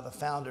Amendment by the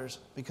founders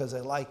because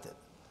they liked it.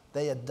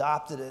 They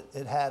adopted it.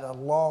 It had a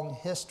long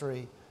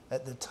history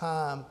at the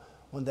time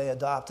when they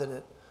adopted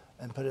it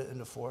and put it in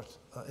the Fourth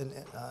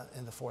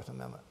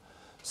Amendment.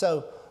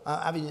 So,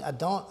 I mean, I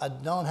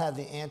don't have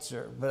the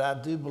answer, but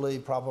I do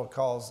believe probable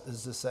cause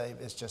is the same.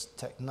 It's just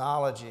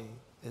technology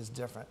is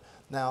different.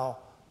 Now,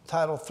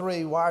 Title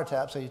III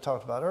wiretaps, that you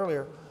talked about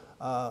earlier,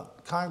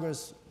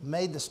 Congress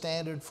made the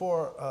standard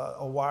for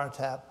a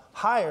wiretap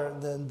higher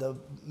than the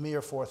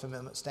mere Fourth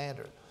Amendment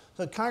standard.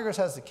 So Congress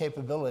has the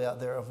capability out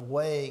there of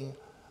weighing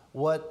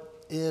what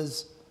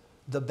is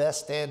the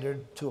best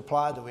standard to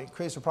apply. Do we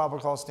increase the probable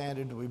cause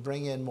standard? Do we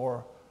bring in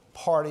more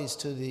parties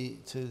to the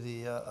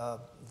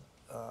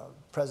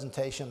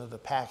presentation of the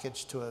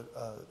package to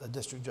a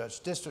district judge?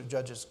 District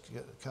judges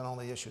can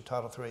only issue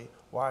Title III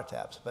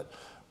wiretaps, but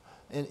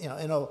in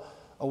a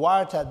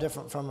wiretap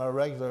different from a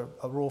regular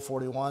Rule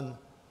 41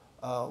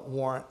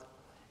 warrant,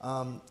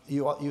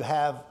 you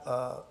have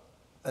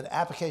an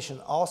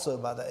application also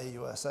by the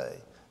AUSA,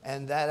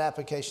 and that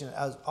application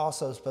is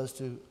also supposed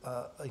to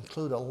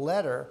include a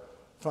letter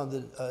from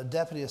the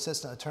Deputy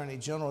Assistant Attorney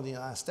General of the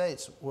United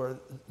States, where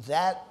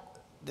that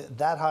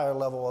higher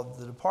level of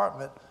the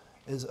department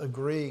is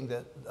agreeing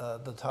that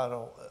the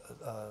Title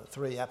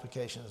III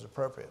application is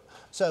appropriate.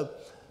 So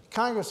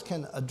Congress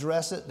can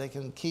address it. They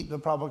can keep the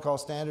probable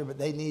cause standard, but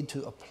they need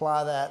to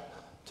apply that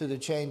to the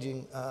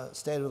changing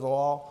state of the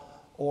law.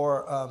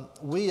 Or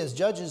we as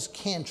judges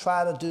can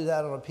try to do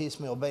that on a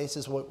piecemeal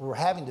basis. We're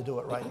having to do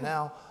it right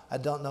now. I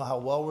don't know how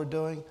well we're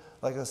doing.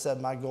 Like I said,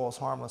 my goal is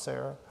harmless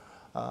error.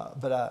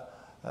 But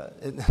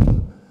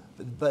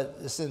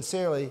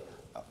sincerely,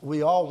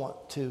 we all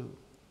want to,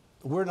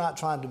 we're not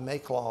trying to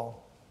make law,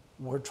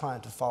 we're trying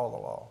to follow the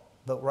law.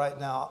 But right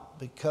now,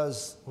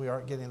 because we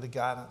aren't getting the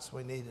guidance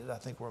we needed, I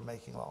think we're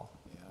making law.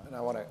 Yeah, and I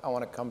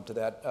want to come to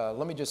that.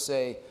 Let me just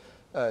say,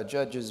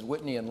 Judges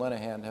Whitney and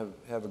Linehan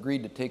have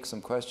agreed to take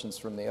some questions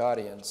from the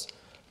audience.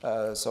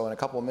 So in a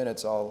couple of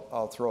minutes,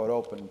 I'll throw it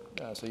open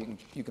so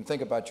you can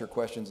think about your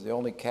questions. The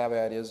only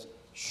caveat is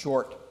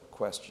short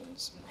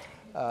questions.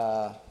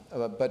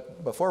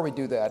 But before we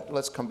do that,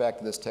 let's come back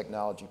to this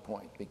technology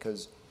point,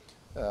 because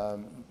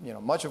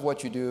much of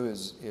what you do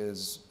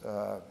is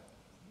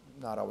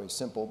not always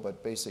simple,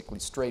 but basically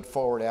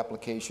straightforward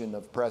application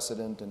of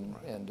precedent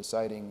and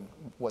deciding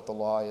what the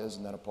law is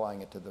and then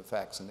applying it to the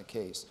facts in the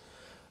case.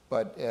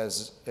 But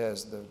as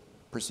the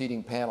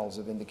preceding panels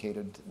have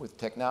indicated, with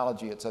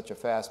technology, it's such a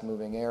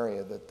fast-moving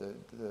area that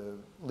the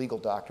legal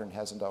doctrine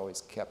hasn't always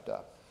kept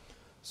up.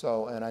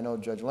 So, and I know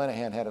Judge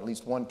Linehan had at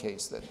least one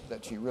case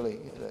that she really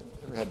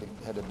had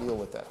to deal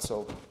with that.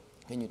 So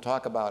can you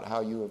talk about how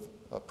you have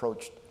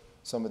approached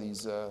some of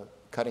these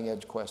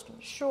cutting-edge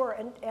questions? Sure,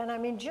 and I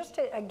mean, just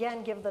to,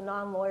 again, give the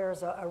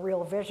non-lawyers a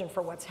real vision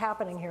for what's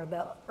happening here,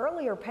 the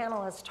earlier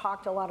panelists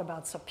talked a lot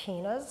about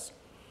subpoenas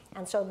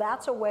And so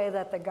that's a way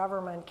that the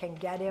government can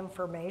get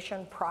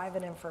information,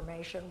 private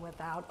information,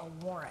 without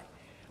a warrant.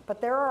 But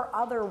there are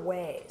other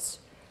ways.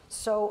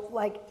 So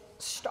like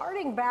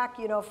starting back,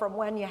 you know, from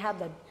when you had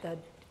the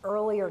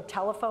earlier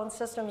telephone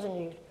systems,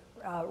 and you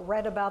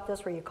read about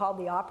this where you called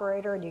the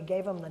operator and you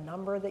gave them the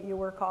number that you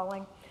were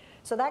calling.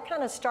 So that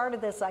kind of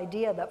started this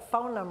idea that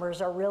phone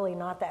numbers are really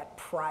not that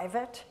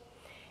private.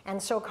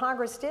 And so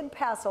Congress did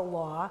pass a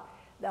law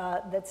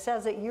that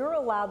says that you're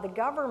allowed, the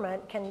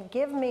government can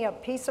give me a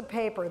piece of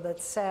paper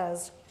that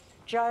says,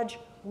 Judge,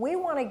 we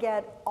want to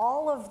get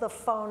all of the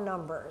phone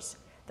numbers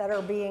that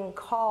are being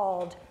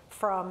called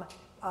from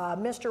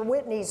Mr.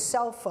 Whitney's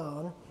cell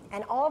phone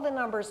and all the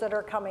numbers that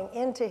are coming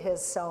into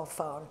his cell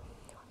phone.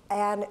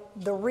 And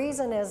the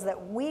reason is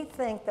that we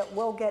think that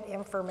we'll get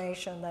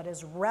information that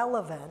is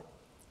relevant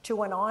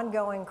to an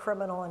ongoing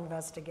criminal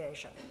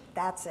investigation.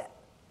 That's it.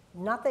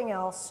 Nothing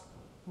else,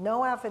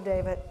 no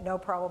affidavit, no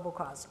probable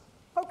cause.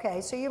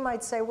 Okay, so you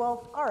might say,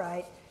 well, all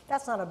right,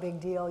 that's not a big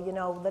deal. You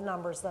know, the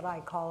numbers that I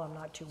call, I'm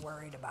not too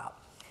worried about.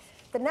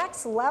 The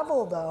next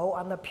level, though,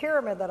 on the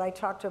pyramid that I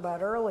talked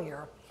about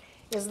earlier,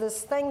 is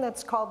this thing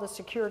that's called the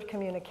Secured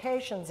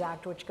Communications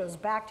Act, which goes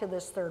back to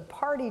this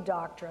third-party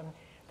doctrine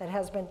that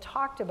has been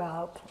talked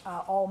about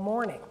all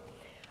morning.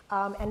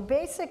 And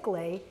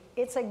basically,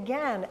 it's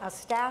again a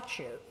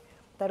statute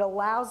that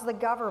allows the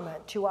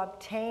government to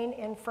obtain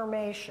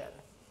information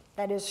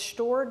that is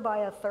stored by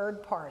a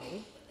third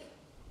party.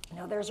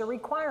 Now, there's a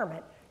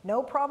requirement,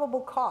 no probable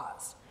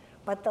cause,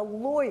 but the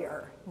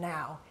lawyer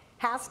now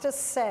has to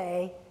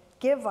say,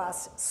 give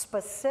us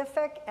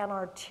specific and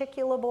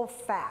articulable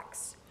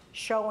facts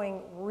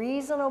showing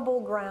reasonable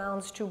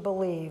grounds to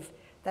believe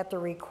that the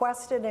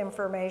requested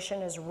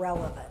information is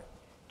relevant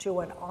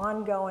to an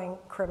ongoing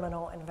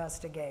criminal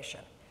investigation.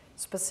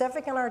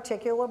 Specific and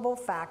articulable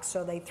facts,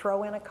 so they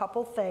throw in a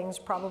couple things,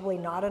 probably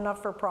not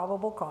enough for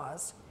probable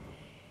cause.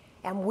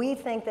 And we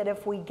think that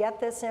if we get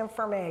this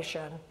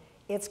information,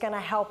 it's going to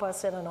help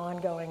us in an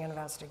ongoing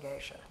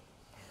investigation.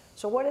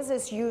 So what is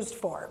this used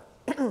for?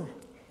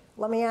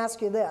 Let me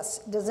ask you this.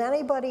 Does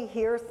anybody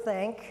here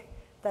think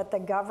that the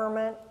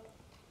government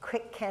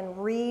can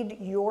read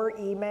your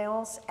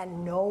emails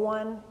and no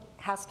one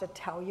has to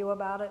tell you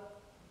about it?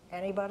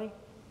 Anybody?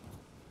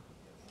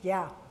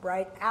 Yeah,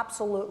 right?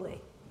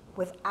 Absolutely.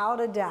 Without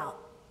a doubt.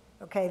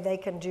 Okay, they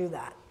can do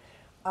that.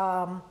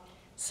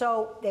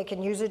 So they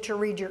can use it to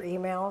read your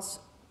emails.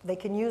 They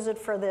can use it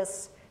for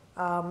this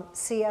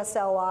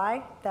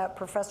CSLI that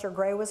Professor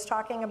Gray was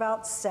talking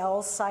about,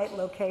 cell site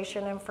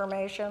location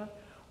information,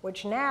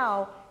 which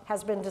now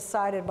has been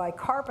decided by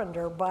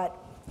Carpenter. But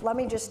let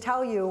me just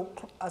tell you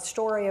a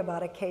story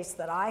about a case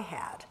that I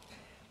had,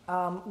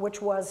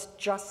 which was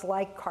just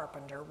like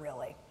Carpenter,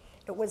 really.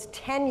 It was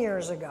 10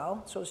 years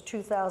ago, so it was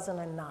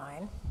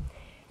 2009,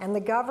 and the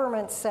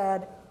government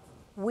said,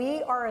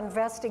 we are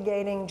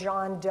investigating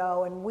John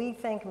Doe, and we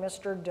think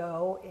Mr.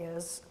 Doe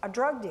is a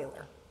drug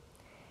dealer.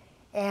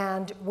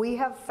 And we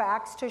have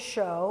facts to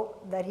show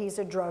that he's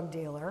a drug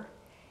dealer,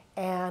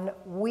 and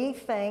we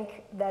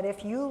think that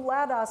if you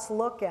let us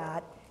look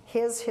at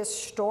his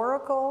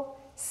historical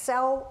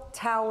cell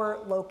tower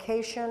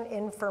location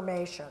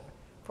information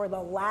for the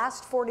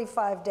last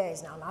 45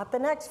 days, now not the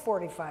next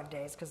 45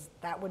 days, because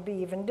that would be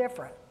even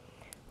different,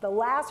 the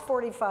last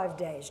 45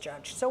 days,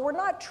 Judge. So we're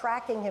not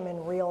tracking him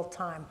in real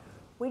time.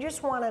 We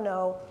just want to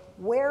know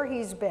where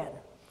he's been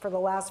for the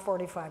last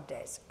 45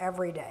 days,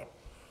 every day.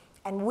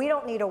 And we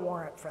don't need a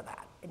warrant for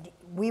that.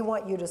 We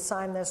want you to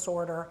sign this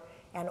order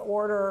and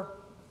order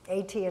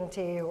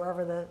AT&T,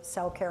 whoever the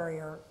cell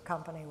carrier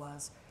company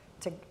was,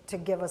 to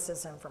give us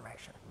this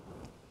information.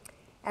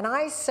 And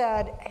I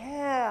said,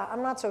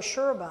 I'm not so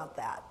sure about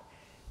that.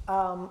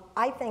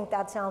 I think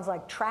that sounds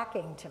like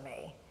tracking to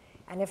me.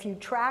 And if you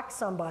track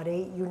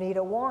somebody, you need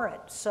a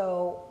warrant.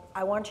 So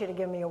I want you to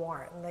give me a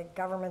warrant. And the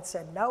government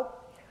said, nope,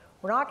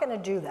 we're not going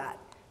to do that.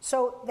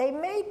 So they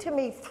made to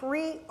me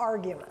 3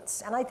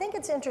 arguments. And I think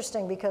it's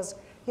interesting because,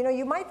 you know,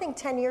 you might think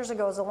 10 years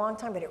ago is a long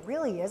time, but it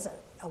really isn't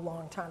a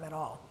long time at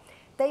all.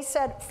 They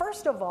said,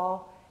 first of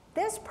all,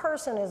 this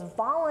person is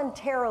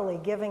voluntarily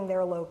giving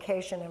their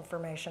location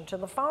information to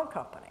the phone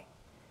company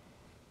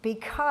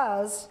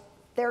because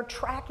they're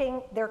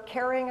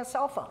carrying a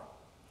cell phone.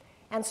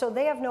 And so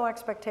they have no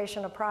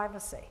expectation of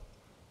privacy.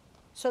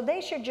 So they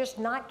should just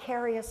not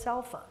carry a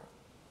cell phone.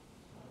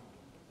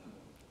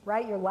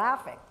 Right? You're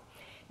laughing.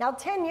 Now,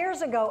 10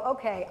 years ago,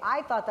 okay,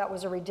 I thought that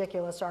was a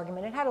ridiculous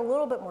argument. It had a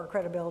little bit more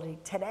credibility.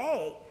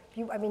 Today,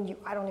 I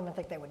don't even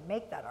think they would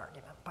make that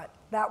argument, but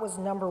that was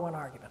 #1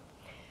 argument.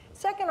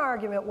 Second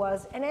argument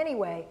was, and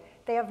anyway,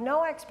 they have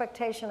no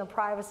expectation of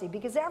privacy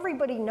because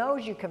everybody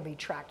knows you can be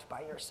tracked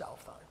by your cell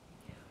phone.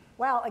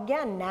 Well,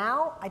 again,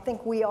 now, I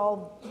think we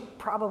all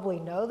probably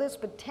know this,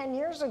 but 10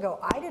 years ago,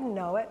 I didn't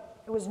know it.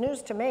 It was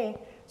news to me.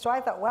 So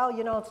I thought, well,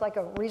 you know, it's like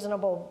a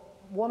reasonable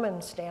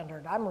woman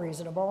standard. I'm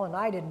reasonable, and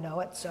I didn't know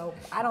it, so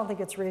I don't think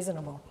it's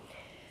reasonable.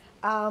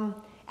 And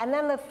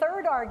then the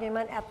third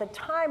argument at the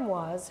time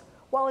was,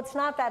 well, it's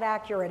not that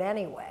accurate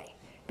anyway,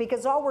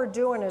 because all we're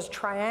doing is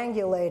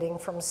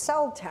triangulating from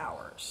cell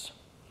towers.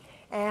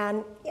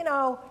 And, you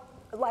know,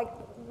 like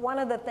one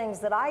of the things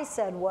that I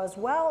said was,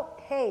 well,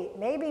 hey,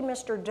 maybe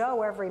Mr.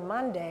 Doe every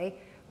Monday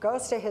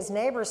goes to his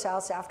neighbor's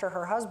house after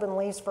her husband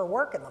leaves for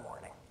work in the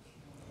morning.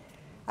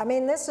 I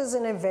mean, this is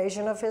an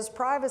invasion of his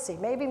privacy.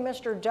 Maybe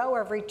Mr. Doe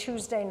every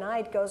Tuesday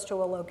night goes to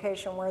a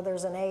location where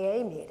there's an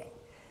AA meeting.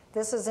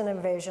 This is an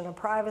invasion of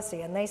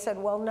privacy. And they said,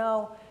 well,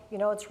 no, you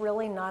know, it's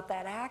really not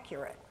that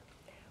accurate.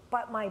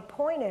 But my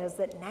point is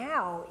that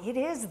now it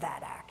is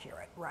that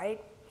accurate,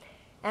 right?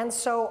 And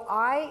so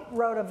I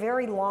wrote a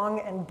very long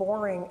and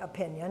boring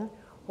opinion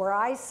where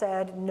I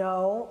said,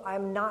 no,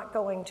 I'm not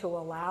going to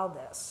allow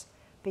this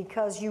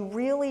because you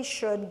really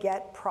should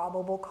get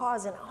probable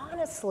cause. And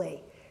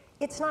honestly,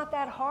 it's not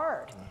that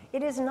hard.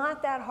 It is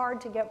not that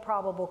hard to get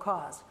probable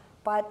cause,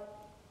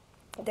 but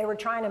they were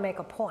trying to make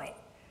a point,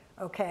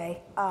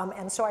 okay?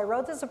 And so I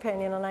wrote this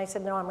opinion and I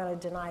said, no, I'm gonna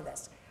deny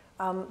this.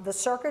 The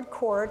circuit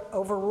court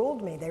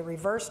overruled me, they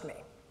reversed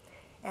me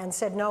and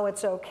said, no,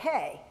 it's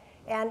okay.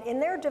 And in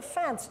their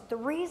defense, the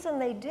reason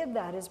they did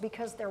that is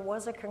because there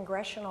was a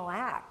congressional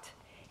act.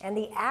 And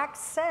the act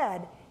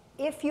said,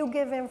 if you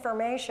give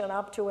information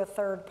up to a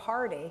third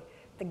party,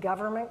 the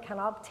government can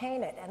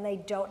obtain it, and they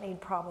don't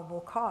need probable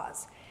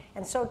cause.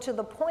 And so to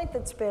the point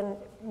that's been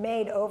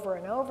made over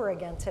and over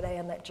again today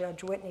and that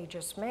Judge Whitney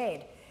just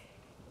made,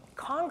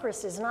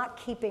 Congress is not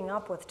keeping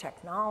up with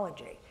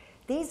technology.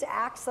 These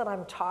acts that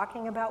I'm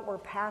talking about were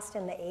passed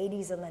in the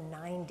 80s and the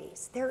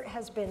 90s. There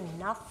has been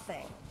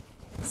nothing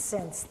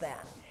since then.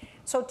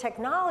 So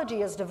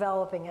technology is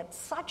developing at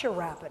such a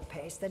rapid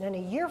pace that in a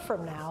year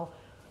from now,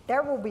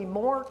 there will be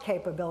more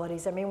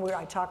capabilities. I mean,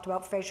 I talked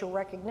about facial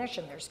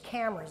recognition. There's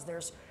cameras.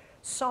 There's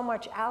so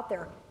much out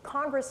there.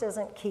 Congress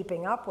isn't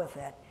keeping up with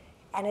it.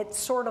 And it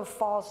sort of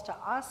falls to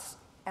us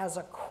as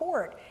a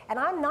court. And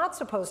I'm not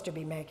supposed to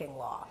be making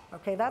law,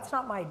 okay? That's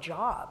not my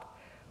job.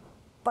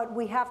 But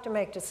we have to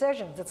make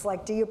decisions. It's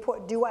like,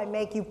 do I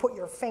make you put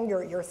your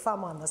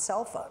thumb on the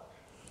cell phone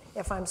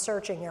if I'm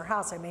searching your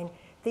house? I mean,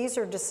 these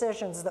are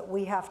decisions that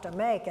we have to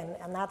make, and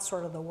that's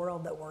sort of the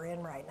world that we're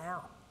in right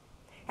now.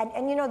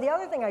 And you know, the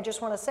other thing I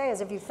just want to say is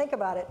if you think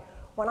about it,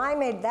 when I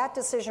made that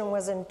decision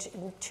was in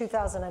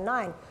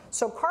 2009.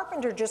 So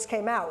Carpenter just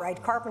came out,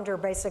 right? Carpenter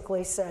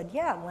basically said,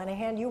 yeah,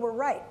 Lenahan, you were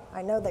right.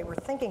 I know they were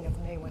thinking of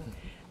me when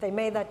they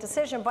made that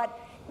decision. But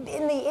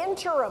in the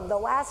interim, the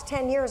last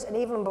 10 years, and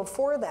even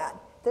before that,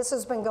 this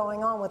has been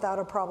going on without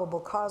a probable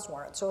cause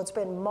warrant. So it's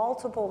been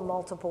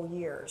multiple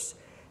years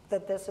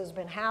that this has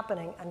been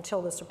happening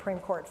until the Supreme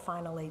Court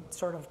finally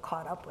sort of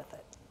caught up with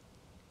it.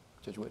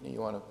 Judge Whitney,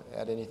 you want to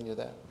add anything to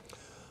that?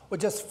 Well,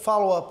 just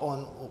follow up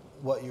on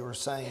what you were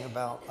saying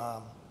about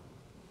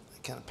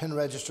kind of pin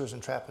registers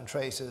and trap and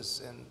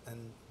traces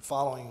and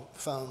following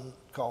phone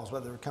calls,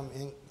 whether they're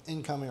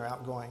incoming or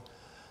outgoing.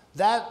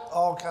 That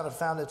all kind of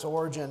found its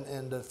origin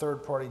in the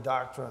third-party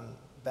doctrine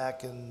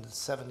back in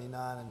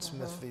 '79 in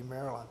Smith v.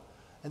 Maryland.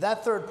 And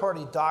that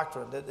third-party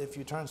doctrine, that if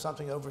you turn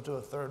something over to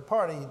a third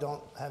party, you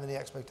don't have any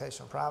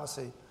expectation of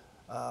privacy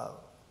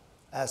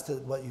as to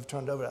what you've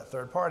turned over to that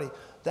third party,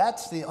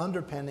 that's the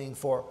underpinning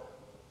for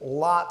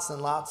lots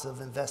and lots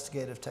of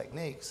investigative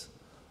techniques,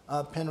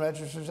 pin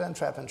registers and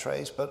trap and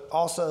trace, but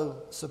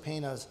also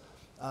subpoenas.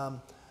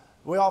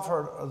 We all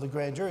heard of the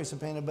grand jury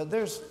subpoena, but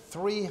there's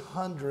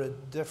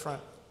 300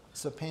 different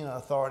subpoena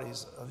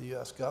authorities of the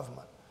U.S.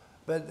 government.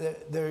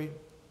 But they're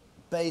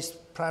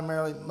based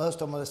primarily, most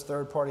of them, on this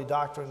third-party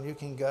doctrine. You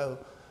can go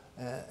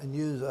and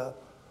use a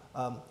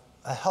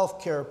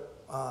healthcare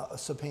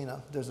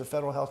subpoena. There's a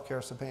federal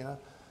healthcare subpoena,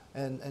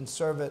 and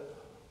serve it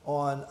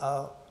on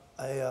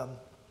a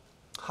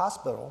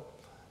hospital,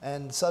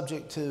 and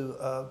subject to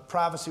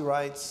privacy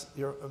rights,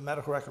 your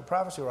medical record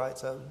privacy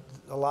rights.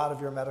 A lot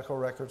of your medical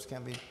records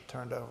can be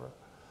turned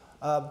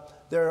over.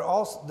 There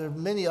are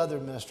many other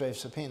administrative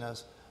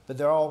subpoenas, but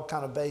they're all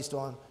kind of based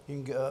on,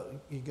 you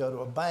go to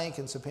a bank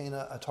and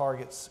subpoena a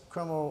target's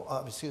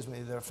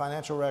their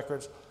financial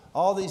records,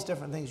 all these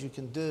different things you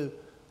can do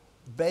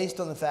based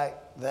on the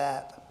fact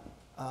that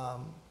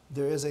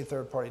there is a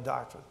third-party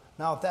doctrine.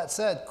 Now, with that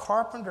said,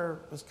 Carpenter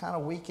was kind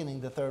of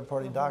weakening the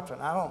third-party doctrine.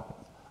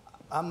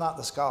 I'm not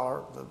the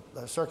scholar.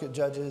 The circuit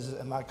judges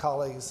and my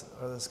colleagues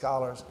are the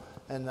scholars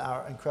and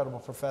our incredible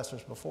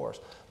professors before us.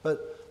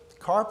 But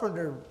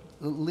Carpenter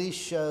at least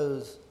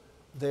shows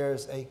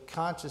there's a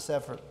conscious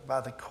effort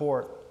by the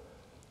court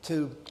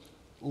to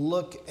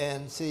look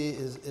and see,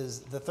 is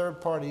the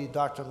third-party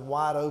doctrine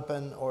wide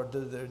open, or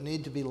do there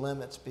need to be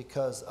limits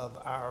because of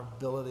our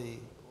ability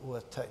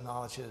with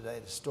technology today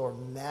to store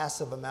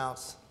massive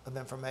amounts of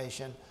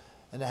information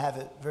and to have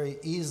it very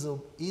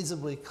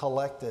easily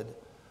collected.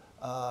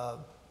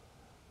 And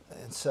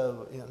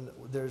so, you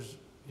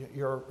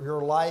know,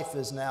 your life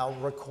is now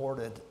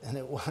recorded,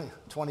 and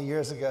 20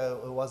 years ago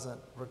it wasn't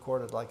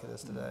recorded like it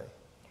is today.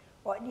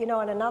 Well, you know,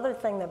 and another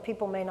thing that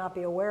people may not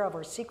be aware of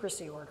are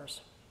secrecy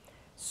orders.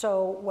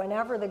 So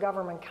whenever the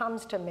government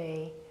comes to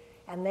me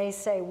and they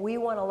say, we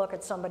want to look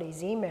at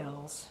somebody's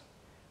emails,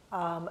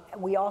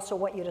 we also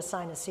want you to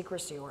sign a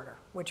secrecy order,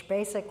 which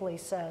basically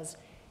says,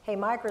 hey,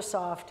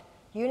 Microsoft,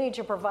 you need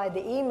to provide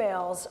the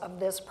emails of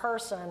this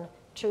person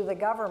to the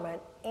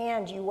government,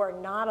 and you are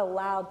not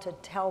allowed to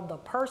tell the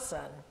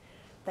person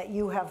that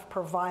you have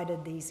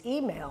provided these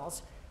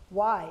emails.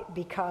 Why?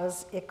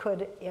 Because it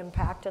could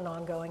impact an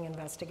ongoing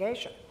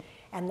investigation.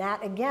 And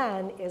that,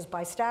 again, is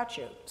by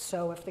statute.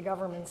 So if the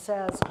government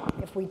says,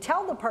 if we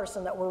tell the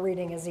person that we're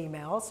reading his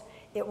emails,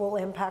 it will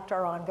impact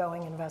our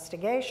ongoing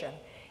investigation.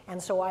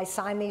 And so I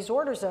sign these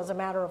orders as a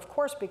matter of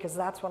course, because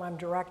that's what I'm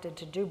directed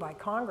to do by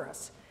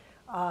Congress,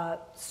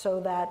 so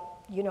that,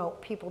 you know,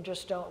 people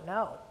just don't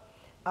know.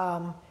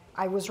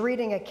 I was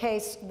reading a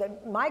case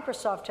that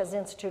Microsoft has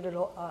instituted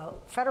a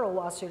federal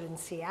lawsuit in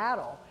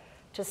Seattle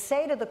to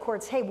say to the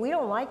courts, hey, we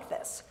don't like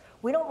this.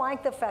 We don't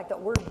like the fact that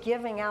we're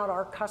giving out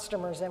our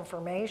customers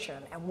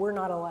information and we're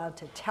not allowed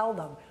to tell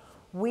them.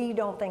 We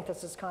don't think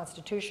this is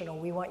constitutional.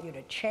 We want you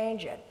to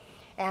change it.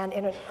 And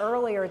in an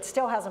earlier, it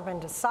still hasn't been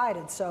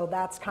decided, so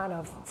that's kind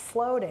of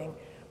floating.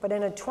 But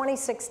in a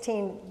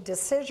 2016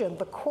 decision,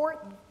 the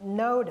court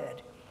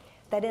noted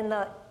that in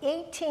the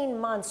 18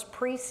 months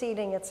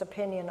preceding its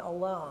opinion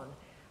alone,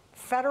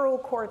 federal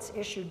courts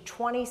issued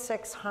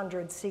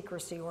 2,600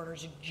 secrecy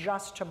orders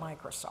just to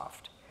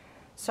Microsoft.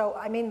 So,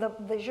 I mean,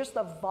 just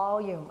the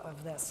volume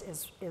of this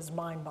is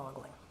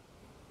mind-boggling.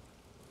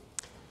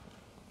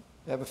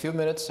 We have a few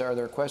minutes. Are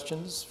there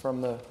questions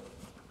from the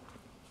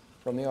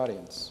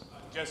audience?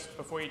 Just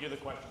before you do the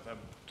questions,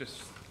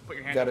 just put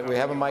your hand Got up. it. We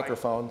have a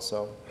microphone,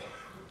 so.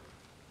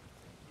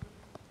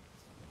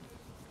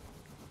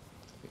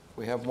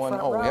 We have one.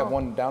 Front Oh, we have row.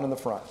 one down in the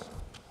front.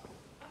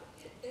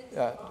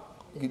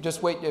 You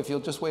just wait. If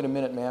you'll just wait a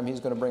minute, ma'am, he's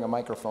going to bring a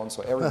microphone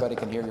so everybody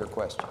can hear your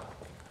question.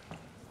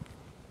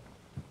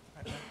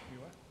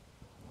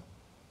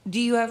 Do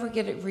you ever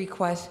get a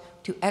request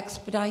to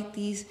expedite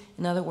these?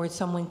 In other words,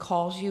 someone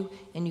calls you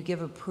and you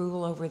give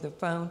approval over the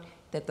phone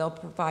that they'll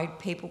provide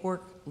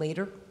paperwork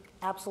later?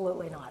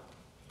 Absolutely not.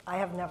 I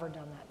have never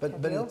done that. But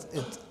Have you?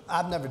 it's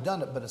I've never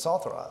done it, but it's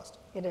authorized.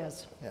 It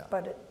is. Yeah.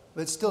 But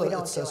It's still, we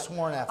don't it's do a it.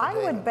 sworn I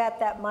affidavit. would bet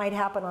that might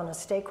happen on a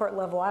state court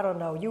level. I don't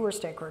know. You were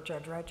state court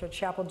judge, right, Judge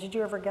Chappell? Did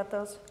you ever get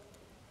those?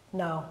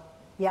 No.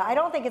 Yeah, I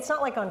don't think, it's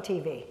not like on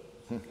TV.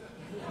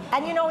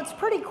 And you know, it's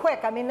pretty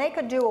quick. I mean, they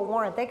could do a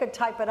warrant. They could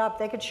type it up.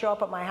 They could show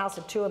up at my house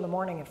at 2 in the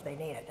morning if they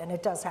need it. And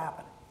it does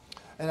happen.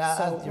 And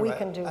So you're we right.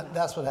 can do that.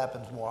 That's what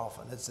happens more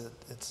often. It's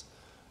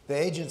the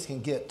agents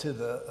can get to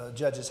the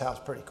judge's house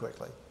pretty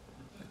quickly.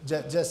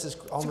 Just as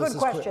almost good as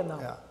question, quick, though.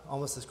 Yeah,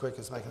 almost as quick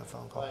as making a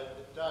phone call. But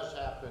it does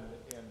happen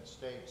in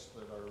states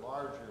that are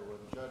larger where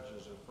the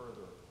judges are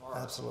further apart.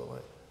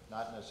 Absolutely.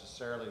 Not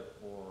necessarily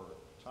for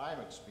time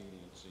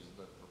expediency,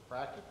 but for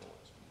practical expediency.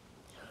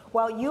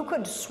 Well, you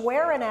could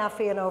swear an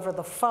affiant over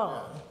the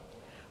phone,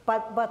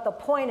 but the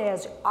point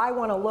is, I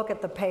want to look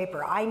at the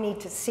paper. I need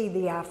to see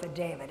the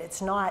affidavit.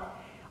 It's not,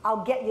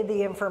 I'll get you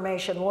the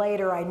information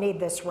later. I need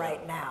this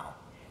right now.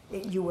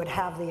 You would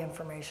have the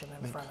information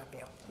in front of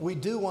you. We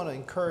do want to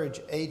encourage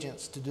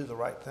agents to do the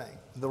right thing.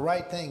 The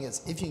right thing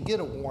is, if you can get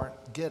a warrant,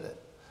 get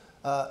it.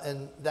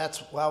 And that's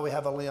why we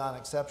have a Leon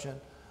exception.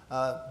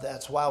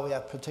 That's why we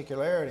have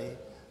particularity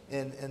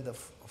in the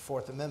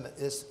Fourth Amendment,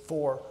 is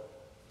for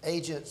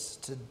agents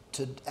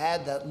to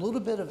add that little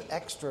bit of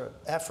extra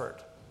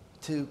effort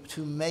to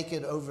make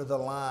it over the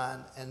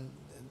line, and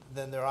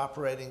then they're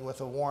operating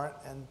with a warrant,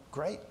 and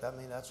great. I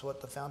mean, that's what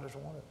the founders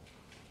wanted.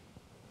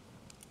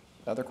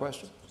 Other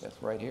question? Yes,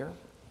 right here.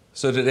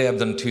 So today I've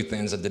done two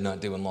things I did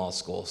not do in law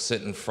school: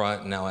 sit in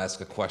front and now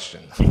ask a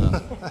question.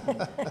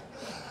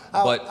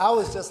 I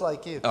was just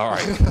like you. All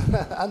right.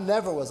 I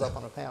never was up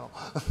on a panel.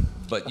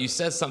 But you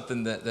said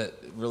something that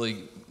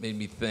really made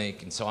me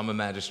think, and so I'm a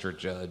magistrate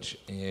judge,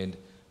 and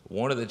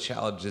one of the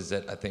challenges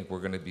that I think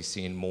we're going to be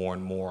seeing more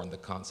and more on the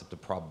concept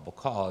of probable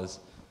cause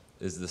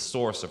is the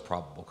source of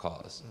probable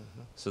cause.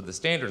 Mm-hmm. So the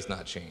standard's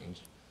not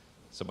changed.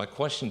 So my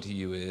question to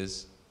you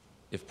is,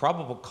 if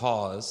probable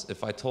cause,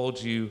 if I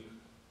told you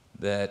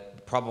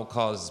that probable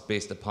cause is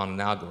based upon an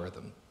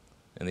algorithm,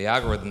 and the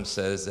algorithm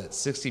says that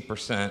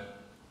 60%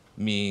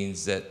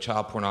 means that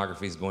child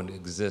pornography is going to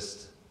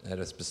exist at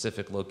a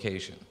specific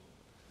location,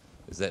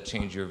 does that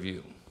change your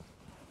view?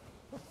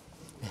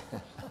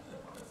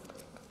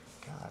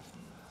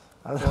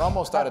 We're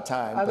almost out of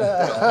time. Okay,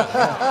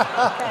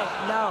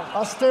 no.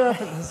 I'll stare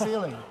up at the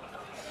ceiling.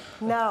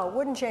 No,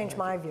 wouldn't change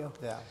my view.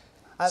 Yeah.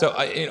 I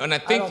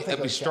think that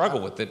we would struggle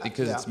change. with it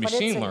because Yeah. it's But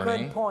machine it's a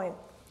learning. good point.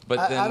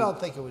 But then, I don't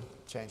think it would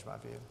change my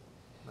view.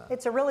 No.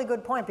 It's a really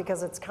good point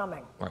because it's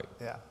coming. right.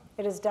 Yeah.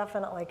 It is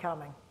definitely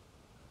coming.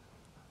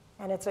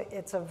 And it's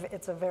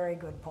a very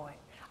good point.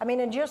 I mean,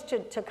 and just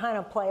to kind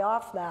of play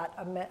off that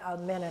a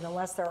minute,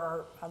 unless there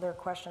are other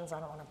questions, I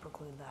don't want to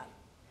preclude that.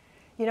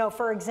 You know,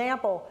 for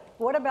example,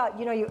 what about,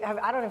 you know,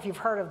 I don't know if you've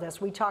heard of this.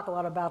 We talk a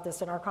lot about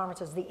this in our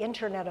conferences, the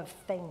Internet of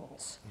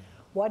Things.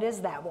 What is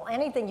that? Well,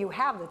 anything you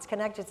have that's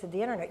connected to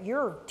the internet,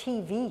 your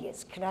TV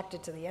is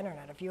connected to the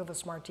internet if you have a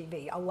smart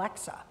TV,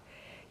 Alexa,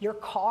 your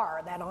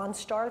car, that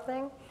OnStar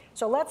thing.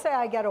 So let's say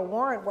I get a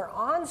warrant where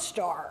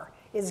OnStar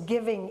is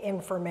giving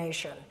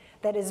information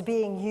that is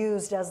being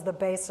used as the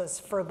basis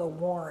for the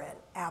warrant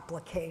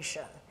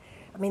application.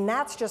 I mean,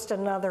 that's just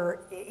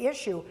another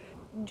issue.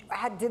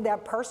 did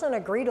that person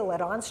agree to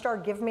let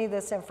OnStar give me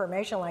this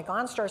information? Like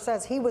OnStar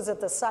says he was at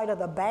the site of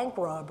the bank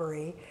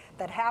robbery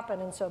that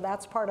happened, and so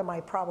that's part of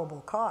my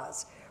probable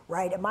cause,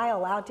 right? Am I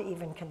allowed to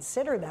even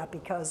consider that?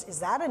 Because is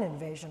that an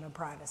invasion of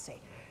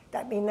privacy?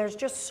 I mean, there's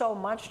just so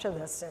much to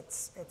this,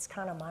 it's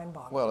kind of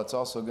mind-boggling. Well, it's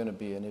also going to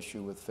be an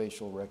issue with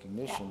facial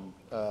recognition,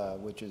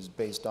 which is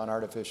based on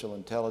artificial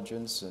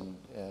intelligence,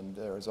 and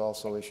there's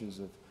also issues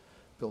of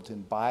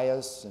built-in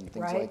bias and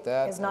things like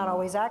that. It's not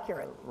always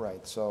accurate.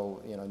 Right,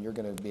 so you're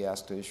going to be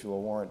asked to issue a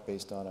warrant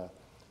based on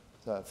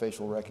a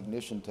facial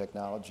recognition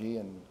technology,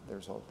 and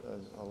there's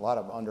a lot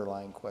of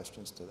underlying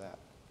questions to that.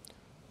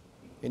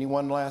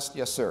 Anyone last?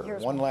 Yes, sir.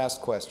 Here's one last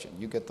question.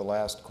 You get the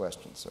last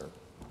question, sir.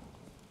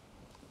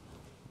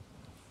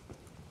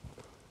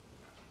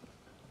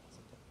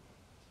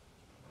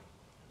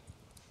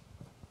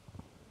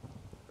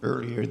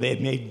 Earlier, they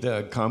had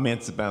made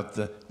comments about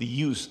the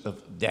use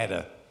of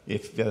data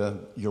if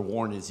your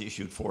warrant is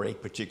issued for a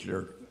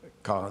particular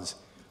cause,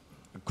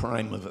 a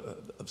crime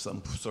of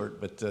some sort,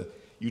 but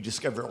you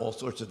discover all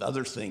sorts of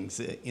other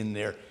things in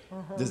there.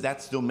 Mm-hmm. Does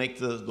that still make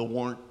the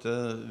warrant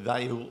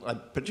valuable,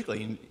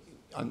 particularly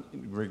in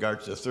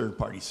regards to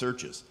third-party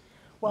searches?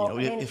 Well,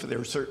 if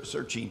they're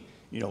searching,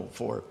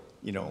 for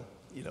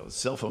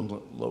cell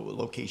phone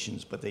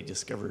locations, but they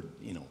discovered,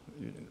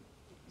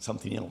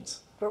 something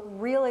else.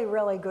 But really,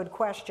 really good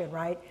question,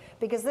 right?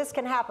 Because this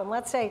can happen.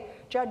 Let's say,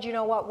 Judge, you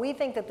know what? We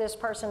think that this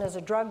person is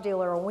a drug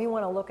dealer and we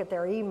want to look at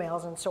their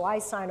emails, and so I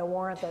sign a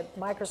warrant that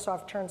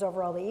Microsoft turns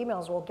over all the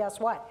emails. Well, guess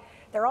what?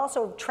 They're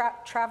also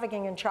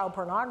trafficking in child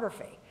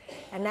pornography.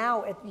 And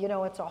now,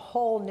 it's a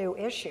whole new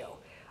issue.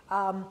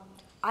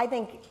 I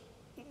think,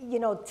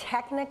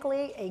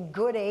 technically, a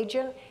good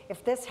agent,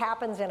 if this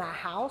happens in a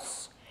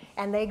house,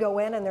 and they go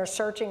in and they're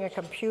searching a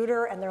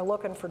computer and they're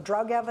looking for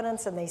drug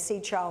evidence and they see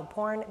child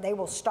porn, they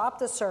will stop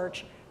the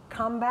search,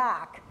 come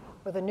back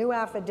with a new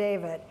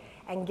affidavit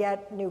and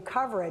get new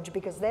coverage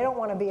because they don't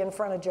want to be in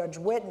front of Judge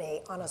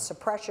Whitney on a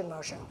suppression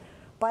motion.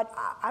 But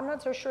I'm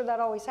not so sure that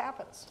always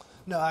happens.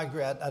 No, I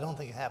agree. I don't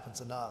think it happens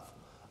enough.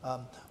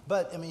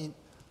 But, I mean,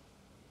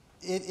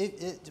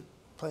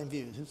 plain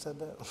view, who said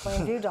that?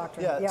 Plain view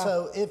doctrine, yeah.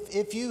 So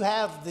if you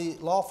have the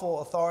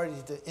lawful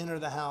authority to enter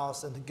the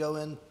house and to go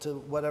into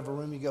whatever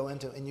room you go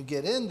into, and you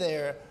get in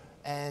there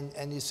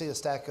and you see a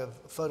stack of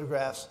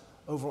photographs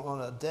over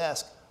on a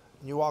desk,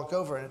 and you walk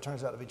over and it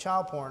turns out to be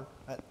child porn,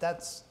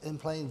 that's in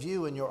plain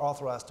view and you're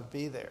authorized to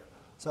be there.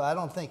 So I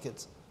don't think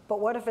it's...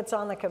 But what if it's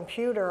on the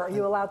computer? Are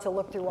you allowed to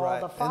look through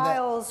all the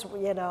files?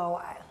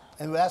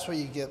 And that's where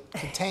you get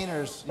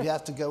containers. You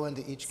have to go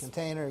into each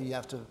container. You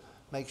have to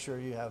make sure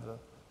you have the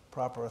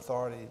proper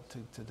authority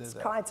to do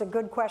that. It's a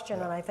good question,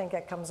 and I think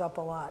it comes up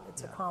a lot.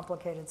 It's a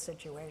complicated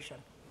situation.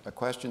 A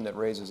question that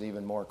raises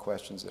even more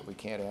questions that we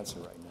can't answer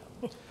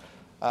right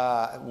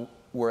now.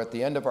 We're at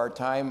the end of our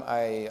time.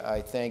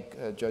 I thank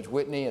Judge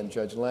Whitney and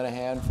Judge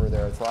Linehan for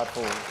their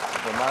thoughtful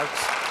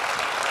remarks.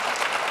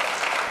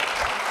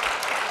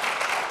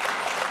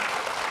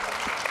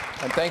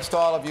 And thanks to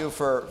all of you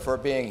for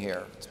being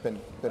here. It's been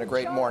a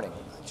great morning.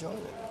 I enjoyed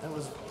it. That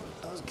was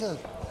good.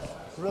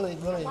 Really,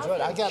 really enjoyed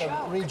it. I got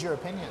to read your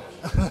opinion.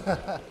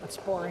 It's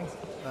boring.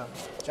 No.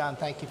 John,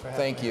 thank you for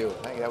having me. Thank you.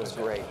 That was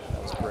great.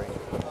 That was great.